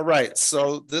 All right.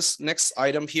 So this next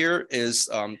item here is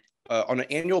on an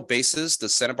annual basis, the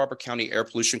Santa Barbara County Air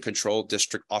Pollution Control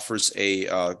District offers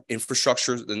a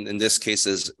infrastructure, in this case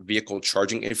is vehicle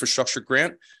charging infrastructure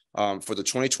grant. For the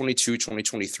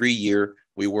 2022-2023 year,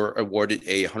 we were awarded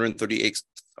a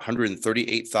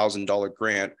 $138,000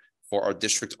 grant for our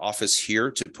district office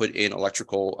here to put in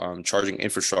electrical charging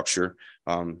infrastructure.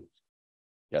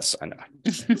 Yes, I know.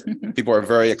 People are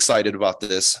very excited about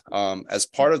this. As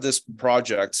part of this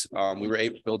project, we were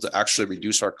able to actually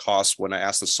reduce our costs when I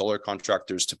asked the solar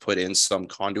contractors to put in some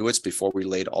conduits before we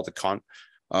laid all the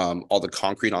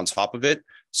concrete on top of it.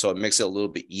 So it makes it a little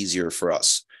bit easier for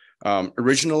us.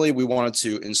 Originally, we wanted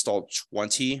to install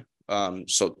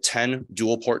 10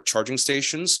 dual port charging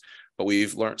stations, but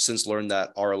we've since learned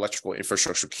that our electrical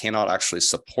infrastructure cannot actually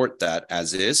support that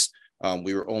as is.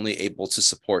 We were only able to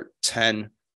support 10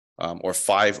 or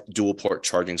 5 dual port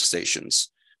charging stations.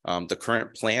 The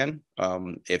current plan,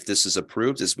 if this is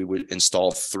approved, is we would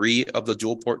install 3 of the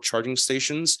dual port charging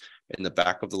stations in the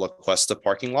back of the La Cuesta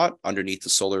parking lot underneath the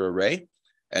solar array.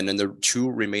 And then the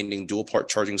 2 remaining dual port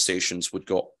charging stations would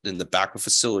go in the back of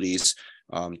facilities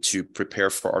to prepare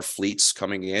for our fleets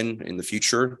coming in the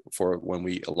future for when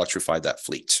we electrify that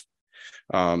fleet.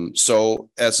 So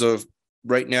as of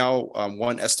right now,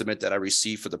 one estimate that I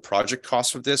received for the project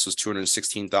cost of this was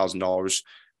 $216,000.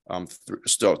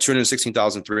 Still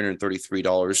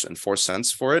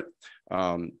 $216,333.04 for it.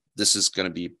 This is going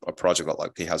to be a project that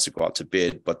likely has to go out to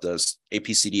bid, but the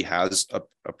APCD has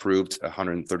approved a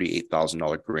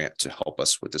 $138,000 grant to help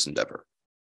us with this endeavor.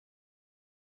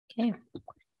 Okay.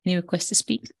 Any requests to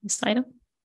speak on this item?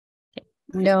 Okay.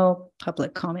 No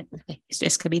public comment. Okay. Mr.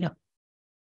 Escobedo.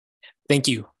 Thank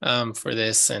you for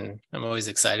this, and I'm always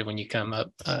excited when you come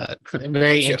up.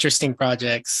 Very interesting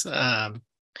projects.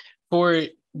 For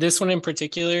this one in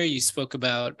particular, you spoke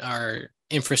about our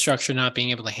infrastructure not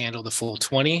being able to handle the full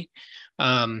 20.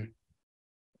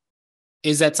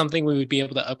 Is that something we would be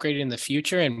able to upgrade in the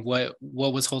future? And what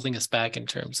was holding us back in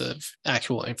terms of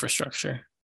actual infrastructure?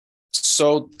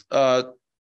 So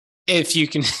if you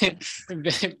can,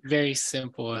 very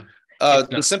simple.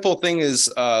 The simple thing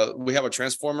is we have a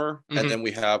transformer and then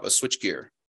we have a switchgear.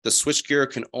 The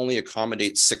switchgear can only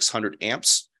accommodate 600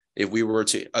 amps. If we were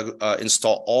to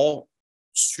install all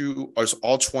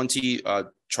 20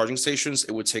 charging stations,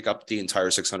 it would take up the entire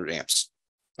 600 amps.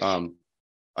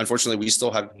 Unfortunately, we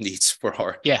still have needs for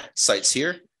our sites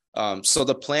here. So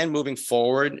the plan moving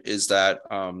forward is that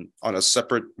on a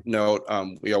separate note,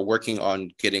 we are working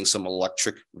on getting some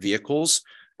electric vehicles.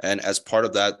 And as part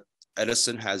of that,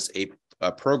 Edison has a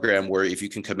program where if you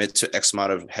can commit to X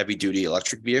amount of heavy duty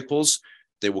electric vehicles,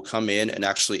 they will come in and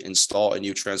actually install a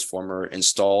new transformer,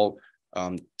 install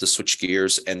the switch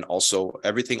gears, and also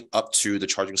everything up to the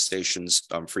charging stations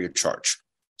free of charge.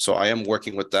 So I am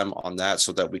working with them on that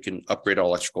so that we can upgrade our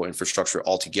electrical infrastructure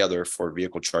altogether for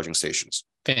vehicle charging stations.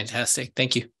 Fantastic.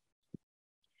 Thank you.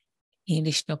 Any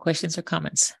additional questions or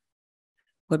comments?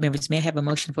 Board members, may I have a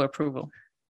motion for approval?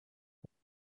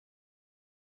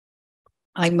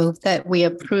 I move that we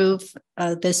approve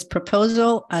this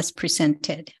proposal as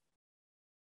presented.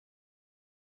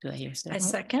 Do I hear a second? I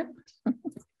second.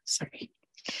 Sorry.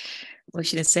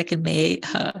 Motion and second made.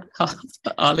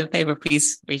 All in favor,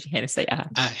 please raise your hand and say aye.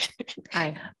 Aye.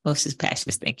 Aye. Motion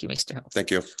passes. Thank you, Mr. Host.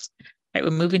 Thank you. All right,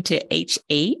 we're moving to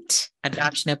H8,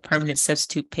 adoption of permanent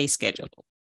substitute pay schedule.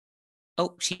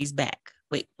 Oh, she's back.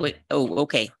 Wait. Oh,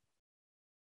 okay.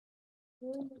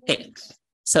 Okay.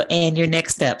 So, Ann, you're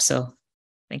next up. So,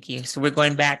 thank you. So we're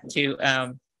going back to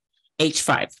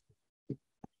H5.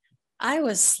 I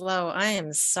was slow. I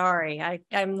am sorry.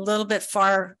 I'm a little bit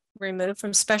far removed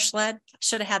from special ed.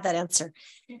 Should have had that answer.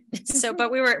 So,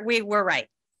 but we were right.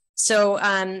 So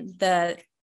the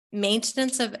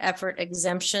maintenance of effort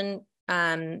exemption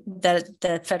that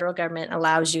the federal government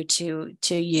allows you to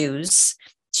use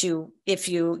to if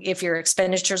your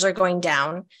expenditures are going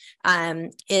down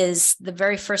is the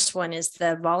very first one is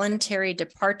the voluntary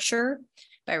departure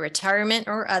by retirement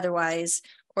or otherwise,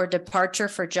 or departure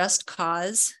for just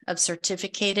cause of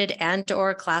certificated and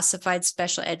or classified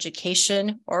special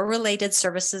education or related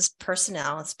services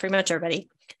personnel. It's pretty much everybody,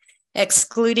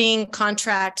 excluding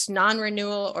contract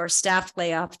non-renewal or staff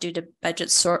layoff due to budget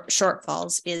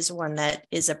shortfalls is one that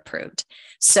is approved.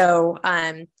 So,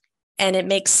 and it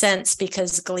makes sense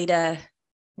because GLEDA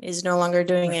is no longer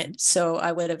doing it. So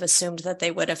I would have assumed that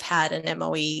they would have had an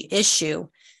MOE issue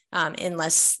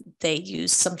unless they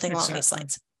use something along these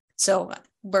lines. So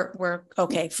we're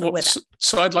okay with that.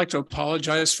 So I'd like to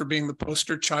apologize for being the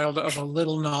poster child of a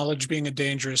little knowledge being a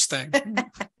dangerous thing.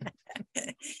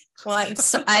 Well,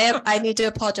 I need to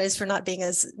apologize for not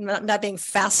being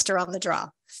faster on the draw.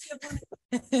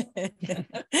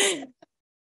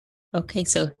 Okay,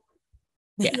 so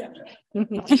yeah.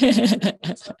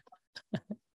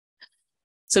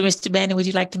 So, Mr. Bannon, would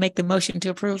you like to make the motion to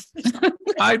approve?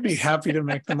 I'd be happy to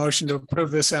make the motion to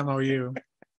approve this MOU.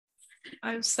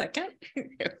 I'm second.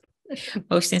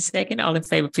 Motion second. All in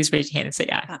favor, please raise your hand and say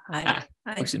aye. Aye.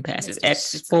 Motion passes.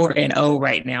 That's 4-0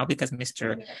 right now because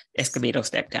Mr. Escobedo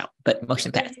stepped out, but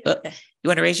motion passed. You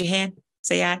want to raise your hand?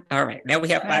 Say aye. All right. Now we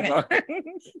have 5 more.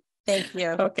 Thank you.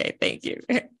 Okay. Thank you.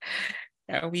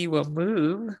 Now we will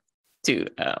move to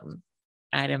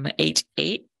item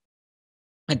H8,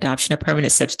 adoption of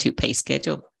permanent substitute pay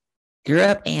schedule. You're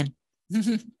up, Ann.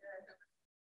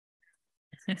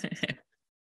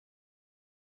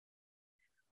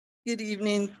 Good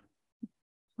evening.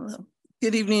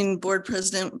 Good evening, Board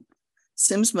President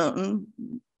Sims Moten,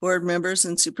 board members,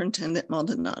 and Superintendent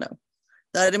Maldonado.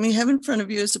 The item you have in front of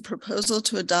you is a proposal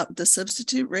to adopt the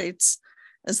substitute rates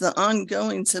as the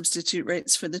ongoing substitute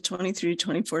rates for the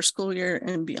 23-24 school year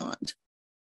and beyond.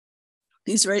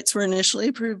 These rates were initially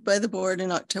approved by the board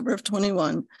in October of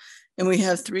 21, and we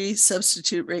have 3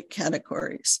 substitute rate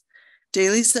categories.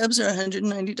 Daily subs are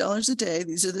 $190 a day.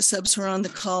 These are the subs who are on the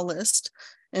call list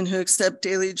and who accept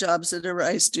daily jobs that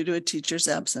arise due to a teacher's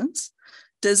absence.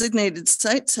 Designated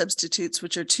site substitutes,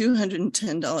 which are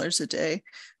 $210 a day.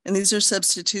 And these are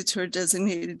substitutes who are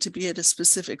designated to be at a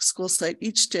specific school site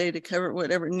each day to cover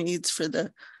whatever needs for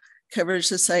the coverage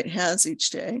the site has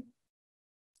each day.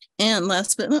 And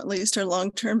last but not least are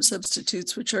long-term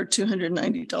substitutes, which are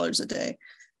 $290 a day.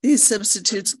 These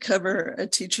substitutes cover a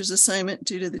teacher's assignment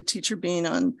due to the teacher being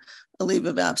on a leave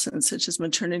of absence, such as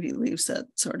maternity leaves, that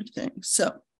sort of thing.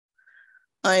 So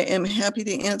I am happy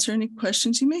to answer any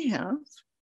questions you may have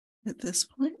at this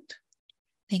point.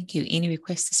 Thank you. Any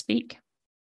requests to speak?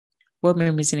 Board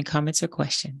members, any comments or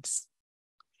questions?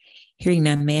 Hearing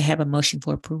none, may I have a motion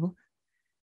for approval?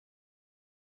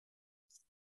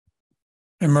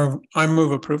 I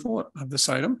move approval of this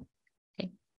item. Okay.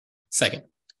 Second.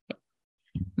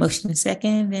 Motion and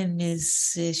second, and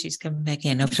Ms. She's coming back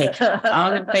in. Okay.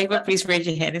 All in favor, please raise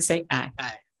your hand and say aye.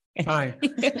 Aye.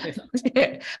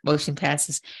 Motion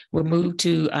passes. We'll move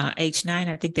to H9.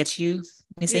 I think that's you,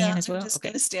 Ms. Ann, as well. I'm just Okay.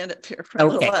 going to stand up here for a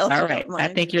little while. All right. I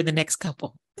think you're the next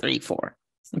couple. 3, 4.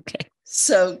 Okay.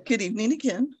 So good evening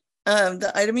again.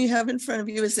 The item you have in front of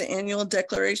you is the annual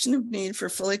declaration of need for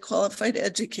fully qualified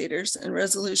educators and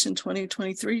resolution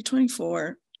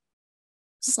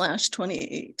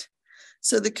 2023-24/28.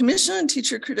 So the Commission on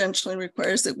Teacher Credentialing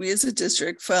requires that we as a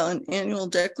district file an annual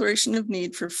declaration of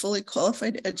need for fully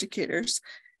qualified educators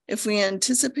if we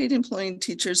anticipate employing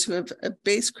teachers who have a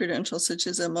base credential, such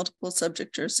as a multiple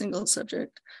subject or a single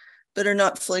subject, but are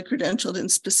not fully credentialed in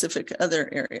specific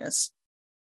other areas.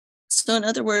 So in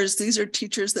other words, these are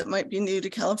teachers that might be new to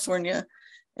California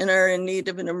and are in need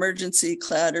of an emergency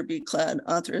CLAD or BCLAD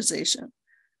authorization.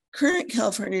 Current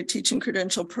California teaching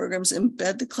credential programs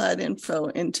embed the CLAD info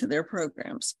into their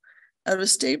programs.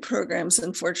 Out-of-state programs,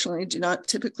 unfortunately, do not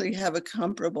typically have a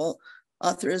comparable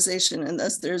authorization, and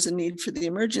thus there's a need for the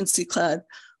emergency CLAD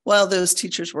while those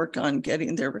teachers work on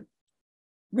getting their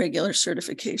regular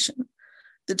certification.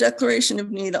 The Declaration of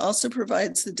Need also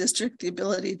provides the district the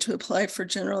ability to apply for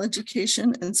general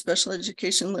education and special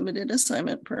education limited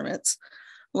assignment permits,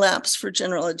 LAPs for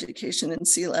general education, and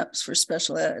CLAPs for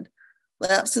special ed.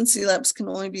 LAPs and CLAPs can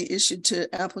only be issued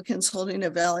to applicants holding a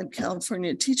valid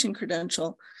California teaching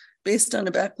credential based on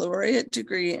a baccalaureate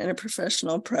degree and a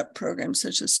professional prep program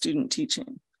such as student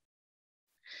teaching.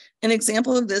 An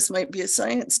example of this might be a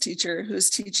science teacher who is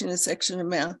teaching a section of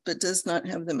math but does not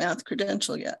have the math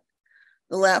credential yet.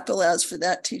 The LAP allows for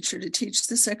that teacher to teach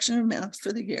the section of math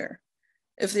for the year.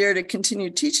 If they are to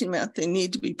continue teaching math, they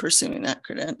need to be pursuing that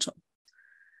credential.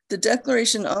 The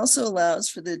declaration also allows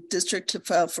for the district to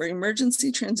file for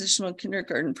emergency transitional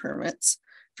kindergarten permits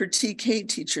for TK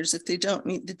teachers if they don't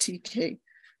meet the TK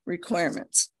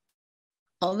requirements.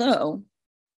 Although,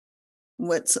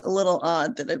 what's a little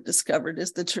odd that I've discovered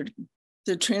is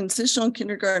the transitional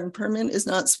kindergarten permit is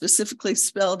not specifically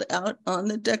spelled out on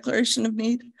the Declaration of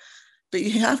Need, but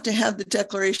you have to have the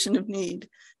Declaration of Need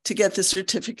to get the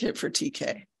certificate for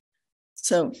TK.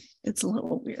 So it's a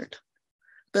little weird.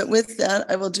 But with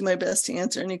that, I will do my best to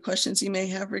answer any questions you may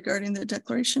have regarding the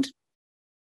Declaration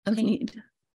of Need.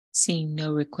 Seeing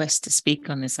no requests to speak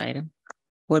on this item.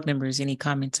 Board members, any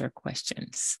comments or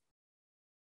questions?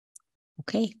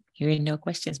 Okay, hearing no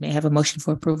questions, may I have a motion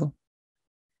for approval?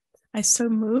 I so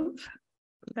move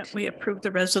that we approve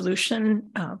the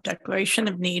resolution declaration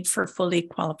of need for fully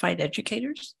qualified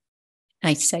educators.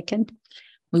 I second.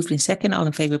 Moved in second. All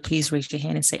in favor, please raise your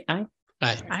hand and say aye.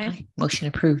 Aye. Aye. Motion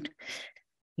approved.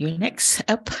 You're next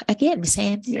up again, Ms.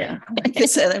 Ann. Yeah, like I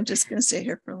said, I'm just going to stay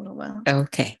here for a little while.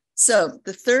 Okay. So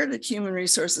the third human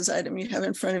resources item you have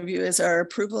in front of you is our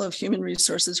approval of human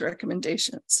resources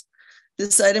recommendations.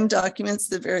 This item documents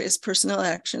the various personnel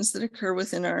actions that occur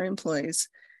within our employees.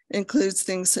 It includes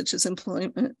things such as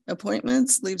employment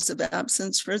appointments, leaves of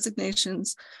absence,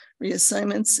 resignations,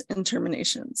 reassignments, and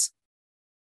terminations.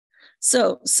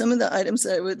 So some of the items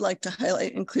that I would like to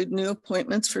highlight include new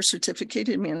appointments for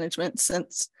certificated management,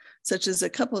 such as a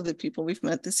couple of the people we've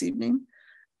met this evening,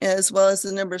 as well as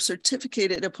the number of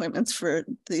certificated appointments for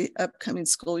the upcoming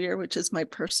school year, which is my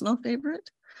personal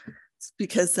favorite,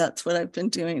 because that's what I've been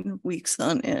doing weeks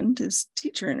on end is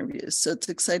teacher interviews. So it's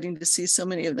exciting to see so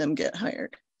many of them get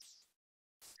hired.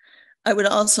 I would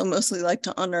also mostly like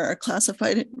to honor our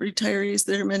classified retirees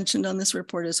that are mentioned on this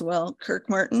report as well. Kirk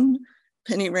Martin,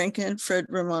 Penny Rankin, Fred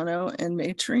Romano, and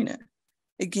May Tarina.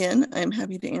 Again, I'm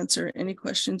happy to answer any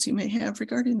questions you may have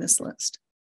regarding this list.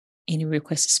 Any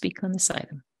requests to speak on this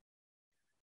item?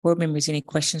 Board members, any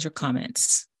questions or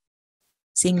comments?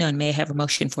 Seeing none, may I have a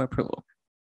motion for approval?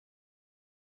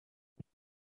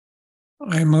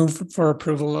 I move for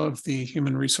approval of the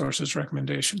human resources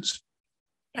recommendations.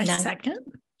 I second.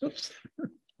 Oops.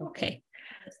 Okay.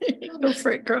 Go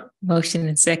for it, girl. Motion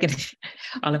and second.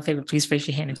 All in favor, please raise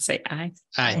your hand and say aye.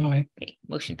 Aye. Okay,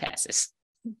 motion passes.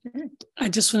 I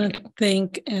just want to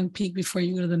thank and peek before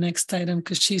you go to the next item,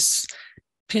 because she's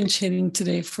pinch hitting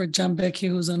today for John Becky,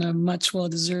 who's on a much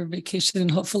well-deserved vacation and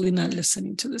hopefully not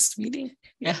listening to this meeting.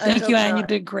 Yeah, Thank you, Anne. You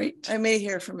did great. I may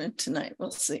hear from him tonight.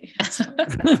 We'll see.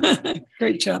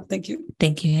 Great job. Thank you.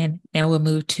 Thank you, Ann. Now we'll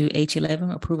move to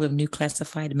H11, approval of new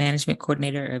classified management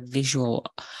coordinator of visual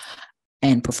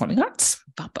and performing arts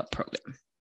pop-up program.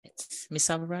 It's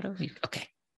Ms. Alvarado. Okay.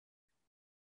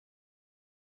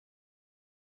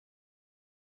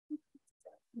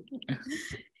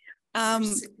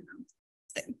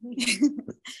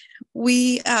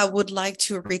 We would like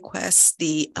to request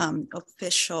the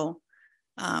official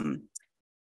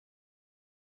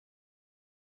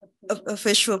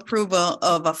approval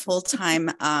of a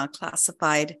full-time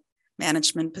classified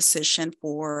management position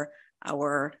for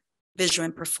our visual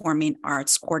and performing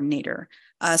arts coordinator.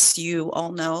 As you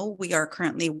all know, we are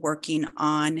currently working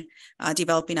on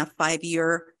developing a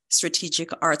 5-year strategic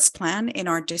arts plan in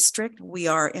our district. We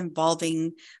are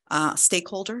involving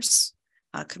stakeholders,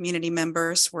 community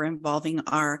members. We're involving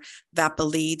our VAPA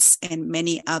leads and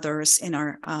many others in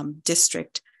our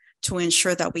district to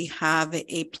ensure that we have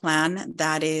a plan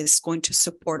that is going to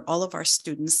support all of our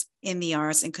students in the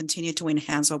arts and continue to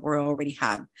enhance what we already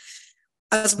have.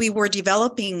 As we were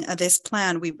developing this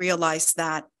plan, we realized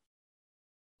that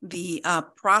the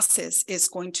process is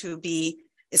going to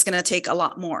take a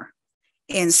lot more.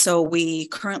 And so we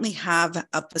currently have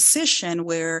a position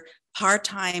where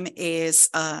part-time is,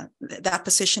 that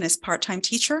position is part-time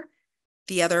teacher.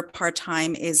 The other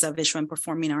part-time is a visual and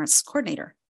performing arts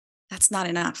coordinator. That's not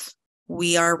enough.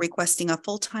 We are requesting a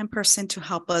full-time person to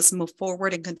help us move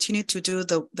forward and continue to do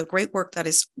the great work that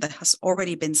has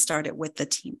already been started with the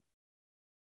team.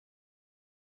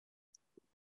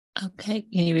 Okay,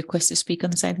 any requests to speak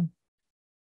on this item?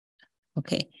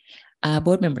 Okay,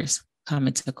 board members,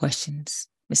 comments or questions?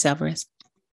 Ms. Alvarez?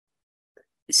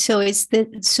 So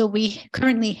we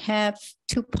currently have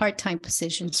 2 part-time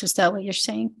positions. Is that what you're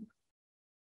saying?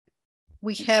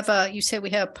 We have you said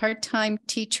we have a part-time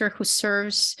teacher who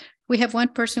serves, we have one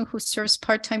person who serves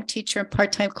part-time teacher and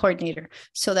part-time coordinator.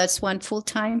 So that's 1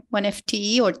 full-time, 1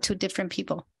 FTE, or 2 different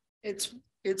people? It's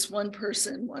 1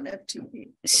 person, 1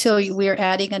 FTE. So we're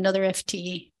adding another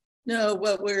FTE? No,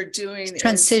 what we're doing is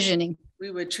transitioning. We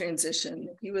would transition.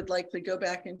 He would likely go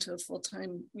back into a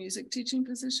full-time music teaching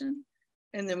position,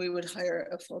 and then we would hire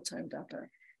a full-time VAPA.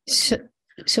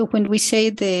 So when we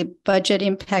say the budget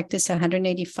impact is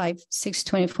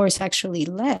 185,624, it's actually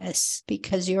less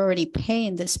because you're already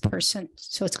paying this person.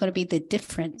 So it's going to be the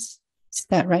difference. Is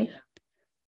that right?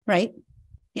 Right?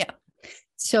 Yeah.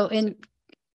 So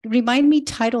remind me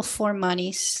Title IV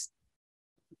monies.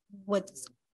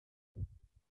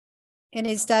 And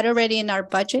is that already in our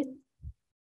budget?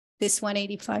 This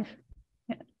 185?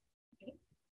 Yeah.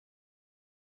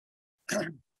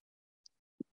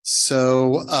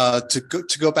 So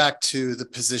to go back to the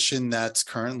position that's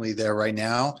currently there right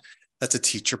now, that's a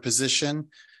teacher position.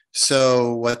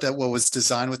 So what was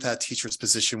designed with that teacher's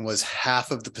position was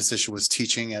half of the position was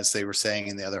teaching, as they were saying,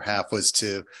 and the other half was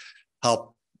to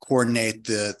help coordinate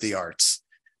the arts.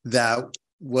 That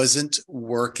wasn't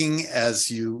working,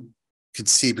 as you could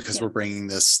see, because we're bringing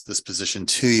this position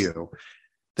to you.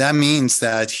 That means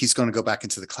that he's going to go back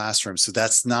into the classroom. So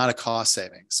that's not a cost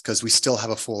savings because we still have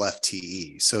a full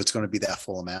FTE. So it's going to be that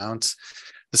full amount.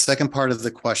 The second part of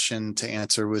the question to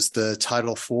answer was the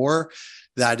Title IV.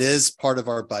 That is part of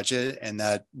our budget, and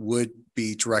that would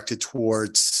be directed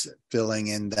towards filling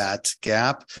in that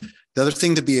gap. The other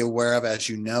thing to be aware of, as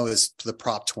you know, is the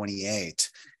Prop 28.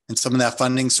 And some of that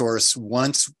funding source,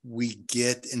 once we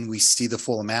get and we see the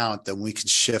full amount, then we can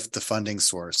shift the funding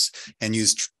source and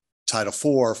use Title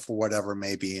IV for whatever it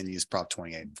may be and use Prop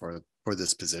 28 for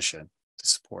this position to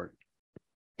support.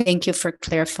 Thank you for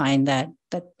clarifying that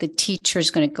the teacher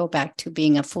is going to go back to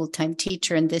being a full-time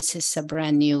teacher, and this is a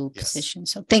brand new position.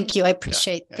 So thank you. I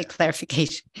appreciate the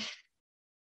clarification.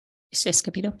 Mr.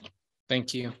 Escobedo.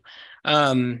 Thank you.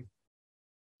 In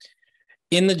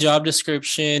the job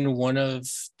description, one of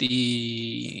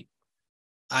the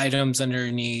items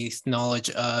underneath knowledge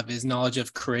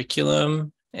of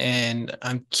curriculum. And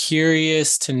I'm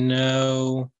curious to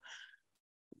know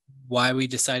why we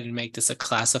decided to make this a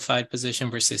classified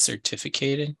position versus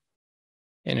certificated?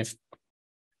 And if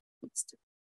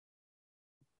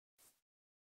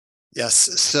Yes,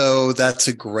 so that's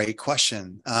a great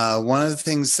question. One of the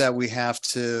things that we have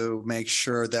to make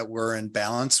sure that we're in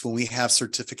balance when we have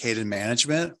certificated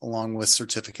management along with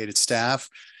certificated staff,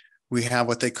 we have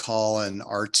what they call an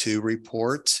R2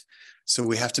 report. So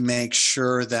we have to make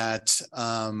sure that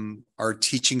our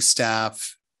teaching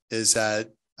staff is at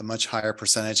a much higher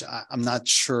percentage. I'm not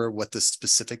sure what the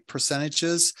specific percentage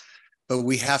is, but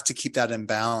we have to keep that in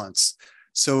balance.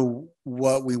 So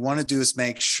what we want to do is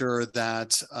make sure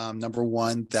that number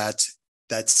one,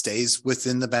 that stays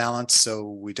within the balance so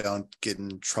we don't get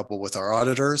in trouble with our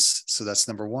auditors. So that's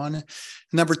number one.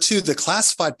 Number two, the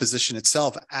classified position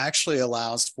itself actually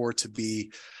allows for it to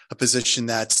be a position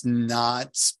that's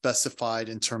not specified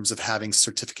in terms of having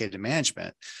certificated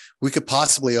management. We could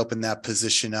possibly open that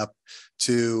position up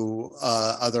to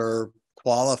other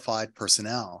qualified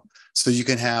personnel. So you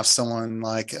can have someone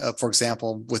like, for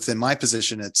example, within my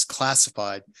position, it's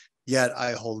classified, yet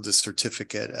I hold a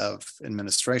certificate of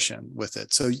administration with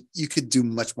it. So you could do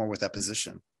much more with that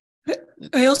position.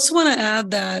 I also want to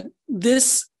add that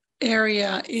this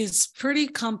area is pretty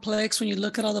complex when you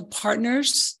look at all the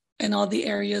partners and all the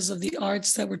areas of the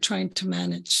arts that we're trying to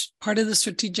manage. Part of the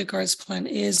strategic arts plan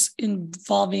is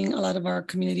involving a lot of our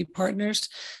community partners.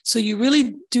 So you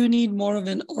really do need more of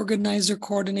an organizer,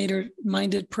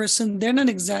 coordinator-minded person. They're not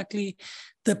exactly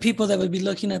the people that would be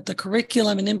looking at the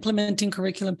curriculum and implementing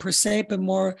curriculum per se, but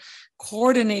more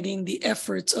coordinating the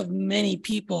efforts of many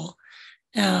people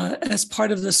as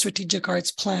part of the strategic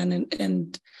arts plan.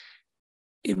 And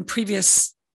in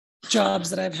previous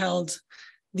jobs that I've held,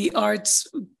 the arts,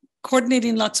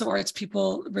 coordinating lots of arts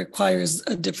people requires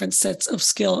a different sets of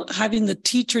skill. Having the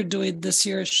teacher do it this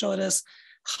year showed us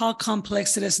how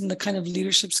complex it is and the kind of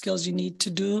leadership skills you need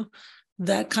to do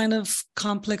that kind of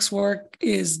complex work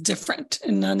is different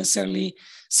and not necessarily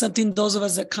something those of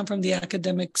us that come from the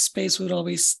academic space would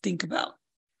always think about.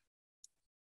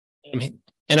 And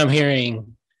I'm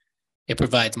hearing it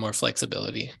provides more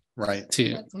flexibility. Right.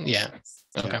 Yeah.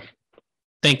 Okay.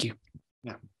 Thank you.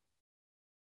 Yeah.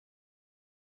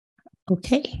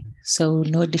 Okay, so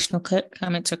no additional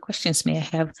comments or questions. May I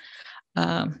have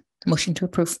motion to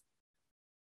approve?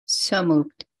 So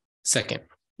moved. Second.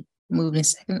 Moved and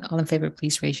second. All in favor,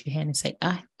 please raise your hand and say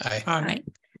aye. Aye. Aye.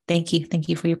 Thank you. Thank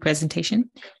you for your presentation.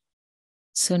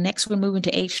 So next we're moving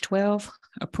to H12,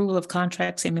 approval of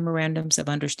contracts and memorandums of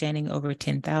understanding over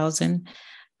 10,000.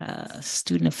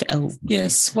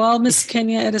 Yes, while Ms.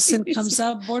 Kenya Edison comes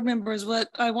up, board members, what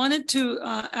I wanted to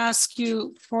ask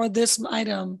you for this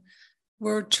item,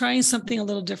 we're trying something a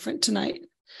little different tonight.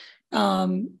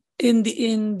 In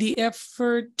the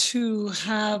effort to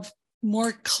have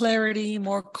more clarity,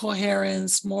 more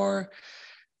coherence, more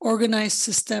organized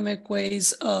systemic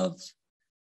ways of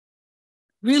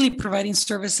really providing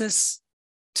services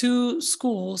to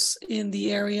schools in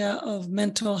the area of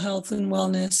mental health and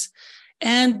wellness,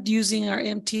 and using our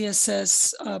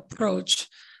MTSS approach.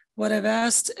 What I've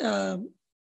asked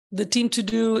the team to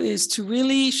do is to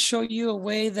really show you a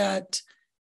way that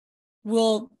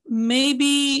will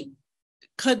maybe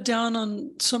cut down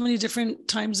on so many different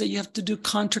times that you have to do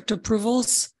contract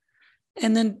approvals.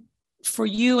 And then for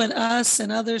you and us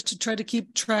and others to try to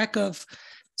keep track of,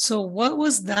 so what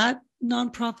was that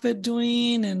nonprofit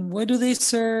doing and what do they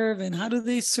serve and how do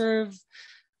they serve?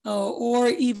 Or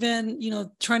even,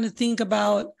 trying to think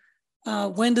about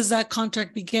when does that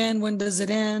contract begin, when does it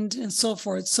end, and so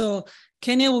forth. So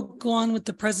Kenya will go on with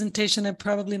the presentation. I'm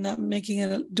probably not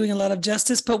doing a lot of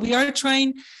justice, but we are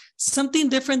trying something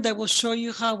different that will show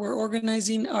you how we're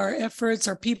organizing our efforts,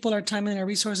 our people, our time, and our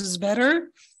resources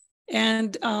better.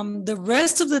 And the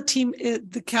rest of the team,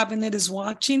 the cabinet is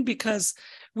watching, because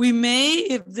we may,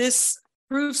 if this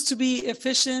proves to be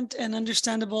efficient and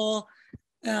understandable,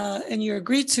 and you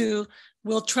agree to,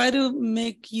 we'll try to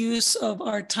make use of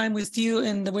our time with you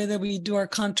and the way that we do our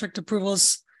contract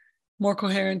approvals more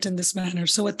coherent in this manner.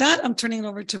 So with that, I'm turning it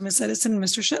over to Ms. Edison and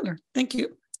Mr. Schittler. Thank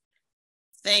you.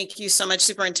 Thank you so much,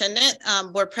 Superintendent,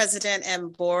 Board President,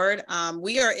 and Board.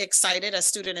 We are excited as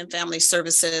Student and Family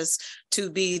Services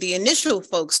to be the initial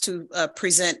folks to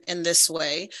present in this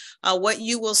way. What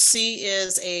you will see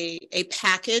is a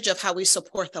package of how we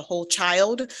support the whole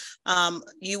child.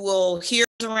 You will hear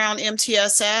around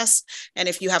MTSS, and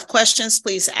if you have questions,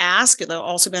 please ask. There'll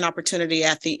also be an opportunity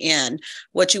at the end.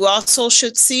 What you also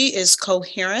should see is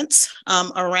coherence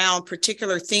around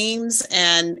particular themes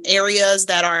and areas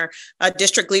that our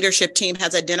district leadership team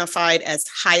has identified as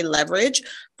high leverage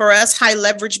For us, high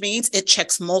leverage means it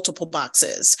checks multiple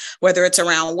boxes, whether it's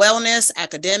around wellness,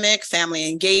 academic, family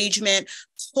engagement,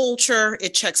 culture,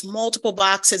 it checks multiple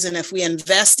boxes. And if we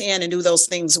invest in and do those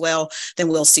things well, then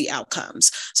we'll see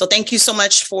outcomes. So thank you so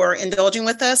much for indulging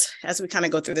with us as we kind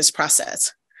of go through this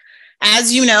process.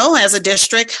 As you know, as a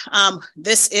district,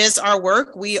 this is our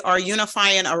work. We are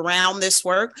unifying around this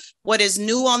work. What is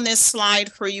new on this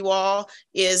slide for you all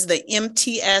is the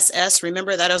MTSS.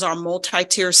 Remember, that is our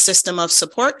multi-tier system of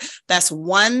support. That's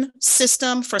one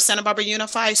system for Santa Barbara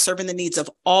Unified, serving the needs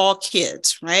of all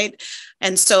kids, right?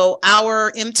 And so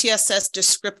our MTSS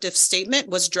descriptive statement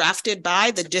was drafted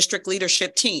by the district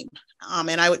leadership team.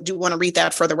 And I do want to read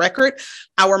that for the record.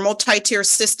 Our multi-tier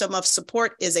system of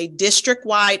support is a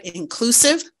district-wide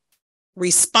inclusive,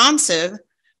 responsive,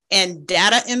 and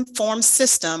data-informed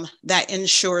system that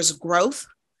ensures growth,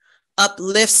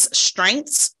 uplifts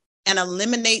strengths, and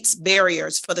eliminates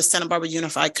barriers for the Santa Barbara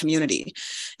Unified community.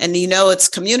 And you know, it's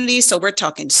community, so we're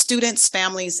talking students,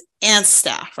 families, and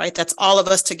staff, right? That's all of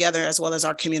us together, as well as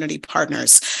our community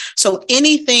partners. So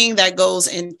anything that goes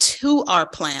into our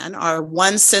plan, our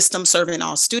one system serving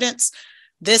all students,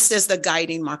 this is the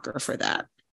guiding marker for that.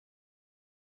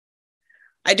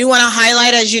 I do want to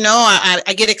highlight, as you know,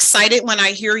 I get excited when I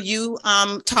hear you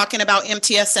talking about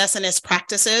MTSS and its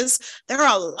practices. There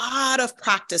are a lot of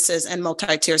practices in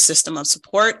multi-tier system of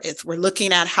support. If we're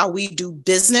looking at how we do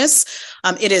business,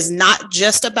 it is not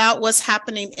just about what's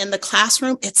happening in the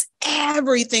classroom. It's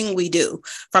everything we do,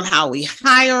 from how we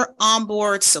hire,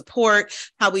 onboard, support,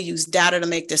 how we use data to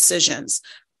make decisions.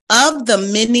 Of the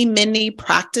many, many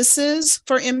practices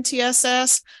for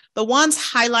MTSS, the ones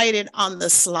highlighted on the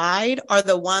slide are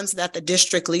the ones that the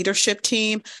district leadership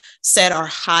team said are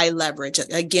high leverage.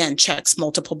 Again, checks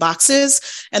multiple boxes.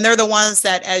 And they're the ones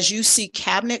that, as you see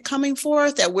cabinet coming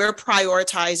forth, that we're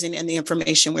prioritizing in the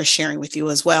information we're sharing with you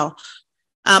as well.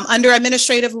 Under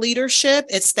administrative leadership,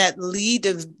 it's that lead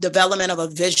development of a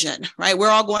vision, right? We're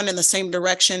all going in the same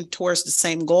direction towards the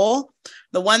same goal.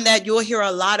 The one that you'll hear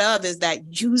a lot of is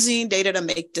that using data to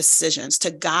make decisions,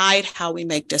 to guide how we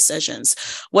make decisions.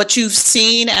 What you've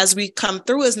seen as we come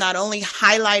through is not only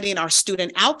highlighting our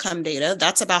student outcome data,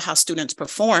 that's about how students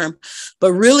perform,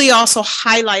 but really also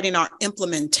highlighting our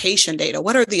implementation data.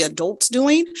 What are the adults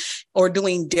doing or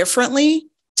doing differently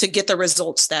to get the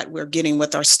results that we're getting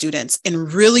with our students,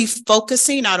 and really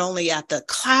focusing not only at the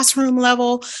classroom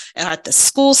level, at the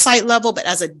school site level, but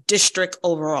as a district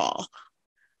overall.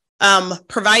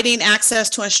 Providing access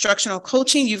to instructional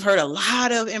coaching. You've heard a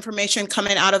lot of information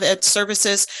coming out of Ed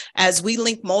Services as we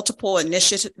link multiple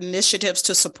initiatives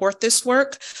to support this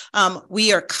work.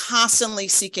 We are constantly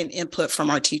seeking input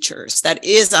from our teachers. That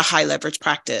is a high leverage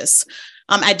practice.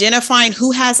 Identifying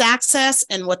who has access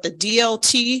and what the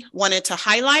DLT wanted to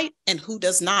highlight and who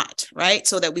does not, right?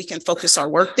 So that we can focus our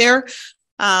work there.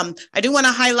 I do want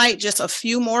to highlight just a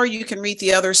few more. You can read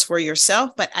the others for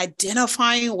yourself, but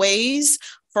identifying ways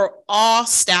for all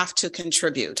staff to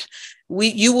contribute.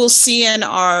 You will see in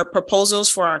our proposals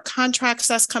for our contracts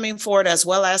that's coming forward, as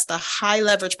well as the high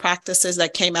leverage practices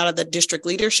that came out of the district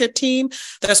leadership team,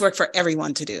 there's work for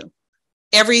everyone to do.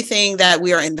 Everything that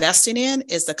we are investing in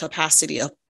is the capacity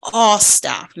of all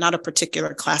staff, not a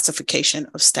particular classification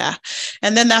of staff.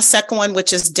 And then that second one,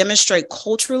 which is demonstrate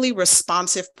culturally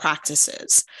responsive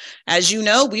practices. As you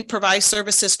know, we provide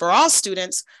services for all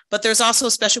students, but there's also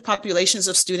special populations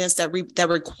of students that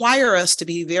require us to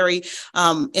be very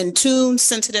in tune,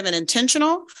 sensitive, and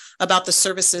intentional about the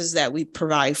services that we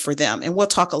provide for them. And we'll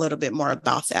talk a little bit more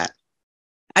about that.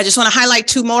 I just want to highlight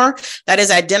two more. That is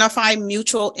identify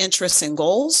mutual interests and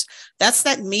goals. That's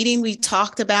that meeting we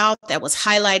talked about that was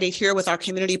highlighted here with our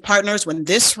community partners when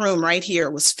this room right here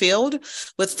was filled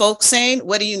with folks saying,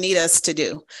 what do you need us to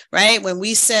do, right? When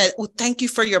we said, oh, thank you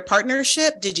for your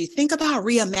partnership. Did you think about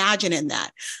reimagining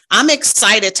that? I'm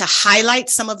excited to highlight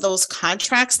some of those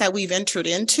contracts that we've entered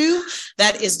into.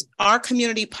 That is our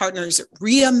community partners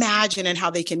reimagining how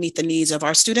they can meet the needs of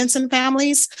our students and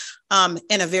families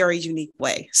in a very unique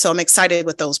way. So I'm excited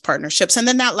with those partnerships. And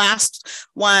then that last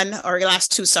one, or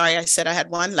last two, sorry, I said I had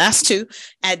one, last two,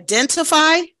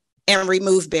 identify and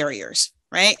remove barriers,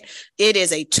 right? It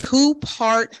is a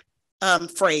two-part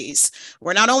phrase.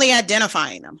 We're not only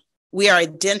identifying them, we are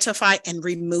identifying and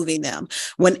removing them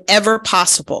whenever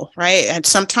possible, right? And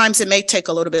sometimes it may take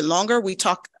a little bit longer.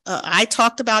 I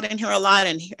talked about it in here a lot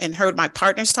and heard my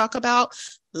partners talk about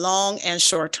long and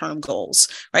short-term goals,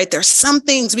 right? There's some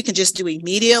things we can just do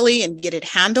immediately and get it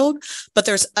handled, but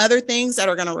there's other things that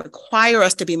are going to require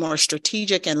us to be more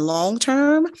strategic and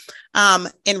long-term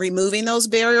in removing those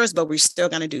barriers, but we're still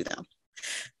going to do them.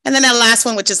 And then that last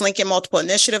one, which is linking multiple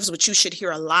initiatives, which you should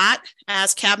hear a lot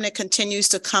as cabinet continues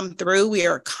to come through. We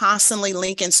are constantly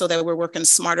linking so that we're working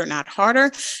smarter, not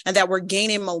harder, and that we're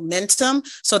gaining momentum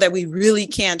so that we really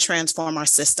can transform our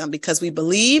system because we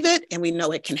believe it and we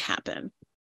know it can happen.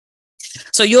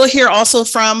 So you'll hear also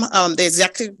from the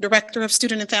Executive Director of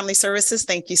Student and Family Services.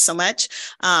 Thank you so much.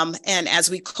 And as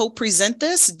we co-present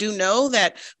this, do know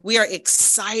that we are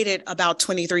excited about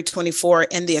 23-24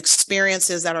 and the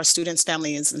experiences that our students,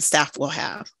 families, and staff will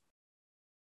have.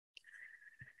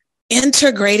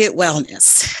 Integrated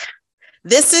wellness.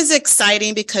 This is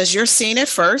exciting because you're seeing it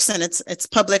first and it's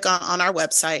public on our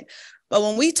website. But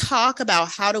when we talk about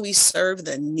how do we serve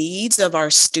the needs of our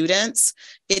students,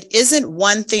 it isn't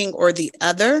one thing or the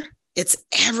other, it's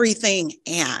everything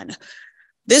and.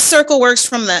 This circle works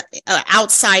from the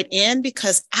outside in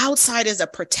because outside is a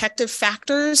protective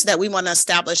factors that we want to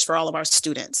establish for all of our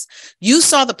students. You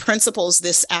saw the principals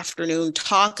this afternoon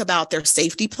talk about their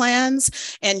safety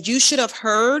plans, and you should have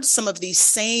heard some of these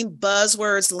same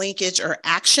buzzwords, linkage, or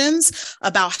actions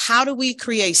about how do we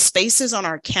create spaces on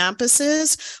our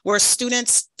campuses where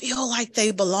students feel like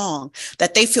they belong,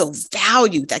 that they feel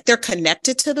valued, that they're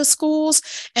connected to the schools,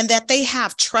 and that they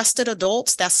have trusted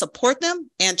adults that support them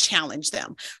and challenge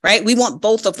them, right? We want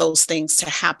both of those things to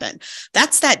happen.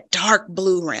 That's that dark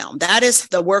blue realm. That is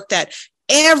the work that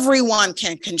everyone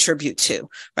can contribute to,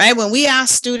 right? When we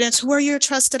ask students, who are your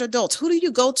trusted adults? Who do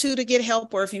you go to get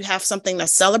help? Or if you have something to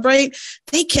celebrate,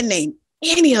 they can name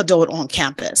any adult on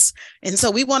campus. And so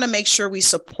we want to make sure we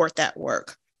support that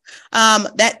work.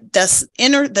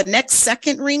 The next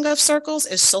second ring of circles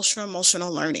is social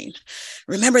emotional learning.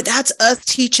 Remember, that's us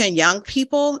teaching young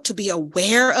people to be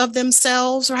aware of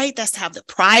themselves, right? That's to have the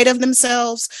pride of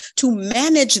themselves, to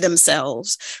manage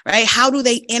themselves, right? How do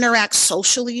they interact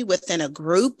socially within a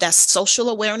group? That social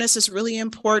awareness is really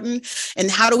important.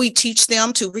 And how do we teach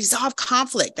them to resolve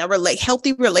conflict, that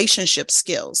healthy relationship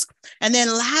skills? And then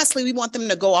lastly, we want them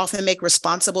to go off and make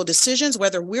responsible decisions,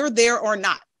 whether we're there or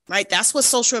not. Right? That's what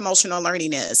social emotional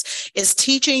learning is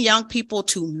teaching young people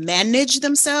to manage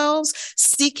themselves,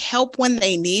 seek help when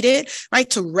they need it, right?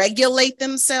 To regulate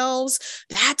themselves.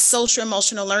 That's social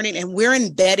emotional learning. And we're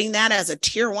embedding that as a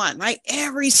tier 1, right?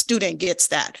 Every student gets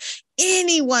that.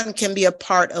 Anyone can be a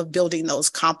part of building those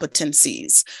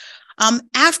competencies.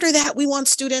 After that, we want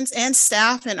students and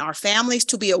staff and our families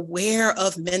to be aware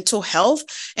of mental health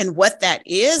and what that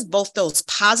is, both those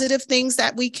positive things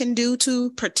that we can do to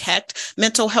protect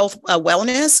mental health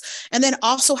wellness, and then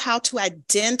also how to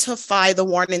identify the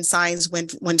warning signs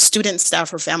when students,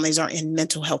 staff, or families are in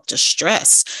mental health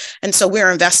distress. And so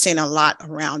we're investing a lot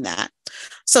around that.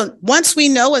 So once we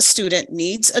know a student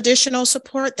needs additional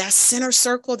support, that center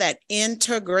circle, that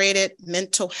integrated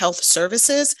mental health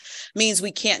services, means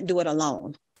we can't do it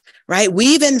alone, right?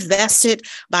 We've invested,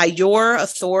 by your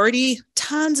authority,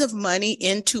 tons of money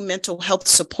into mental health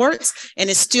supports, and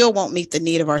it still won't meet the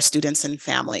need of our students and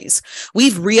families.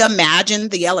 We've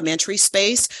reimagined the elementary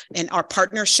space, and our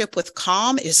partnership with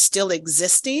CALM is still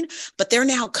existing, but they're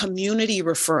now community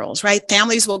referrals, right?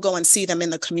 Families will go and see them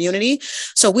in the community.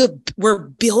 So we're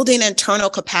building internal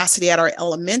capacity at our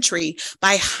elementary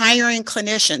by hiring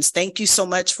clinicians. Thank you so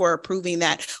much for approving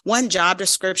that one job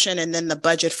description and then the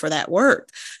budget for that work.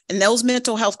 And those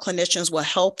mental health clinicians will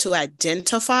help to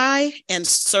identify and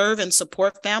serve and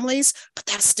support families, but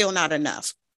that's still not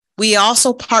enough. We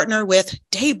also partner with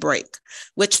Daybreak,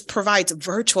 which provides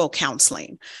virtual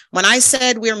counseling. When I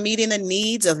said we're meeting the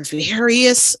needs of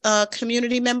various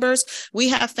community members, we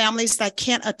have families that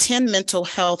can't attend mental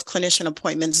health clinician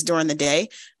appointments during the day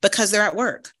because they're at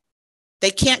work.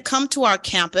 They can't come to our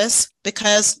campus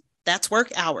because that's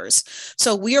work hours.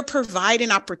 So we are providing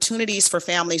opportunities for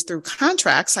families through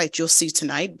contracts like you'll see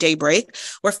tonight, Daybreak,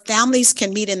 where families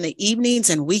can meet in the evenings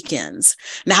and weekends.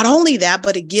 Not only that,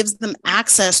 but it gives them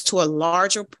access to a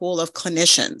larger pool of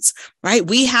clinicians, right?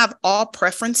 We have all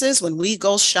preferences when we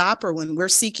go shop or when we're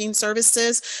seeking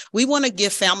services. We want to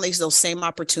give families those same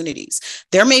opportunities.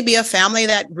 There may be a family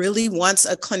that really wants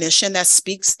a clinician that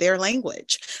speaks their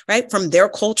language, right? From their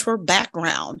cultural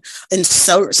background in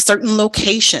certain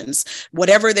locations,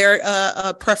 whatever their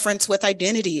preference with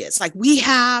identity is. Like, we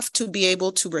have to be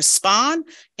able to respond,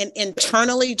 and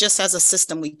internally, just as a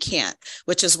system, we can't,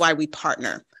 which is why we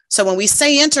partner. So when we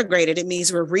say integrated, it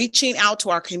means we're reaching out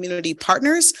to our community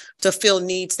partners to fill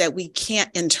needs that we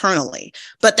can't internally.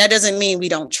 But that doesn't mean we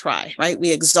don't try, right?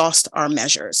 We exhaust our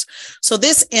measures. So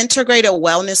this integrated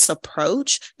wellness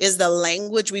approach is the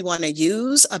language we want to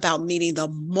use about meeting the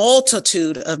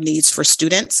multitude of needs for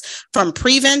students, from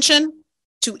prevention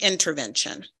to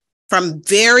intervention. from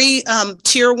very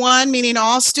tier 1, meaning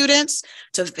all students,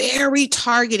 to very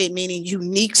targeted, meaning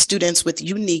unique students with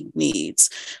unique needs.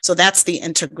 So that's the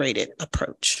integrated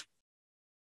approach.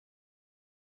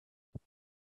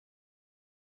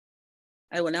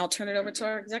 I will now turn it over to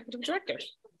our executive director.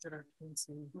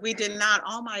 We did not,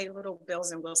 all my little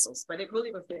bells and whistles, but it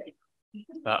really was big.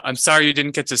 I'm sorry you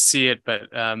didn't get to see it, but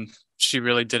she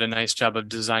really did a nice job of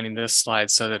designing this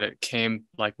slide so that it came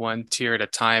like one tier at a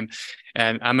time.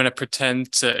 And I'm going to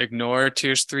pretend to ignore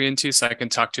tiers 3 and 2 so I can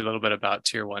talk to you a little bit about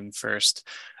tier 1 first.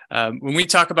 When we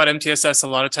talk about MTSS, a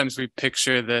lot of times we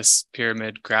picture this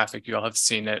pyramid graphic. You all have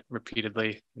seen it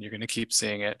repeatedly, and you're going to keep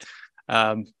seeing it.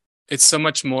 It's so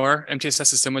much more.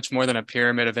 MTSS is so much more than a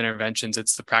pyramid of interventions.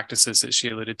 It's the practices that she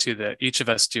alluded to that each of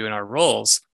us do in our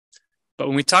roles. But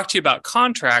when we talk to you about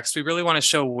contracts, we really want to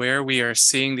show where we are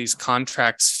seeing these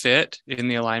contracts fit in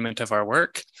the alignment of our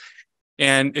work.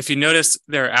 And if you notice,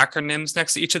 there are acronyms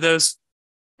next to each of those.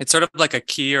 It's sort of like a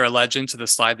key or a legend to the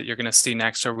slide that you're going to see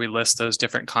next, where we list those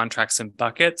different contracts in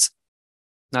buckets,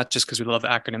 not just because we love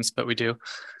acronyms, but we do.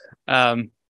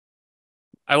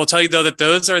 I will tell you, though, that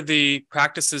those are the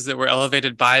practices that were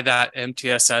elevated by that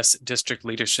MTSS district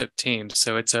leadership team.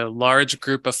 So it's a large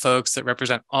group of folks that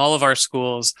represent all of our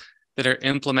schools that are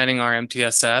implementing our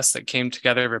MTSS that came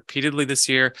together repeatedly this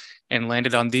year and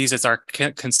landed on these as our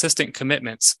consistent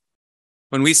commitments.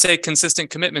 When we say consistent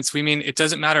commitments, we mean it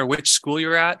doesn't matter which school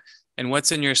you're at and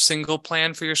what's in your single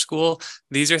plan for your school.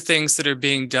 These are things that are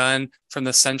being done from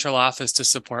the central office to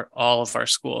support all of our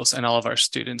schools and all of our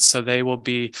students. So they will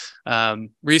be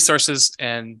resources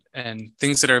and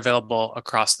things that are available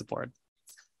across the board.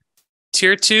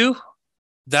 Tier 2,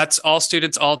 that's all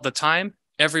students all the time.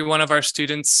 Every one of our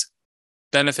students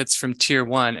benefits from tier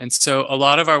 1. And so a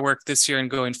lot of our work this year and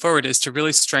going forward is to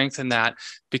really strengthen that,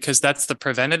 because that's the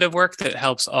preventative work that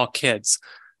helps all kids.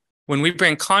 When we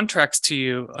bring contracts to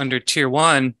you under tier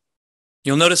 1,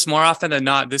 you'll notice more often than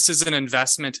not, this is an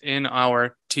investment in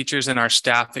our teachers and our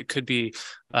staff. It could be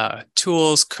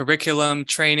tools, curriculum,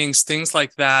 trainings, things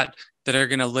like that, that are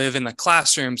going to live in the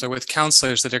classrooms or with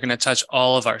counselors that are going to touch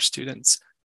all of our students.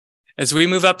 As we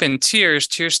move up in tiers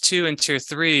 2 and tier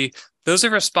 3, those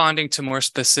are responding to more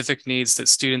specific needs that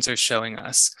students are showing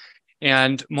us.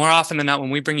 And more often than not, when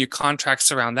we bring you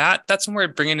contracts around that, that's when we're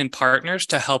bringing in partners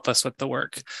to help us with the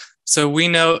work. So we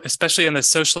know, especially on the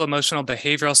social, emotional,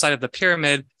 behavioral side of the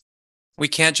pyramid, we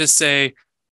can't just say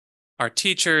our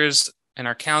teachers and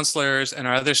our counselors and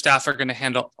our other staff are going to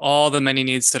handle all the many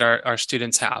needs that our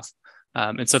students have.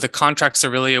 And so the contracts are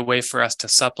really a way for us to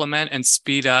supplement and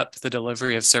speed up the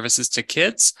delivery of services to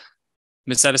kids.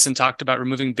 Ms. Edison talked about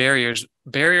removing barriers.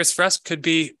 Barriers for us could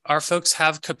be our folks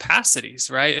have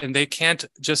capacities, right? And they can't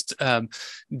just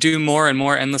do more and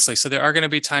more endlessly. So there are going to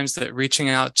be times that reaching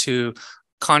out to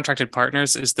contracted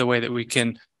partners is the way that we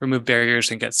can remove barriers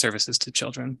and get services to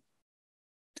children.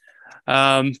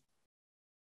 The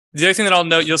other thing that I'll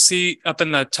note, you'll see up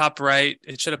in the top right,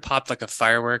 it should have popped like a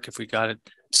firework if we got it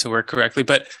to work correctly,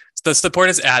 but the support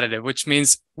is additive, which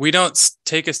means we don't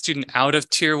take a student out of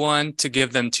tier 1 to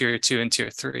give them tier 2 and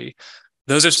tier 3.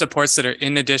 Those are supports that are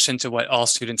in addition to what all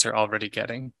students are already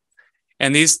getting.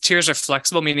 And these tiers are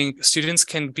flexible, meaning students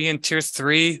can be in tier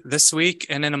 3 this week,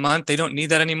 and in a month, they don't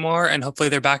need that anymore. And hopefully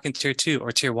they're back in tier 2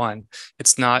 or tier 1.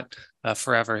 It's not a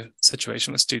forever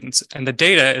situation with students. And the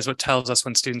data is what tells us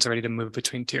when students are ready to move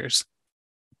between tiers.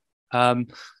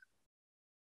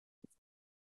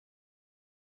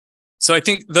 So I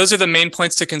think those are the main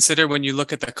points to consider when you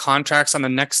look at the contracts on the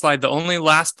next slide. The only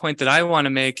last point that I want to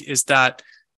make is that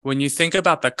when you think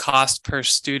about the cost per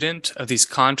student of these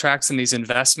contracts and these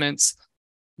investments,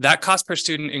 that cost per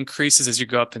student increases as you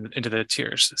go up into the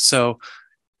tiers. So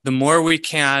the more we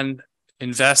can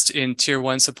invest in tier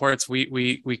 1 supports,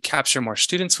 we capture more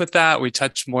students with that. We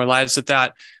touch more lives with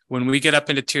that. When we get up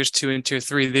into tiers 2 and tier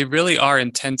 3, they really are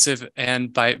intensive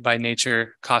and by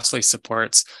nature costly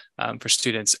supports for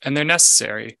students, and they're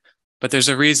necessary. But there's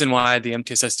a reason why the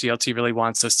MTSS DLT really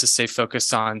wants us to stay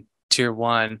focused on tier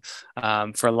 1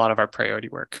 for a lot of our priority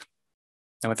work.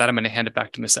 And with that, I'm going to hand it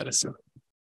back to Ms. Edison.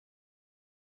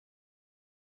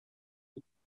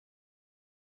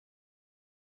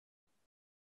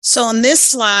 So on this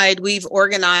slide, we've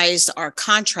organized our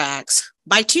contracts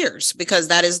by tiers, because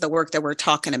that is the work that we're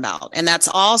talking about. And that's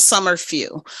all, some are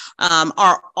few.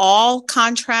 Our all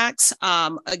contracts,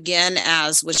 again,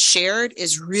 as was shared,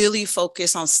 is really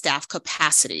focused on staff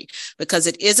capacity, because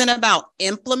it isn't about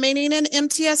implementing an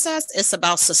MTSS, it's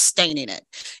about sustaining it.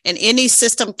 And any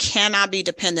system cannot be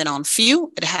dependent on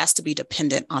few, it has to be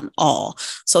dependent on all.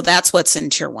 So that's what's in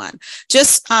tier 1.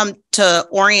 Just to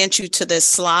orient you to this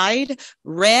slide,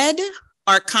 red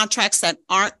are contracts that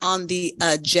aren't on the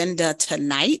agenda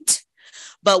tonight,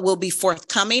 but will be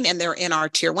forthcoming, and they're in our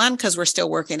tier 1 because we're still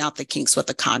working out the kinks with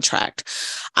the contract.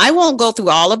 I won't go through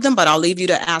all of them, but I'll leave you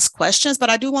to ask questions,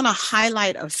 but I do want to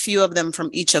highlight a few of them from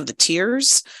each of the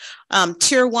tiers.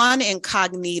 Tier 1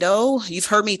 incognito, you've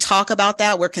heard me talk about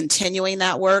that. We're continuing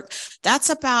that work. That's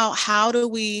about how do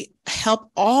we help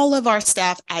all of our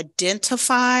staff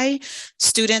identify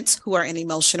students who are in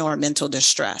emotional or mental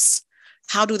distress.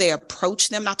 How do they approach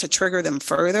them, not to trigger them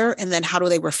further? And then how do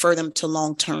they refer them to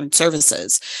long-term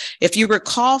services? If you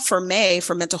recall, for May,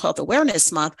 for Mental Health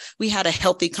Awareness Month, we had a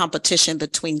healthy competition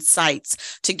between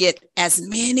sites to get as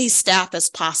many staff as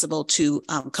possible to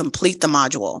complete the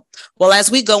module. Well,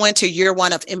 as we go into year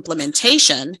 1 of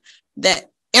implementation,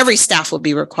 that every staff will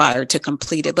be required to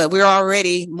complete it, but we're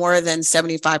already more than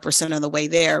 75% of the way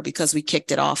there because we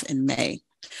kicked it off in May.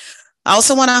 I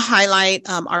also want to highlight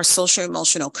our social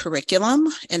emotional curriculum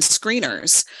and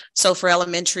screeners. So for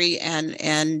elementary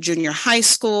and junior high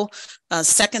school,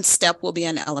 second step will be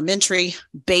in elementary.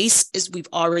 BASE is, we've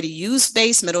already used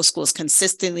BASE. Middle school is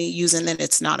consistently using it.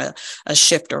 It's not a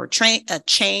shift or a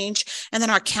change. And then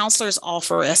our counselors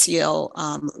offer SEL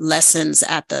lessons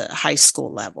at the high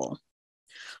school level.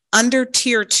 Under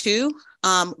tier 2,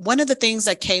 one of the things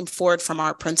that came forward from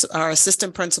our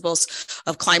assistant principals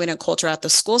of climate and culture at the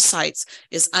school sites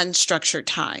is unstructured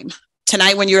time.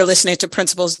 Tonight, when you were listening to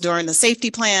principals during the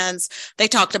safety plans, they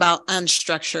talked about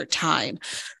unstructured time.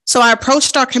 So I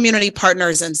approached our community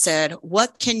partners and said,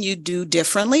 what can you do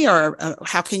differently, or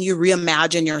how can you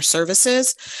reimagine your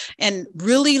services? And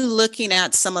really looking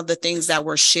at some of the things that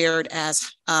were shared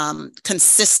as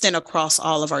consistent across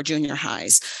all of our junior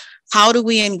highs. How do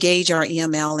we engage our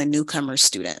EML and newcomer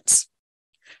students?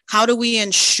 How do we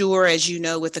ensure, as you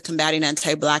know, with the Combating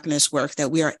Anti-Blackness work, that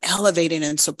we are elevating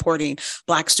and supporting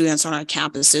Black students on our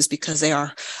campuses because they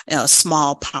are a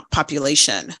small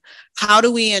population? How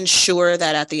do we ensure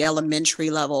that at the elementary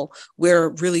level,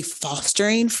 we're really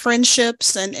fostering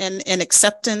friendships and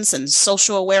acceptance and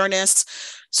social awareness?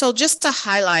 So just to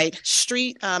highlight,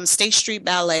 State Street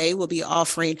Ballet will be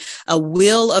offering a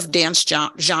wheel of dance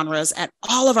genres at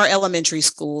all of our elementary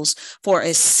schools for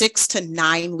a 6 to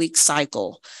 9 week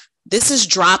cycle. This is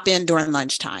drop in during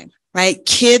lunchtime. Right?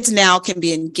 Kids now can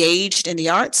be engaged in the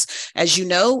arts. As you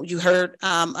know, you heard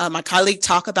my colleague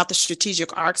talk about the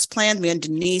strategic arts plan. Me and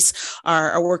Denise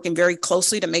are working very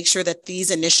closely to make sure that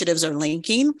these initiatives are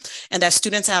linking and that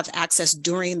students have access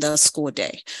during the school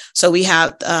day. So we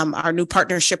have our new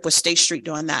partnership with State Street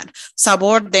doing that.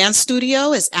 Sabor Dance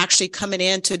Studio is actually coming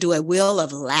in to do a wheel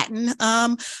of Latin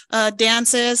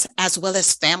dances as well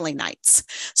as family nights.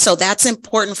 So that's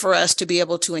important for us to be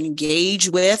able to engage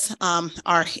with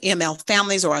our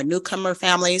families or our newcomer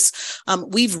families.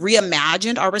 We've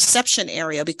reimagined our reception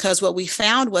area because what we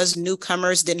found was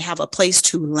newcomers didn't have a place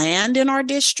to land in our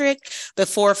district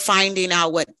before finding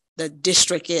out what the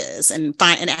district is and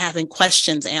having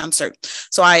questions answered.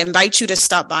 So I invite you to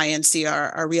stop by and see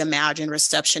our reimagined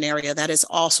reception area that is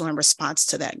also in response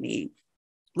to that need.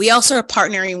 We also are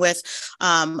partnering with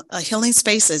Healing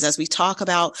Spaces as we talk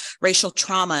about racial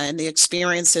trauma and the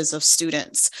experiences of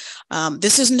students.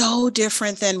 This is no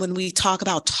different than when we talk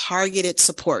about targeted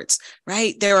supports,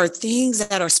 right? There are things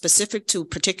that are specific to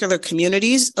particular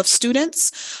communities of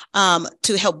students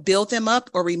to help build them up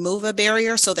or remove a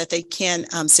barrier so that they can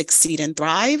succeed and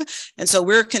thrive. And so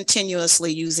we're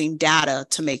continuously using data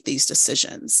to make these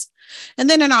decisions. And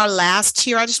then in our last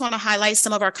tier, I just want to highlight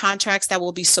some of our contracts that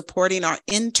will be supporting our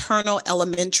internal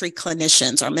elementary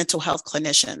clinicians, our mental health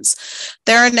clinicians.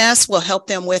 Theranos will help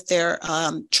them with their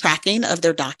tracking of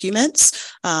their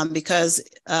documents because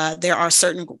there are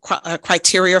certain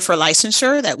criteria for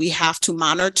licensure that we have to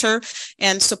monitor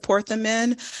and support them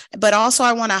in. But also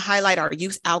I want to highlight our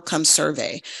youth outcome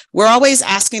survey. We're always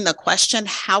asking the question,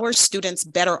 how are students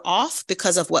better off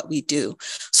because of what we do?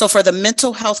 So for the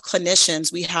mental health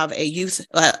clinicians, we have a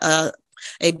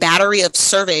battery of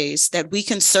surveys that we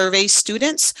can survey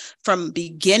students from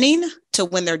beginning to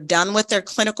when they're done with their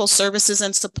clinical services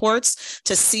and supports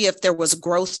to see if there was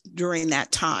growth during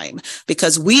that time,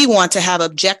 because we want to have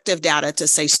objective data to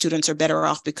say students are better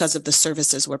off because of the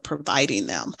services we're providing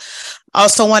them. I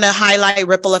also want to highlight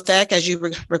ripple effect. As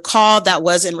you recall, that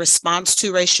was in response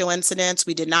to racial incidents.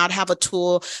 We did not have a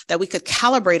tool that we could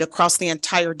calibrate across the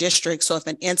entire district. So if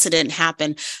an incident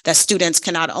happened, that students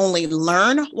can not only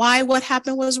learn why what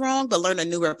happened was wrong, but learn a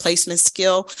new replacement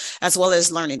skill, as well as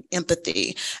learning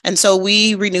empathy. And so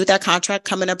we renewed that contract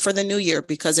coming up for the new year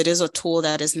because it is a tool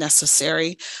that is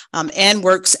necessary and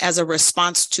works as a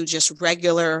response to just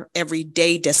regular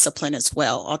everyday discipline as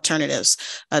well, alternatives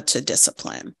to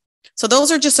discipline. So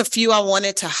those are just a few I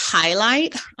wanted to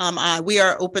highlight. We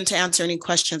are open to answer any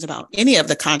questions about any of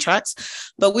the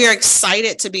contracts, but we are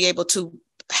excited to be able to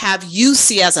have you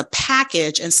see as a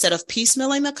package instead of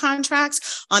piecemealing the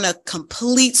contracts on a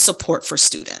complete support for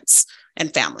students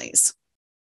and families.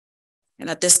 And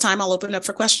at this time, I'll open up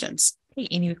for questions. Okay,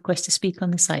 any requests to speak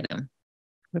on this item?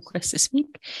 Request to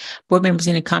speak? Board members,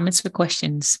 any comments or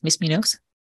questions? Ms. Munoz?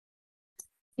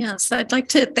 Yes, I'd like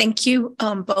to thank you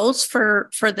both for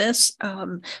this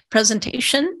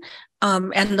presentation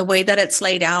and the way that it's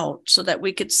laid out so that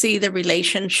we could see the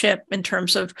relationship in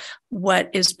terms of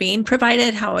what is being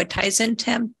provided, how it ties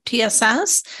into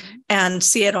TSS, and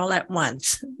see it all at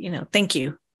once. Thank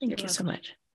you. Thank you so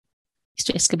much.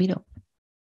 Mr. Escobedo.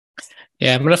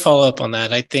 Yeah, I'm going to follow up on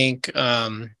that. I think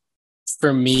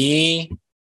for me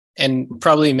and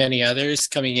probably many others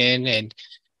coming in and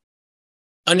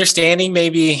understanding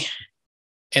maybe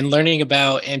and learning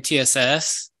about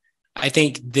MTSS, I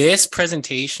think this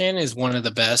presentation is one of the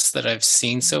best that I've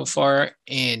seen so far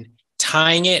in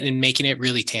tying it and making it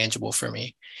really tangible for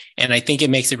me. And I think it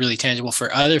makes it really tangible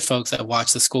for other folks that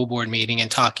watch the school board meeting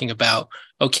and talking about,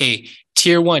 okay,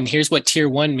 tier one, here's what tier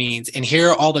one means. And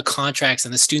here are all the contracts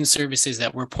and the student services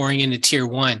that we're pouring into tier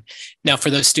one. Now,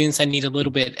 for those students that need a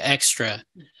little bit extra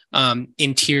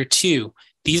in tier two,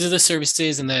 these are the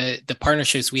services and the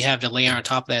partnerships we have to layer on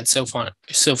top of that, and so on.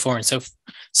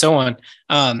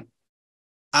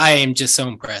 I am just so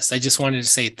impressed. I just wanted to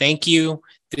say thank you.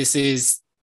 This is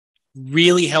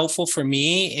really helpful for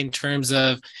me in terms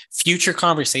of future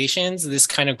conversations. This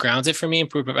kind of grounds it for me and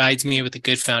provides me with a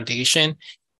good foundation.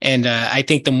 And I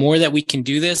think the more that we can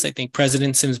do this, I think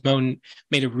President Sims-Moten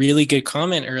made a really good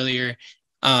comment earlier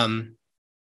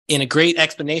in a great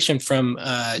explanation from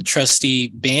Trustee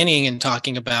Banning and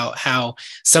talking about how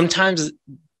sometimes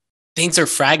things are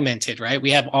fragmented, right?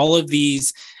 We have all of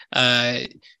these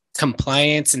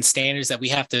compliance and standards that we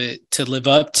have to live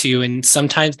up to, and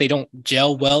sometimes they don't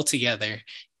gel well together.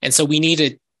 And so we need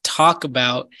to talk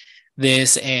about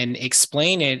this and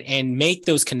explain it and make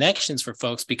those connections for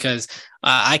folks, because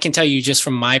I can tell you just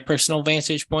from my personal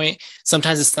vantage point,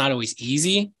 sometimes it's not always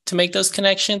easy to make those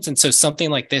connections. And so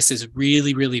something like this is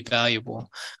really, really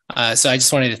valuable. So I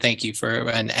just wanted to thank you for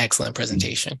an excellent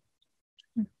presentation.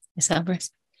 Ms.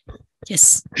 Alvarez.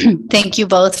 Yes, thank you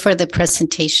both for the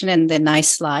presentation and the nice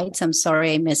slides. I'm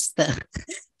sorry I missed the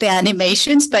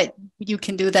animations, but you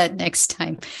can do that next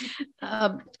time.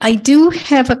 I do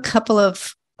have a couple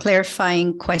of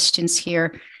clarifying questions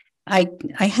here. I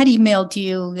had emailed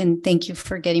you, and thank you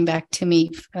for getting back to me,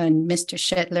 and Mr.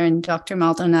 Shetler and Dr.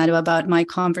 Maldonado, about my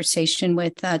conversation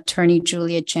with Attorney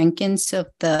Julia Jenkins of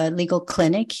the legal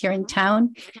clinic here in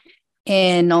town,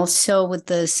 and also with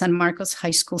the San Marcos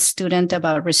High School student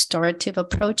about restorative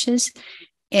approaches.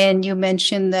 And you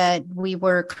mentioned that you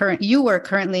were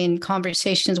currently in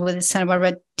conversations with the Santa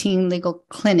Barbara Teen Legal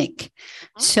Clinic.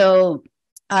 So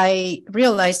I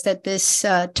realized that this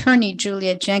attorney,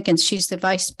 Julia Jenkins, she's the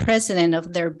vice president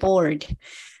of their board.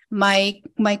 My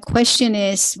question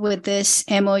is, with this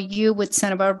MOU with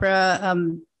Santa Barbara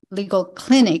Legal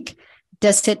Clinic,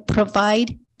 does it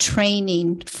provide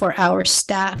training for our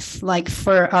staff, like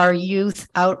for our youth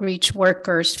outreach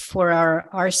workers, for our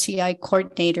RCI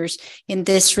coordinators in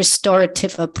this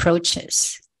restorative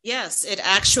approaches? Yes, it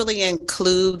actually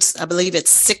includes, I believe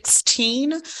it's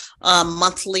 16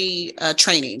 monthly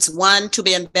trainings, one to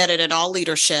be embedded in all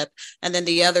leadership, and then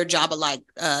the other job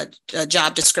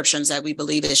descriptions that we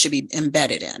believe it should be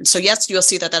embedded in. So yes, you'll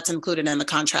see that that's included in the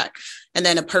contract, and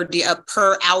then a per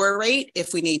hour rate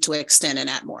if we need to extend and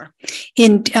add more.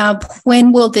 And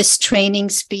when will this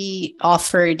trainings be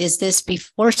offered? Is this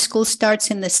before school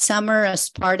starts in the summer as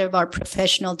part of our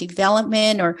professional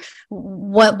development, or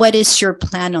what is your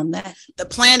plan on that? The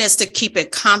plan is to keep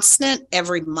it constant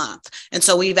every month. And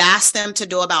so we've asked them to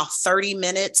do about 30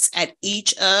 minutes at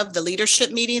each of the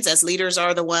leadership meetings, as leaders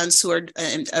are the ones who are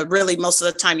really most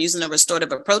of the time using the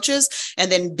restorative approaches,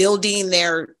 and then building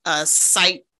their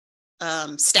site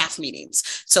staff meetings.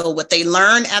 So what they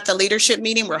learn at the leadership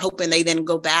meeting, we're hoping they then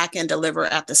go back and deliver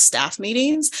at the staff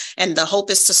meetings. And the hope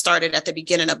is to start it at the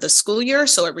beginning of the school year,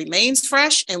 so it remains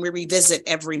fresh and we revisit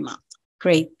every month.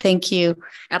 Great, thank you.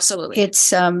 Absolutely.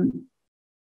 It's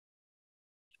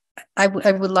I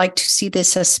would like to see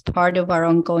this as part of our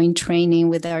ongoing training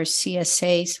with our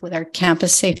CSAs, with our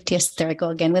campus safety, there I go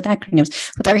again with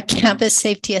acronyms, with our campus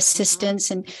safety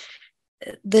assistants, and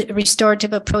the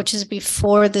restorative approaches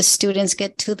before the students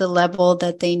get to the level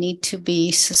that they need to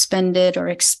be suspended or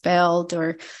expelled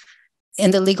or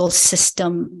in the legal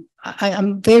system.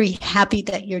 I'm very happy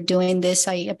that you're doing this.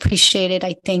 I appreciate it.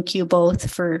 I thank you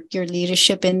both for your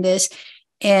leadership in this.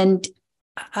 And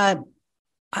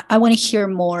I want to hear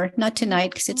more, not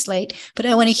tonight because it's late, but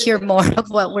I want to hear more of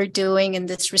what we're doing in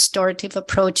this restorative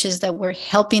approaches that we're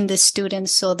helping the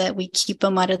students so that we keep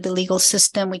them out of the legal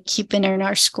system. We keep them in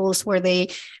our schools where they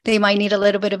might need a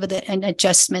little bit of an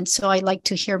adjustment. So I'd like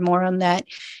to hear more on that.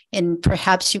 And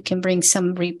perhaps you can bring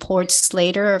some reports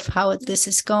later of how this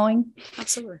is going.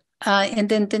 Absolutely. And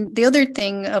then the other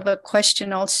thing of a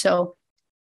question also,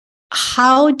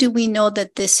 how do we know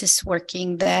that this is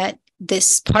working, that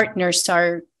these partners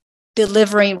are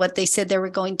delivering what they said they were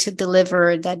going to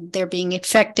deliver, that they're being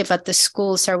effective at the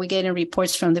schools? Are we getting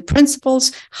reports from the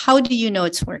principals? How do you know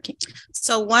it's working?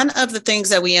 So one of the things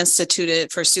that we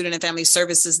instituted for Student and Family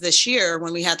Services this year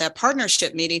when we had that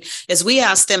partnership meeting is we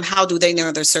asked them, how do they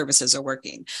know their services are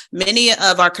working? Many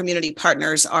of our community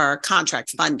partners are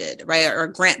contract funded, right, or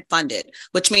grant funded,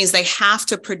 which means they have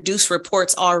to produce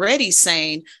reports already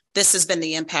saying, this has been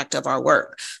the impact of our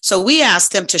work. So we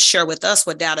asked them to share with us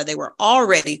what data they were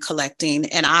already collecting.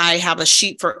 And I have a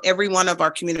sheet for every one of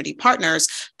our community partners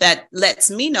that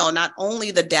lets me know not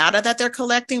only the data that they're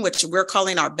collecting, which we're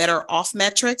calling our better off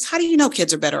metrics. How do you know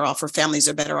kids are better off or families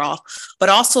are better off? But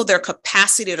also their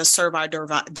capacity to serve our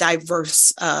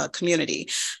diverse community.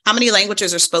 How many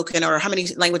languages are spoken, or how many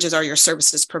languages are your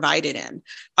services provided in?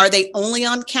 Are they only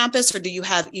on campus, or do you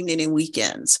have evening and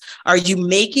weekends? Are you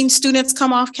making students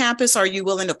come off campus? Are you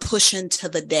willing to push into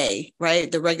the day,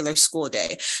 right? The regular school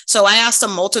day. So I asked a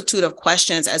multitude of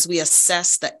questions as we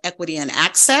assess the equity and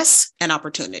access and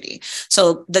opportunity.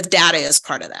 So the data is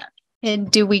part of that.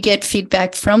 And do we get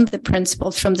feedback from the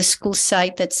principals, from the school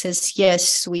site that says,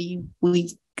 yes,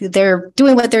 they're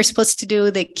doing what they're supposed to do,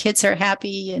 the kids are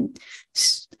happy, and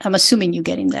I'm assuming you're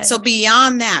getting that. So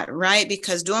beyond that, right?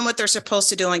 Because doing what they're supposed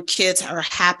to do and kids are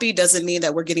happy doesn't mean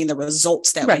that we're getting the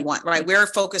results that we want, right? We're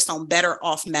focused on better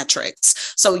off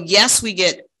metrics. So yes, we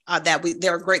get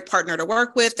they're a great partner to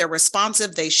work with. They're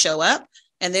responsive, they show up,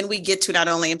 and then we get to not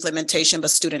only implementation,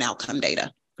 but student outcome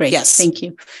data. Great. Yes. Thank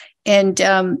you. And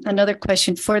another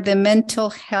question for the mental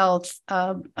health.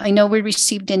 I know we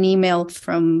received an email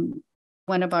from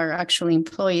one of our actual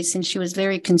employees, and she was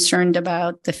very concerned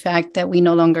about the fact that we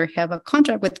no longer have a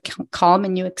contract with Calm,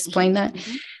 and you explained that.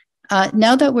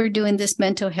 Now that we're doing this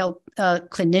mental health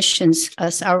clinicians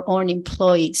as our own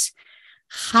employees,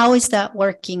 how is that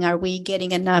working? Are we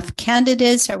getting enough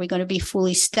candidates? Are we going to be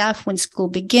fully staffed when school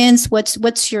begins?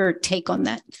 What's your take on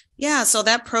that? Yeah, so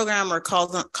that program we're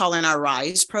calling our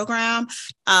RISE program.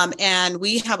 And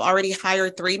we have already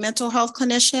hired 3 mental health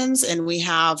clinicians, and we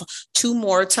have 2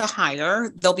 more to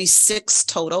hire. There'll be 6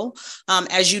 total.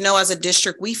 As you know, as a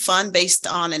district, we fund based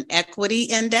on an equity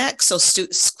index. So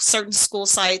certain school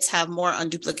sites have more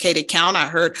unduplicated count. I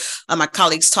heard my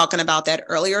colleagues talking about that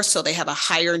earlier. So they have a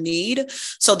higher need.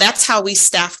 So that's how we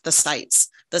staff the sites.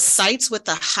 The sites with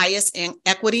the highest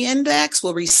equity index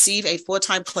will receive a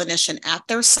full-time clinician at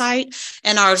their site,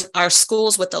 and our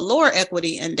schools with the lower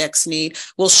equity index need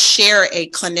will share a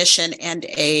clinician and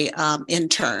a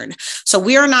intern. So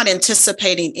we are not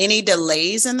anticipating any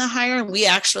delays in the hiring. We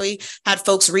actually had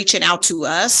folks reaching out to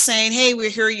us saying, hey, we're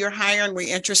here, you're hiring,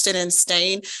 we're interested in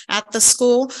staying at the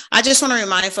school. I just want to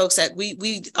remind folks that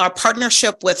our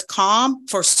partnership with Calm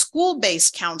for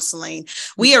school-based counseling,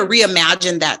 we are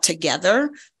reimagined that together.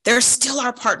 They're still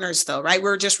our partners though, right?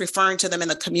 We're just referring to them in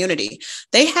the community.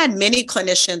 They had many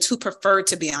clinicians who preferred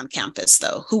to be on campus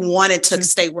though, who wanted to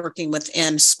stay working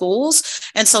within schools.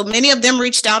 And so many of them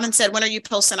reached out and said, when are you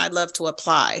posting? I'd love to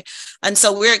apply. And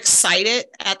so we're excited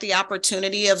at the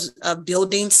opportunity of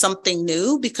building something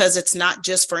new, because it's not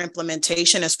just for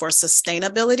implementation, it's for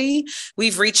sustainability.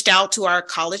 We've reached out to our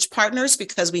college partners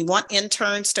because we want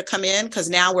interns to come in, because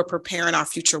now we're preparing our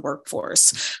future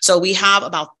workforce. So we have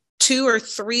about 2 or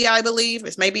 3, I believe,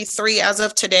 it's maybe 3 as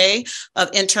of today,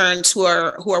 of interns who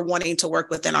are wanting to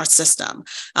work within our system.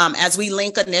 As we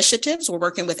link initiatives, we're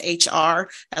working with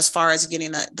HR as far as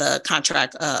getting the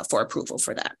contract for approval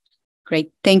for that.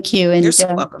 Great, thank you. And you're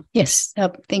so welcome. Yes,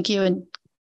 thank you. And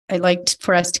I'd like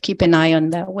for us to keep an eye on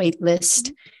that wait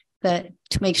list,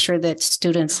 to make sure that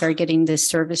students are getting the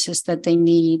services that they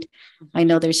need. I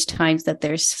know there's times that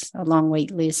there's a long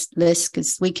wait list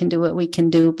because we can do what we can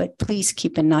do, but please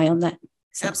keep an eye on that.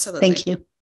 So, absolutely. Thank you.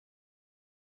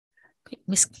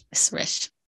 Ms. Resch.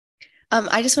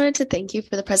 I just wanted to thank you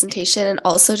for the presentation, and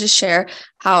also just share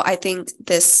how I think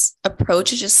this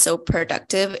approach is just so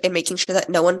productive in making sure that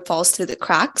no one falls through the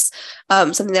cracks.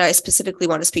 Something that I specifically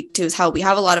want to speak to is how we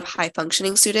have a lot of high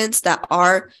functioning students that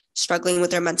are struggling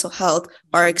with their mental health,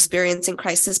 are experiencing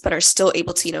crisis, but are still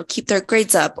able to, keep their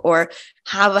grades up or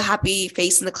have a happy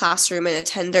face in the classroom and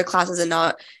attend their classes and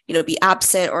not, be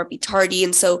absent or be tardy.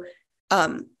 And so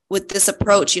with this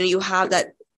approach, you have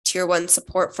that tier 1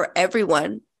 support for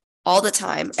everyone all the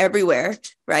time, everywhere,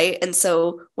 right? And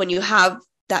so when you have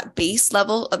that base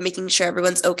level of making sure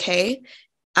everyone's okay,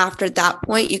 after that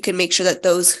point, you can make sure that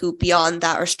those who beyond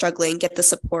that are struggling get the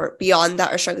support, beyond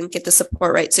that are struggling get the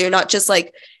support, right? So you're not just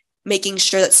like making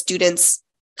sure that students,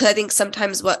 because I think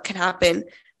sometimes what can happen,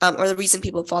 or the reason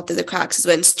people fall through the cracks is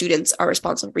when students are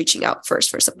responsible for reaching out first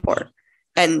for support.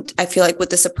 And I feel like with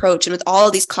this approach and with all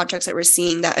of these contracts that we're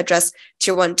seeing that address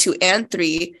tier 1, 2, and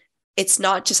 3, it's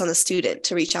not just on the student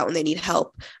to reach out when they need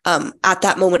help at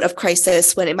that moment of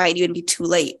crisis when it might even be too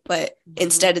late, but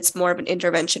instead it's more of an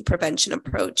intervention prevention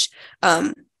approach.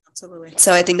 Absolutely.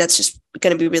 So I think that's just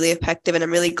going to be really effective. And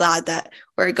I'm really glad that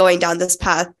we're going down this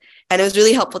path. And it was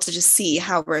really helpful to just see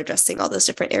how we're addressing all those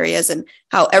different areas and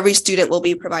how every student will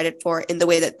be provided for in the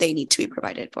way that they need to be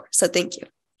provided for. So thank you.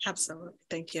 Absolutely.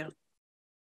 Thank you.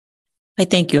 I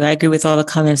thank you. I agree with all the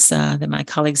comments that my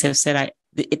colleagues have said.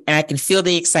 I can feel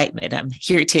the excitement. I'm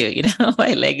here too,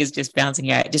 my leg is just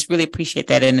bouncing out. I just really appreciate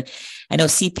that. And I know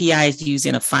CPI is used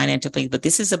in a financial thing, but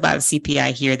this is about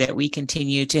CPI here, that we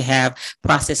continue to have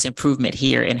process improvement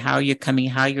here and how you're coming,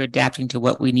 how you're adapting to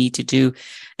what we need to do,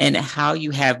 and how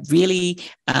you have really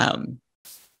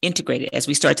integrated as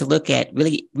we start to look at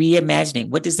really reimagining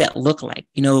what does that look like?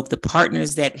 The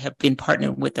partners that have been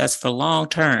partnering with us for long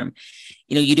term,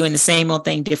 you're doing the same old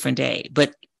thing, different day,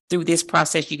 but through this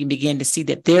process, you can begin to see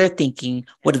that they're thinking,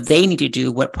 what do they need to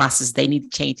do? What process they need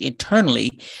to change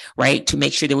internally, right? To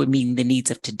make sure that we're meeting the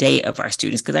needs of today of our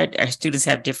students, because our students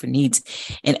have different needs.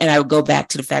 And I would go back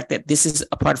to the fact that this is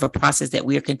a part of a process that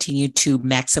we are continuing to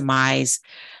maximize,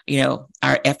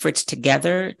 our efforts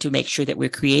together to make sure that we're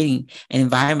creating an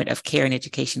environment of care and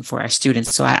education for our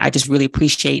students. So I just really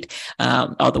appreciate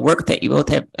all the work that you both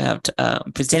have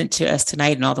presented to us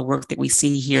tonight, and all the work that we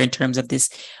see here in terms of this.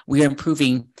 We are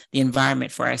improving the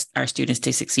environment for our students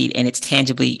to succeed, and it's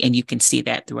tangibly, and you can see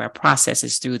that through our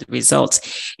processes, through the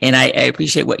results. And I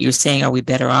appreciate what you're saying. Are we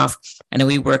better off? I know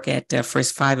we work at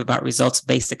First Five about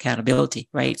results-based accountability,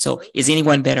 right? So is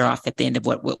anyone better off at the end of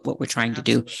what we're trying to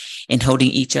do, and holding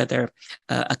each other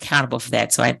accountable for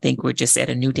that? So I think we're just at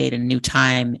a new date and a new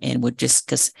time, and we're just,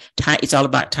 because it's all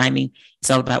about timing.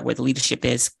 It's all about where the leadership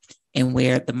is and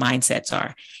where the mindsets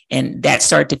are. And that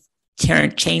started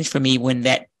to change for me when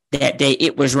that day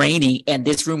it was raining and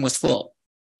this room was full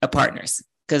of partners,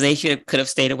 because they could have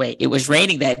stayed away. It was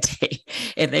raining that day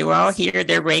and they were all here,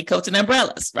 their raincoats and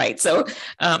umbrellas, right? So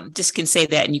just can say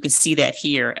that, and you can see that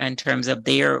here in terms of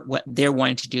what they're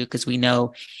wanting to do, because we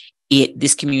know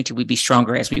this community would be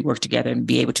stronger as we work together and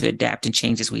be able to adapt and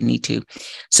change as we need to.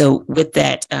 So with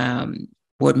that,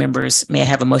 board members, may I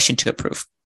have a motion to approve?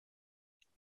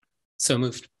 So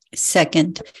moved.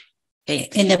 Second. Okay.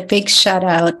 And a big shout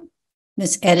out,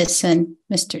 Ms. Edison,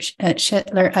 Mr.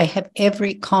 Shetler. I have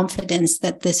every confidence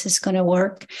that this is going to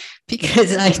work,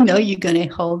 because I know you're going to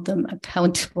hold them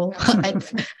accountable.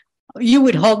 You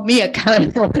would hold me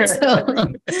accountable.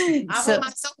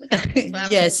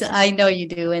 Yes, I know you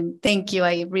do. And thank you.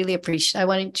 I really appreciate, I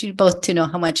wanted you both to know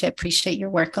how much I appreciate your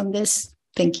work on this.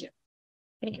 Thank you.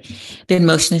 Been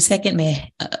motion and second.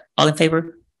 May all in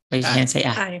favor? Raise your hand and say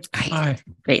aye. Aye.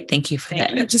 Great. Thank you for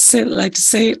that. I'd just like to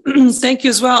say thank you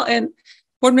as well. And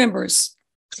board members,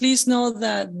 please know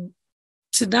that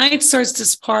tonight starts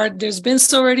this part. There's been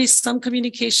already some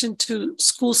communication to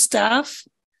school staff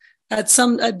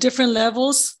at different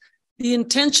levels. The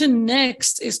intention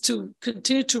next is to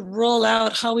continue to roll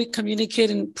out how we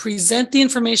communicate and present the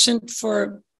information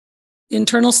for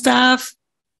internal staff,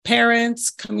 parents,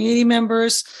 community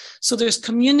members. So there's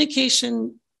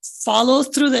communication follow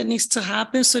through that needs to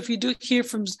happen. So if you do hear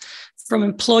from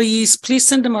employees, please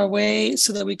send them our way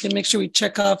so that we can make sure we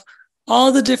check off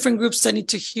all the different groups that need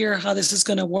to hear how this is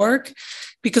going to work.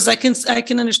 Because I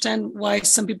can understand why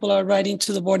some people are writing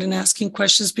to the board and asking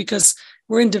questions, because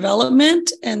we're in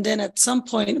development. And then at some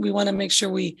point, we want to make sure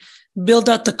we build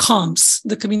out the comms,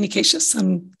 the communications.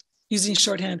 I'm using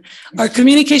shorthand. Our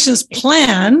communications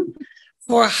plan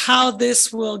for how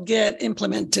this will get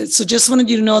implemented. So just wanted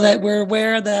you to know that we're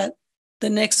aware that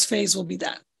the next phase will be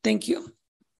that. Thank you.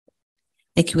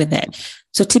 Thank you with that.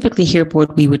 So typically here,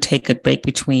 board, we would take a break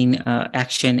between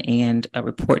action and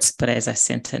reports. But as I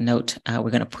sent a note,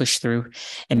 we're going to push through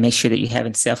and make sure that you're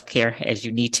having self-care as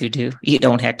you need to do. You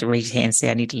don't have to raise your hand and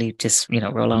say, I need to leave. Just,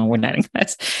 roll on. We're not in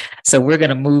class. So we're going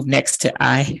to move next to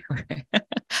I1.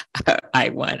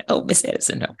 Oh, Miss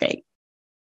Edison. Okay.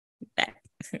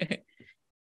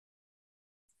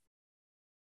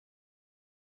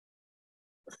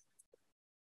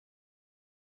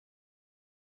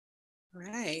 All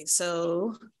right.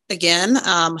 So again,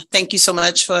 thank you so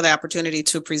much for the opportunity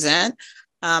to present.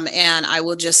 And I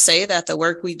will just say that the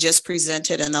work we just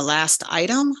presented in the last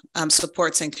item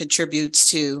supports and contributes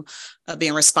to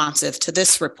being responsive to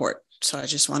this report. So I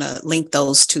just want to link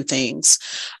those two things.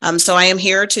 So I am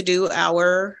here to do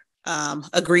our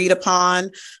agreed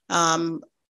upon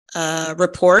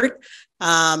report.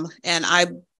 And I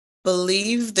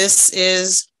believe this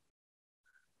is,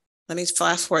 let me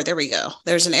fast forward. There we go.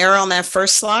 There's an error on that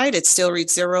first slide. It still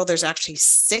reads 0. There's actually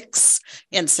 6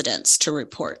 incidents to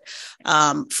report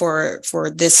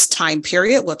for this time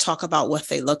period. We'll talk about what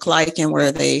they look like and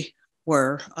where they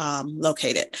were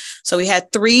located. So we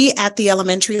had 3 at the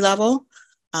elementary level,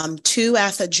 2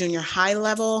 at the junior high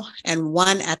level, and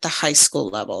 1 at the high school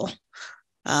level.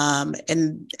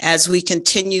 And as we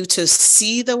continue to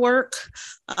see the work,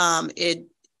 it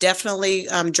definitely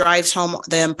drives home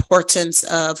the importance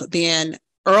of being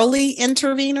early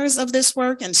interveners of this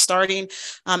work and starting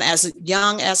as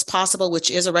young as possible,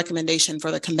 which is a recommendation for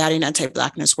the Combating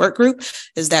Anti-Blackness Work Group,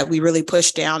 is that we really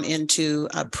push down into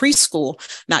preschool,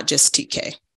 not just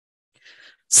TK.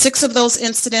 6 of those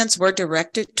incidents were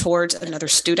directed towards another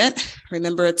student.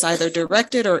 Remember, it's either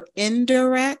directed or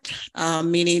indirect,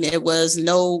 meaning it was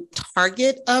no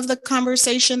target of the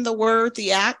conversation, the word,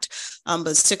 the act,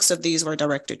 but 6 of these were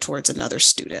directed towards another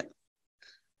student.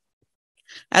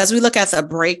 As we look at the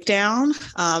breakdown,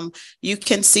 you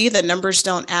can see the numbers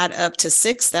don't add up to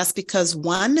 6. That's because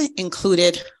 1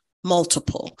 included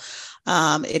multiple.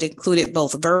 It included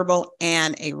both verbal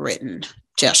and a written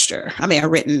a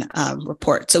written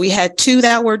report. So we had 2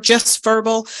 that were just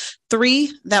verbal,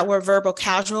 3 that were verbal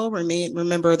casual.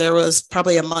 Remember, there was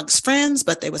probably amongst friends,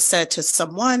 but they were said to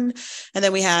someone. And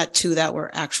then we had 2 that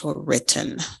were actual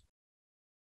written.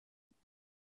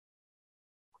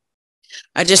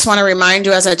 I just want to remind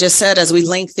you, as I just said, as we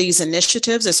link these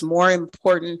initiatives, it's more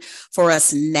important for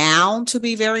us now to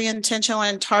be very intentional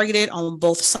and targeted on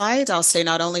both sides. I'll say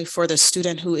not only for the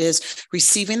student who is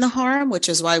receiving the harm, which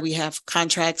is why we have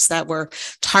contracts that were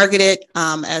targeted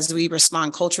as we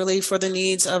respond culturally for the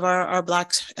needs of our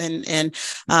Black and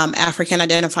African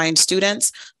identifying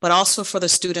students, but also for the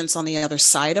students on the other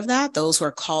side of that, those who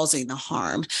are causing the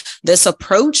harm. This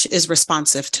approach is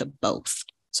responsive to both.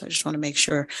 So I just want to make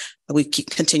sure that we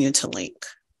continue to link.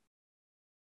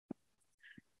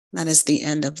 That is the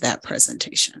end of that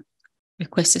presentation.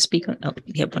 Request to speak on, oh,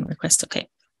 we have one request, okay.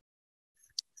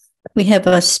 We have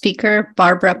a speaker,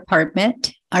 Barbara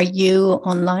Parmet. Are you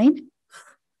online,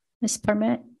 Ms.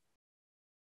 Parmet?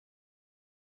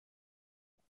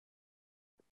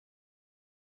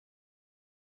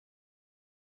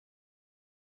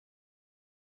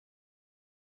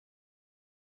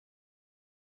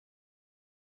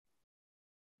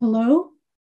 Hello?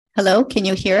 Hello, can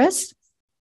you hear us?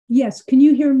 Yes, can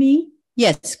you hear me?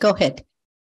 Yes, go ahead.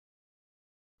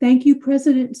 Thank you,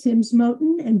 President Sims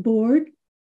Moten and board.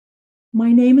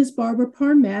 My name is Barbara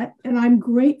Parmet, and I'm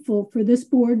grateful for this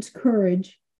board's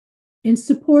courage in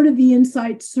support of the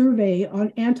Insight survey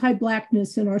on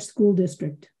anti-Blackness in our school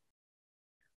district.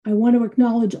 I want to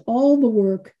acknowledge all the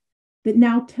work that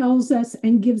now tells us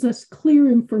and gives us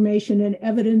clear information and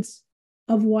evidence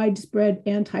of widespread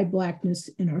anti-Blackness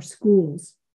in our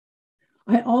schools.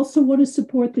 I also want to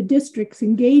support the district's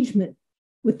engagement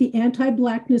with the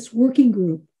Anti-Blackness Working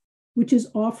Group, which is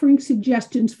offering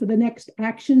suggestions for the next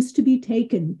actions to be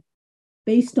taken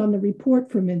based on the report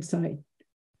from Insight.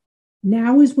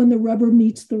 Now is when the rubber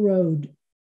meets the road.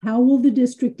 How will the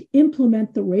district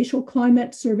implement the racial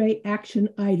climate survey action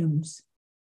items?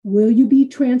 Will you be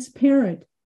transparent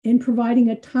in providing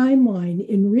a timeline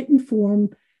in written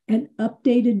form and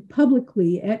updated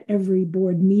publicly at every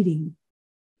board meeting?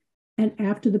 And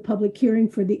after the public hearing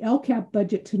for the LCAP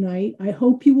budget tonight, I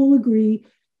hope you will agree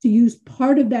to use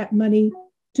part of that money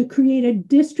to create a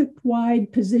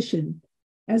district-wide position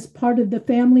as part of the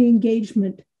family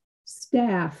engagement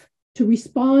staff to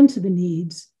respond to the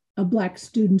needs of Black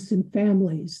students and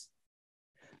families.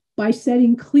 By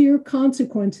setting clear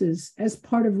consequences as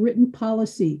part of written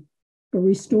policy for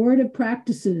restorative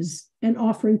practices and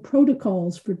offering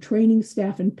protocols for training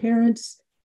staff and parents,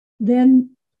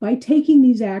 then by taking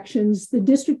these actions, the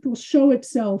district will show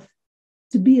itself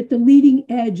to be at the leading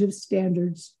edge of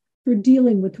standards for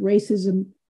dealing with racism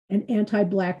and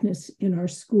anti-Blackness in our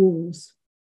schools.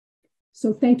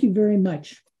 So thank you very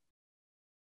much.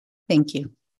 Thank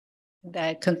you.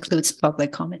 That concludes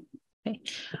public comment. Okay.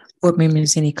 Board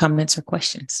members, any comments or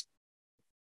questions?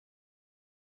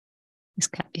 Ms.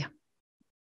 Katia.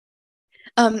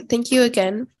 Thank you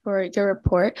again for your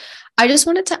report. I just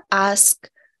wanted to ask,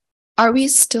 are we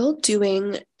still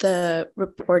doing the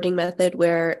reporting method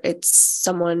where it's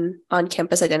someone on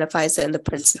campus identifies it and the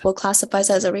principal classifies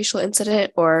it as a racial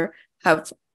incident, or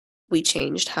have we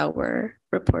changed how we're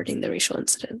reporting the racial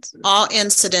incidents? All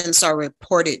incidents are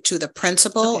reported to the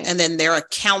principal, and then they're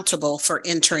accountable for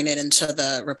entering it into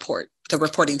the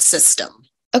reporting system.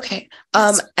 Okay.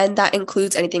 And that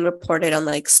includes anything reported on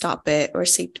like Stop It or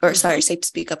Safe to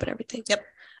Speak Up and everything. Yep.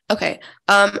 Okay.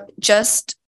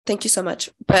 Just thank you so much.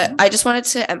 But I just wanted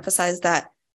to emphasize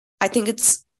that I think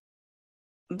it's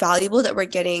valuable that we're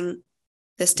getting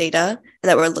this data and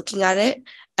that we're looking at it.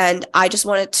 And I just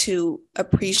wanted to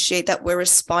appreciate that we're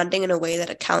responding in a way that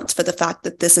accounts for the fact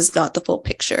that this is not the full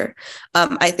picture.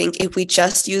 I think if we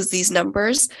just use these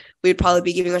numbers, we'd probably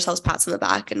be giving ourselves pats on the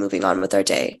back and moving on with our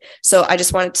day. So I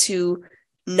just wanted to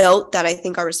note that I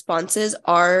think our responses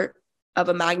are of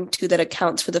a magnitude that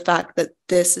accounts for the fact that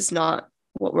this is not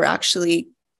what we're actually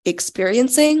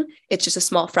experiencing. It's just a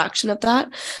small fraction of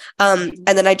that. And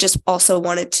then I just also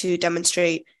wanted to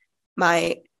demonstrate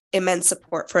my immense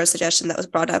support for a suggestion that was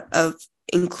brought up of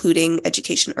including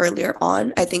education earlier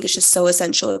on. I think it's just so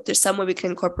essential. If there's some way we can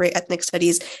incorporate ethnic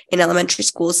studies in elementary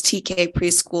schools, TK,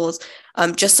 preschools,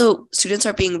 just so students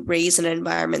are being raised in an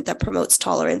environment that promotes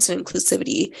tolerance and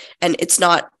inclusivity. And it's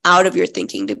not out of your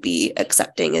thinking to be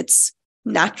accepting. It's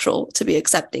natural to be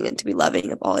accepting and to be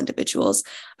loving of all individuals.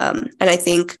 And I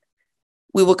think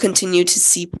we will continue to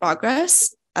see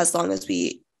progress as long as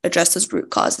we address those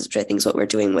root causes, which I think is what we're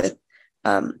doing with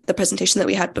the presentation that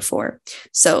we had before.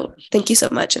 So thank you so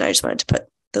much. And I just wanted to put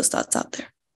those thoughts out there.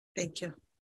 Thank you.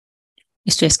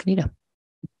 Mr. Escobedo.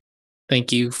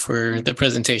 Thank you for the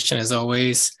presentation as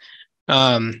always.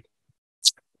 I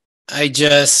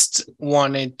just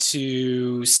wanted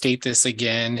to state this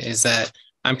again, is that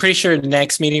I'm pretty sure the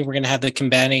next meeting, we're going to have the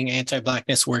Combating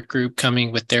Anti-Blackness Work Group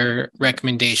coming with their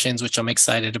recommendations, which I'm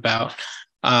excited about.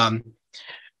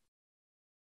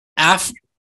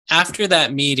 After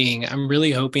that meeting, I'm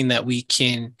really hoping that we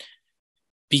can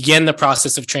begin the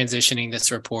process of transitioning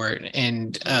this report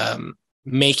and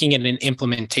making it an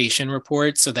implementation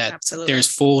report so that there's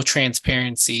full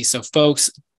transparency. So folks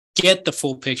get the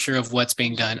full picture of what's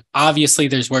being done. Obviously,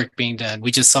 there's work being done.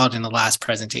 We just saw it in the last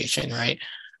presentation, right?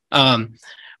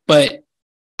 But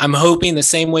I'm hoping the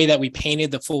same way that we painted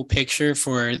the full picture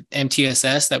for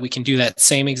MTSS, that we can do that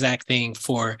same exact thing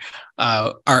for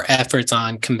our efforts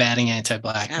on combating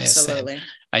anti-Blackness. Absolutely. And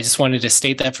I just wanted to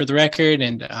state that for the record,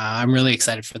 and I'm really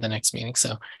excited for the next meeting.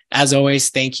 So as always,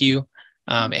 thank you.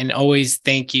 And always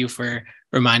thank you for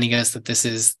reminding us that this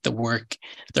is the work,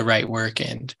 the right work,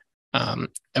 and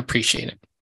appreciate it.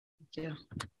 Thank you.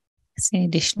 Any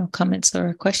additional comments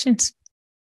or questions?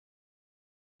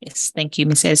 Yes, thank you,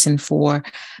 Ms. Edison, for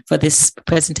this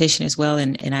presentation as well.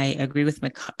 And I agree with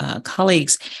my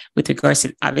colleagues with regards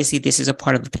to, obviously, this is a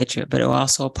part of the picture, but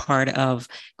also a part of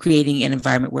creating an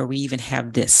environment where we even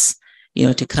have this,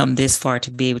 to come this far, to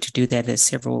be able to do that. There's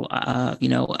several,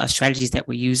 strategies that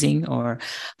we're using, or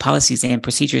policies and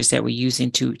procedures that we're using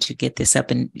to get this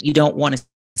up. And you don't want to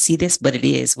see this, but it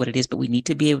is what it is, but we need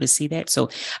to be able to see that. So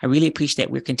I really appreciate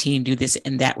that we're continuing to do this,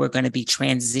 and that we're going to be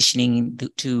transitioning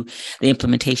to the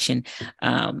implementation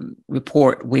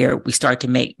report, where we start to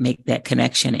make that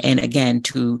connection. And again,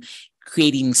 to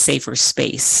creating safer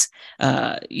space,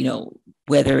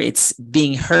 whether it's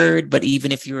being heard, but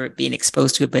even if you're being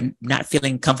exposed to it, but not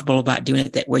feeling comfortable about doing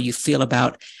it, that where you feel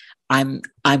about, I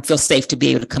feel safe to be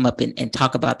able to come up and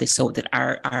talk about this, so that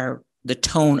the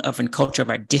tone of and culture of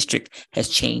our district has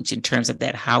changed in terms of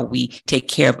that, how we take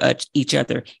care of each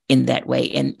other in that way.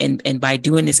 And by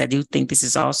doing this, I do think this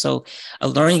is also a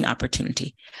learning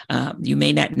opportunity. You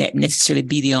may not necessarily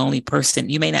be the only person.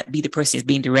 You may not be the person it's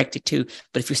being directed to,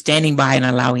 but if you're standing by and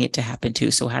allowing it to happen too.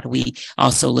 So how do we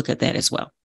also look at that as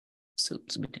well? So,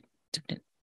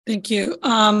 thank you.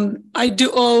 I do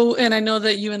owe, and I know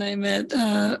that you and I met,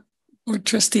 or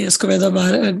Trustee Escobedo,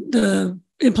 about the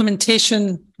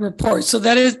implementation report. So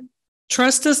that is,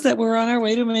 trust us that we're on our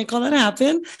way to make all that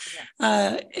happen.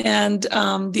 And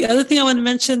the other thing I want to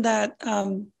mention that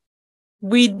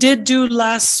we did do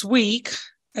last week,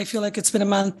 I feel like it's been a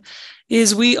month,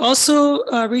 is we also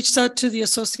reached out to the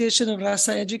Association of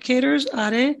Raza Educators,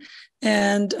 ARE,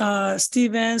 and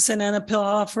Steve Vance and Anna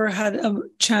Pilhofer had a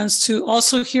chance to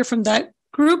also hear from that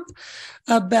group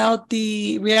about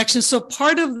the reaction. So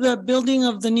part of the building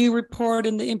of the new report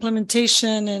and the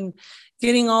implementation and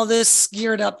getting all this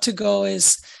geared up to go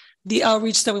is the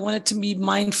outreach, that we wanted to be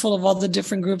mindful of all the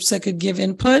different groups that could give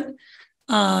input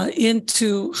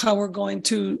into how we're going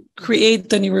to create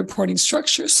the new reporting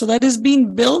structure. So that is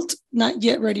being built, not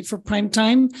yet ready for prime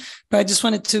time, but I just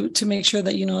wanted to make sure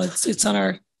that, it's on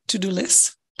our to-do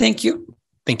list. Thank you.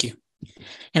 Thank you.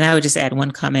 And I would just add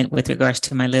one comment with regards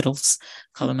to my littles,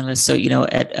 Columella. So,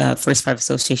 at First Five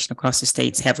Association across the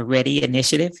states have a READY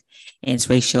initiative, and it's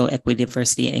racial equity,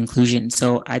 diversity, and inclusion.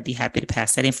 So I'd be happy to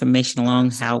pass that information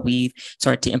along, how we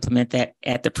start to implement that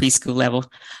at the preschool level,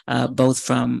 both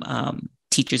from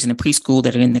teachers in the preschool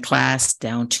that are in the class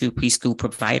down to preschool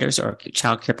providers or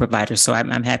childcare providers. So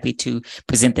I'm happy to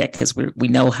present that because we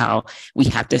know how we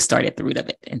have to start at the root of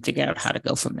it and figure out how to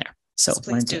go from there. So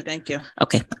please do. Thank you.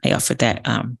 Okay, I offer that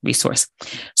resource.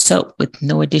 So with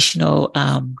no additional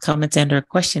comments and or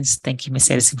questions, thank you,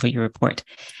 Ms. Edison, for your report.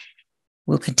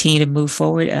 We'll continue to move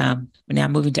forward. We're now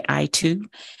moving to I2,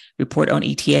 report on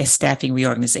ETS staffing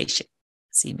reorganization.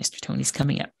 See, Mr. Tony's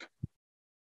coming up.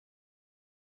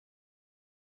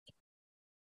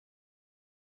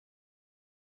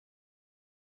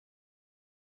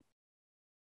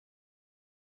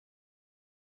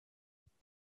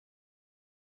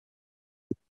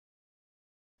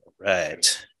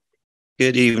 Right.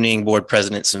 Good evening, Board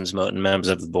President Sims Moten, members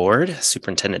of the board,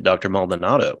 Superintendent Dr.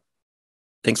 Maldonado.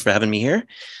 Thanks for having me here.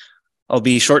 I'll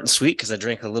be short and sweet because I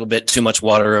drank a little bit too much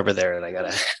water over there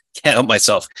and can't help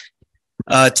myself.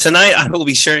 Tonight, I will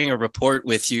be sharing a report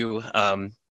with you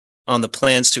on the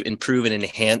plans to improve and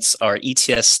enhance our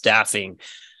ETS staffing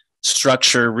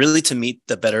structure, really to meet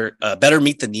the better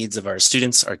meet the needs of our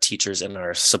students, our teachers, and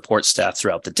our support staff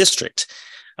throughout the district.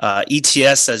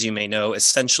 ETS, as you may know,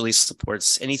 essentially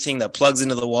supports anything that plugs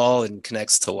into the wall and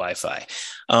connects to Wi-Fi.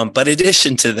 But in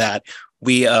addition to that,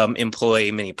 we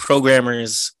employ many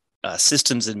programmers,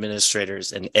 systems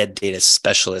administrators, and ed data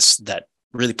specialists that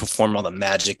really perform all the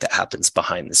magic that happens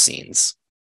behind the scenes.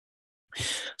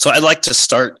 So I'd like to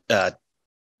start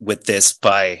with this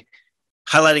by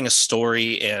highlighting a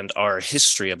story and our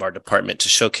history of our department to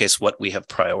showcase what we have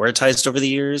prioritized over the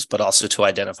years, but also to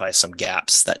identify some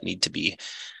gaps that need to be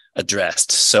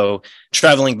addressed. So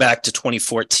traveling back to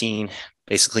 2014,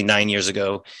 basically 9 years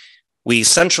ago, we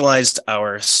centralized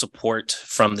our support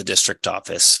from the district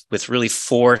office with really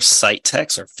 4 site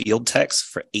techs or field techs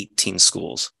for 18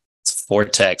 schools. It's 4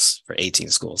 techs for 18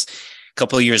 schools. A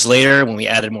couple of years later, when we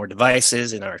added more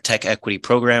devices in our tech equity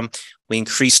program, we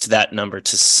increased that number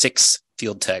to 6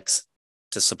 field techs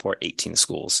to support 18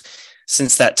 schools.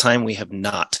 Since that time, we have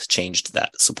not changed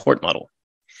that support model.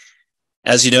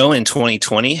 As you know, in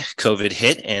 2020, COVID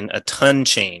hit and a ton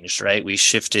changed, right? We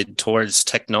shifted towards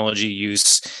technology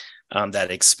use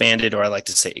that expanded, or I like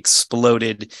to say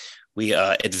exploded. We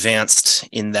advanced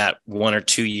in that 1 or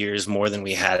 2 years more than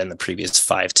we had in the previous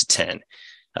 5 to 10.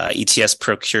 ETS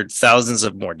procured thousands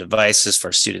of more devices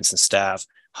for students and staff,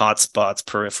 hotspots,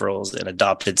 peripherals, and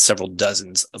adopted several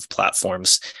dozens of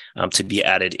platforms to be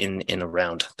added in and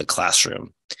around the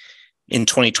classroom. In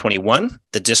 2021,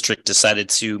 the district decided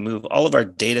to move all of our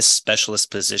data specialist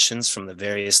positions from the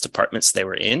various departments they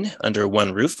were in under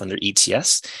one roof, under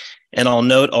ETS. And I'll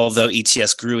note, although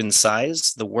ETS grew in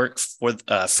size, the work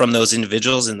from those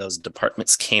individuals in those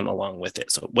departments came along with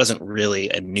it. So it wasn't really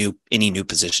any new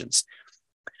positions.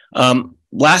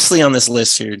 Lastly, on this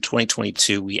list here, in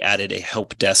 2022, we added a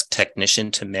help desk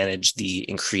technician to manage the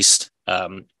increased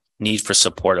need for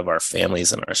support of our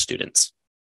families and our students.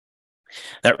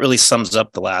 That really sums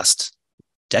up the last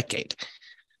decade.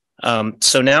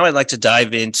 So now I'd like to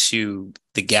dive into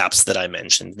the gaps that I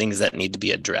mentioned, things that need to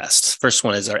be addressed. First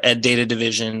one is our ed data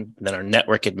division, then our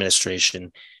network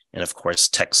administration, and of course,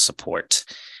 tech support.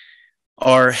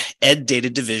 Our ed data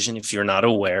division, if you're not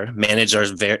aware,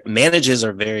 manages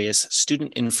our various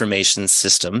student information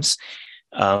systems,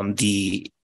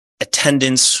 the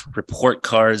attendance, report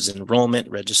cards, enrollment,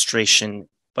 registration,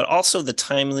 but also the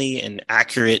timely and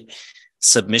accurate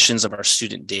submissions of our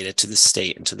student data to the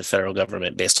state and to the federal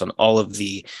government based on all of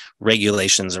the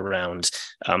regulations around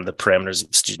the parameters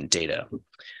of student data.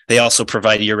 They also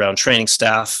provide year-round training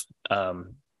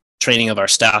of our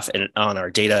staff and on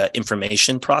our data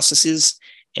information processes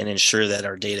and ensure that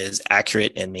our data is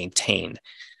accurate and maintained.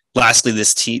 Lastly,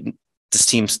 this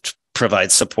team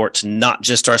provides support to not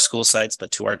just our school sites,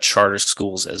 but to our charter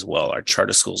schools as well. Our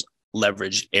charter schools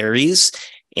leverage ARIES,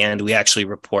 and we actually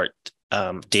report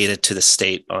data to the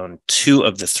state on 2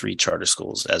 of the 3 charter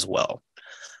schools as well.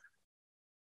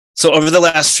 So over the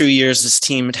last few years, this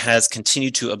team has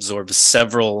continued to absorb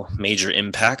several major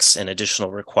impacts and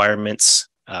additional requirements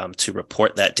to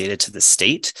report that data to the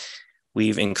state.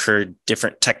 We've incurred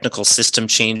different technical system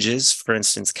changes, for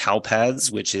instance,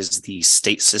 CalPaths, which is the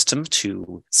state system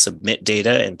to submit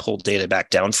data and pull data back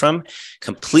down from,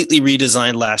 completely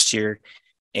redesigned last year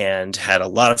and had a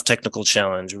lot of technical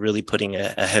challenge, really putting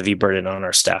a heavy burden on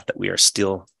our staff that we are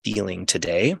still feeling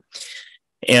today.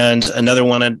 And another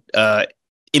one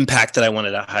impact that I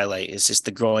wanted to highlight is just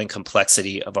the growing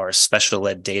complexity of our special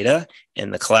ed data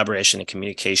and the collaboration and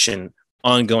communication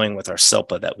ongoing with our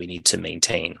SELPA that we need to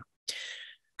maintain.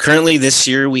 Currently, this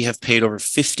year, we have paid over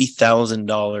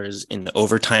 $50,000 in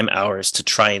overtime hours to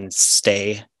try and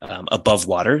stay above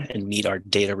water and meet our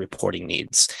data reporting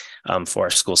needs for our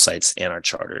school sites and our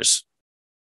charters.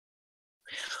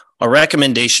 Our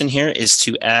recommendation here is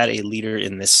to add a leader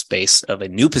in this space of a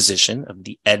new position of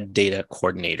the Ed Data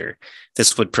Coordinator.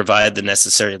 This would provide the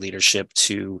necessary leadership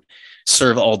to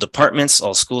serve all departments,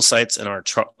 all school sites, and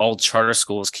all charter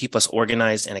schools, keep us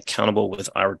organized and accountable with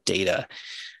our data.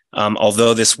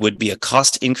 Although this would be a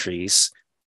cost increase,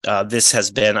 this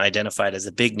has been identified as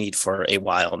a big need for a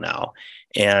while now.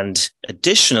 And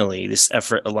additionally, this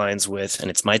effort aligns with,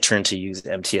 and it's my turn to use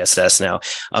MTSS now,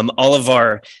 all of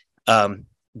our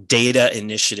data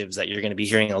initiatives that you're going to be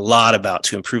hearing a lot about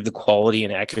to improve the quality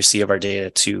and accuracy of our data,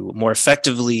 to more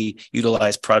effectively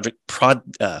utilize progress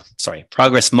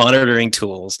monitoring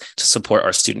tools to support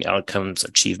our student outcomes,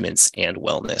 achievements, and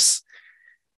wellness.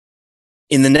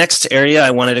 In the next area,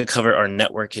 I wanted to cover our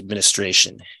network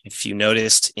administration. If you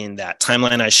noticed in that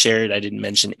timeline I shared, I didn't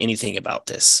mention anything about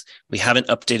this. We haven't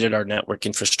updated our network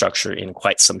infrastructure in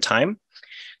quite some time.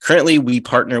 Currently, we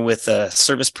partner with a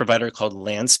service provider called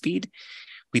Landspeed.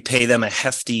 We pay them a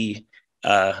hefty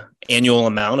annual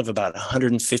amount of about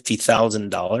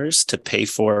 $150,000 to pay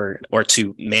for or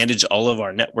to manage all of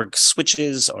our network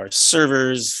switches, our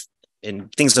servers,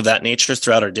 and things of that nature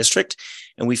throughout our district.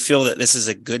 And we feel that this is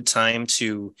a good time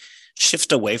to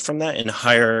shift away from that and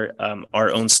hire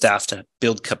our own staff to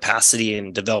build capacity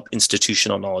and develop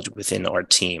institutional knowledge within our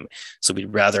team. So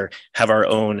we'd rather have our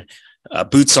own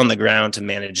boots on the ground to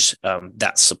manage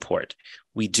that support.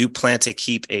 We do plan to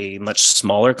keep a much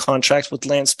smaller contract with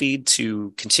Landspeed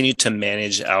to continue to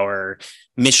manage our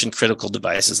mission critical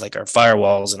devices like our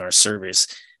firewalls and our servers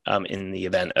in the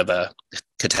event of a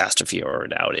catastrophe or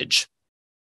an outage.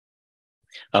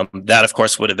 That, of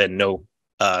course, would have been no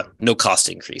cost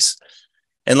increase.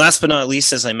 And last but not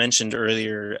least, as I mentioned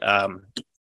earlier,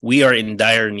 we are in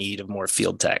dire need of more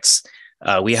field techs.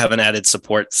 We haven't added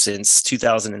support since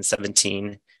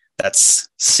 2017. That's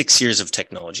 6 years of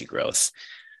technology growth.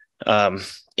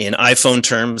 In iPhone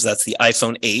terms, that's the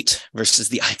iPhone 8 versus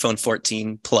the iPhone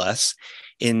 14 Plus.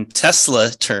 In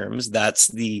Tesla terms, that's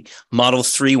the Model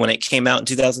 3 when it came out in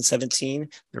 2017.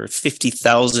 There were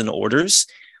 50,000 orders.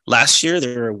 Last year,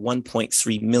 there were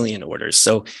 1.3 million orders.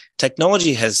 So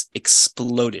technology has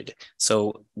exploded.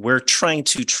 So we're trying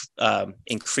to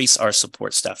increase our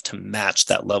support staff to match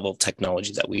that level of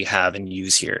technology that we have and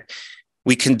use here.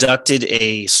 We conducted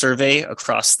a survey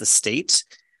across the state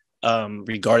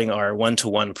regarding our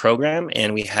one-to-one program,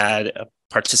 and we had a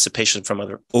participation from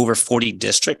over 40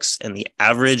 districts, and the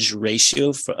average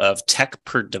ratio of tech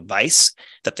per device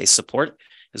that they support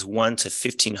is 1 to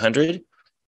 1,500.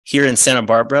 Here in Santa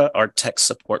Barbara, our tech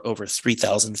support over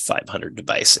 3,500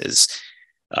 devices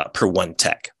per one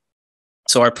tech.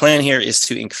 So our plan here is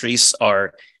to increase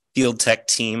our field tech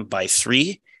team by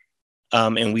 3.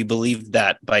 And we believe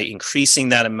that by increasing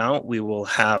that amount, we will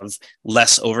have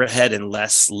less overhead and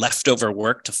less leftover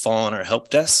work to fall on our help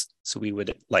desk. So we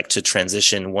would like to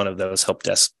transition one of those help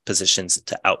desk positions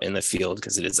to out in the field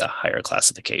because it is a higher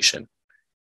classification.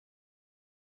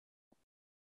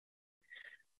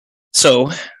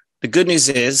 So the good news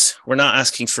is we're not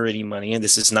asking for any money, and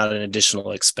this is not an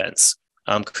additional expense.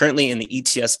 Currently in the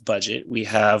ETS budget, we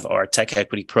have our tech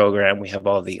equity program. We have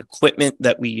all the equipment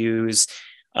that we use.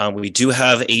 We do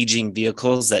have aging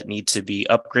vehicles that need to be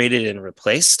upgraded and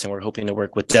replaced, and we're hoping to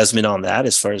work with Desmond on that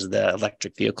as far as the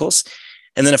electric vehicles.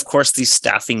 And then, of course, these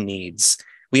staffing needs.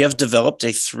 We have developed a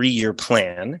 3-year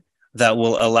plan that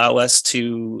will allow us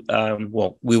to,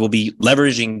 we will be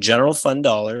leveraging general fund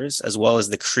dollars as well as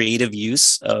the creative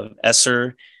use of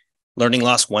ESSER learning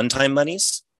loss one-time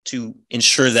monies to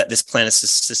ensure that this plan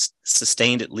is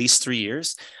sustained at least 3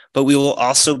 years. But we will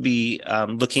also be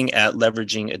looking at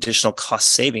leveraging additional cost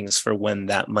savings for when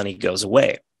that money goes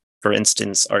away. For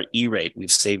instance, our E-rate,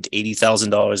 we've saved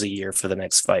 $80,000 a year for the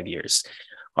next 5 years.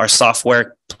 Our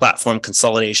software platform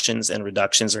consolidations and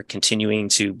reductions are continuing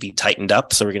to be tightened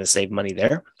up, so we're going to save money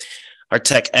there. Our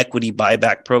tech equity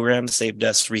buyback program saved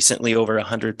us recently over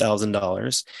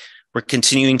 $100,000. We're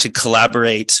continuing to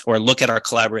collaborate or look at our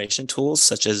collaboration tools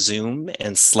such as Zoom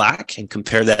and Slack and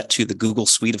compare that to the Google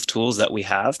suite of tools that we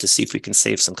have to see if we can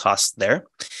save some costs there.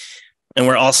 And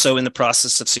we're also in the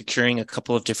process of securing a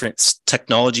couple of different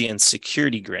technology and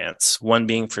security grants, one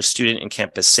being for student and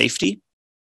campus safety,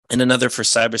 and another for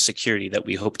cybersecurity that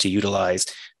we hope to utilize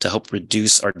to help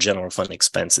reduce our general fund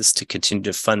expenses to continue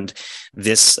to fund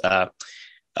this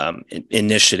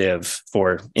initiative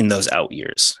for in those out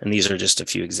years. And these are just a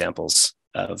few examples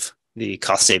of the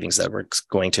cost savings that we're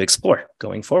going to explore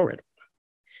going forward.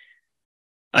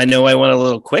 I know I went a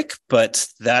little quick, but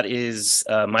that is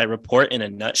my report in a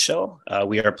nutshell.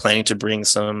 We are planning to bring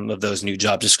some of those new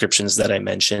job descriptions that I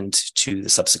mentioned to the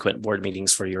subsequent board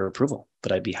meetings for your approval,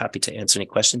 but I'd be happy to answer any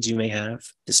questions you may have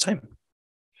this time.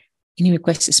 Any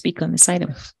requests to speak on this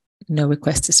item? No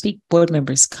requests to speak. Board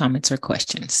members, comments or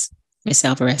questions? Ms.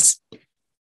 Alvarez.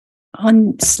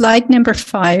 On slide number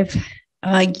 5,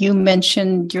 you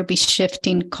mentioned you'll be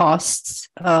shifting costs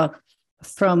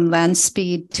from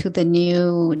Landspeed to the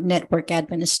new network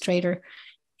administrator.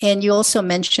 And you also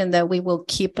mentioned that we will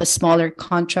keep a smaller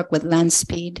contract with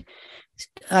Landspeed.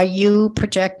 Are you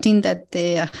projecting that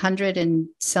the 100 and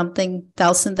something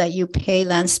thousand that you pay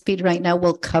Landspeed right now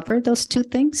will cover those two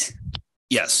things?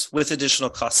 Yes, with additional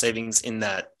cost savings in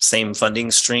that same funding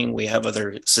stream, we have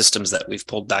other systems that we've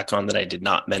pulled back on that I did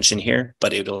not mention here,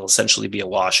 but it'll essentially be a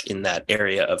wash in that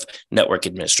area of network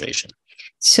administration.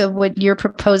 So what you're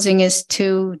proposing is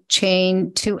to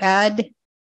add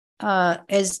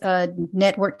as a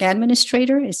network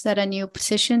administrator? Is that a new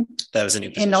position? That was a new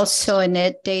position. And also a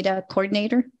net data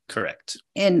coordinator? Correct.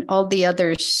 And all the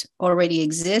others already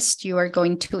exist. You are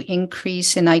going to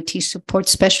increase an IT support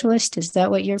specialist. Is that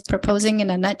what you're proposing in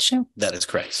a nutshell? That is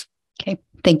correct. Okay,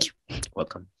 thank you.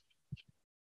 Welcome.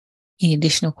 Any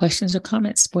additional questions or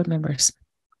comments, board members?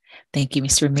 Thank you,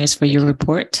 Mr. Ramirez, for your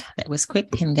report. That was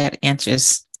quick and got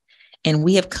answers. And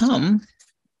we have come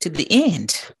to the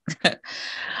end,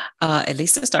 at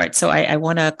least the start. So I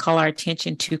want to call our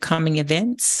attention to coming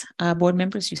events, board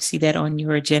members. You see that on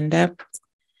your agenda.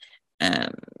 I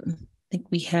think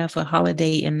we have a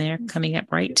holiday in there coming up,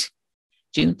 right?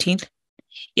 Juneteenth.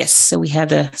 Yes, so we have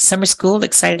the summer school.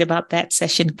 Excited about that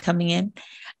session coming in.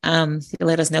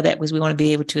 Let us know that we want to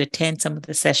be able to attend some of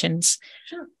the sessions.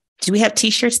 Sure. Do we have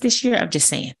t-shirts this year? I'm just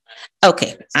saying.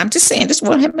 Okay, I'm just saying, just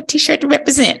want to have a t-shirt to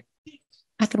represent.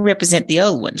 I can represent the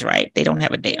old ones, right? They don't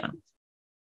have a day on.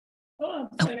 Oh.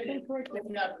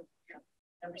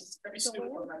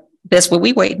 That's what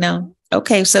we waiting on.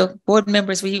 Okay, so board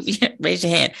members, we raise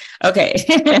your hand. Okay,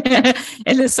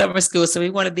 in the summer school, so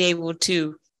we want to be able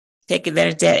to take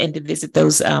advantage of that and to visit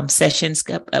those sessions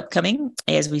upcoming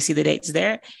as we see the dates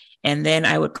there. And then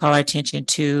I would call our attention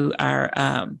to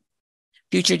our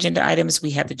future agenda items.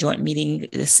 We have the joint meeting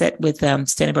set with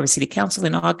Santa Barbara City Council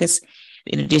in August,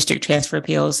 inter-district transfer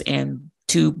appeals, and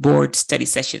 2 board study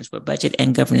sessions for budget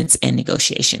and governance and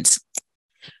negotiations.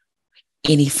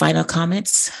 Any final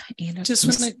comments? Just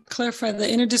want to clarify, the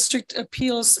inter-district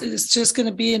appeals is just going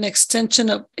to be an extension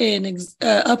of an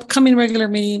upcoming regular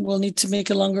meeting. We'll need to make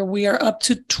it longer. We are up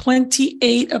to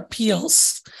 28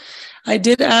 appeals. I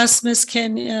did ask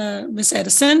Ms.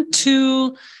 Edison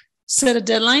to set a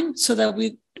deadline so that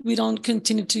we don't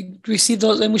continue to receive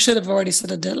those, and we should have already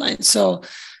set a deadline. So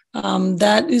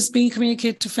that is being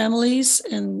communicated to families,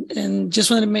 and just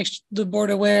want to make the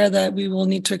board aware that we will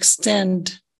need to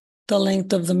extend the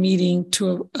length of the meeting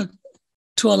to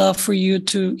allow for you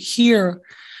to hear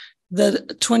the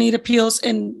 28 appeals,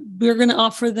 and we're going to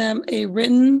offer them a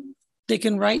written. They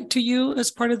can write to you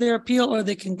as part of their appeal, or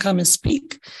they can come and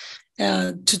speak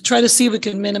to try to see if we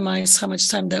can minimize how much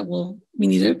time that we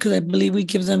need it, because I believe we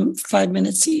give them 5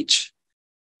 minutes each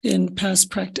in past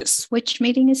practice. Which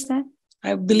meeting is that?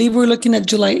 I believe we're looking at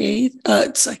July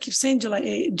 8th. I keep saying July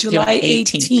 8th, July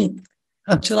 18th.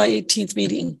 July 18th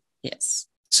meeting. Yes.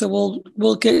 So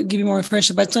we'll give you more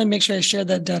information, but I want to make sure I share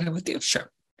that data with you. Sure.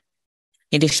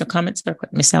 Additional comments,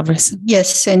 Ms. Alvarez?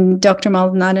 Yes, and Dr.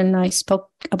 Maldonado and I spoke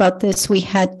about this. We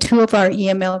had 2 of our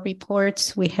EML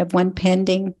reports. We have 1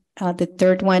 pending. The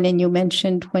 3rd one, and you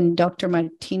mentioned when Dr.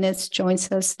 Martinez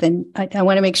joins us, then I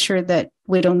want to make sure that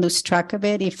we don't lose track of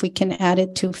it. If we can add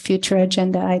it to future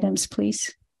agenda items,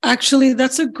 please. Actually,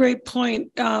 that's a great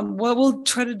point. What we'll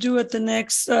try to do at the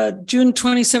next June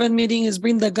 27 meeting is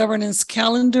bring the governance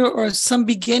calendar or some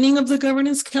beginning of the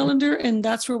governance calendar, and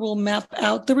that's where we'll map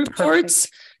out the reports.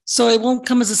 Perfect. So it won't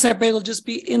come as a separate, it'll just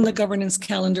be in the governance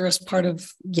calendar as part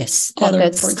of other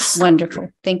reports. Wonderful.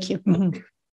 Thank you. Mm-hmm.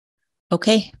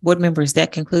 Okay, board members,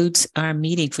 that concludes our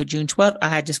meeting for June 12th.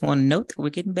 I just want to note that we're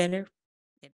getting better.